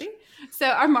from, Rosie. So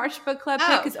our March book club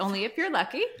pick is Only If You're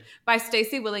Lucky by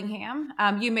Stacey Willingham.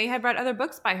 You may have read other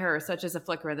books by her, such as A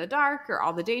Flicker in the Dark or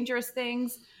All the Dangerous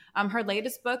Things. Her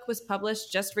latest book was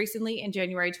published just recently in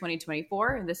January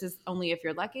 2024, and this is Only If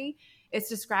You're Lucky. It's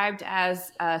described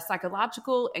as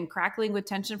psychological and crackling with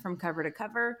tension from cover to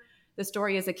cover. The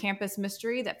story is a campus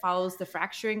mystery that follows the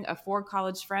fracturing of 4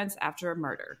 college friends after a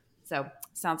murder. So,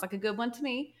 sounds like a good one to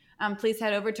me. Please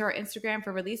head over to our Instagram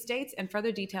for release dates and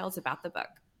further details about the book.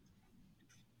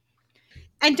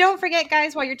 And don't forget,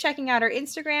 guys, while you're checking out our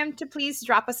Instagram, to please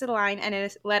drop us a line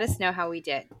and let us know how we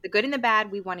did. The good and the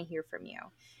bad, we want to hear from you.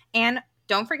 And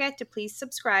don't forget to please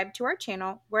subscribe to our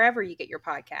channel wherever you get your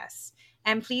podcasts.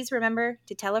 And please remember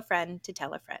to tell a friend to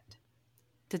tell a friend.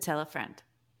 To tell a friend.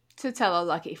 To tell a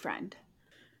lucky friend.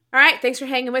 All right. Thanks for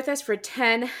hanging with us for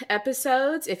 10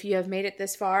 episodes. If you have made it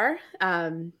this far,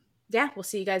 we'll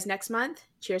see you guys next month.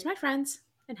 Cheers, my friends,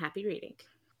 and happy reading.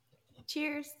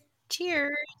 Cheers.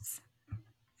 Cheers.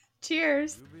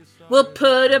 Cheers. We'll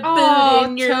put a boot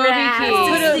in your Toby ass.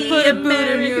 Keith. Put a boot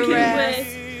in your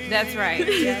ass. That's right.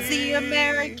 It's the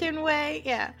American way.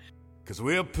 Yeah. 'Cause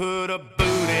we'll put a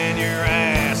boot in your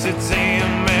ass. It's the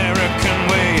American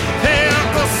way. Hey,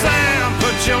 Uncle Sam,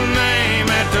 put your name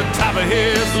at the top of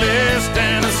his list.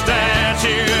 And the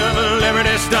Statue of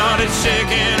Liberty started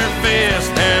shaking her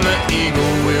fist. And the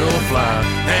eagle will fly.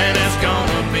 And it's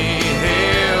gonna be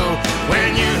hell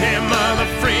when you hear Mother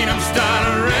Freedom start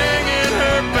ringing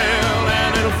her bell.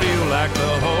 And it'll feel like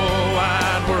the whole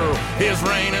wide world is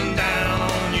raining down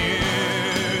on you.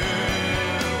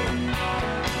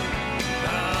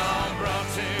 Brought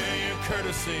to you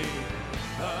courtesy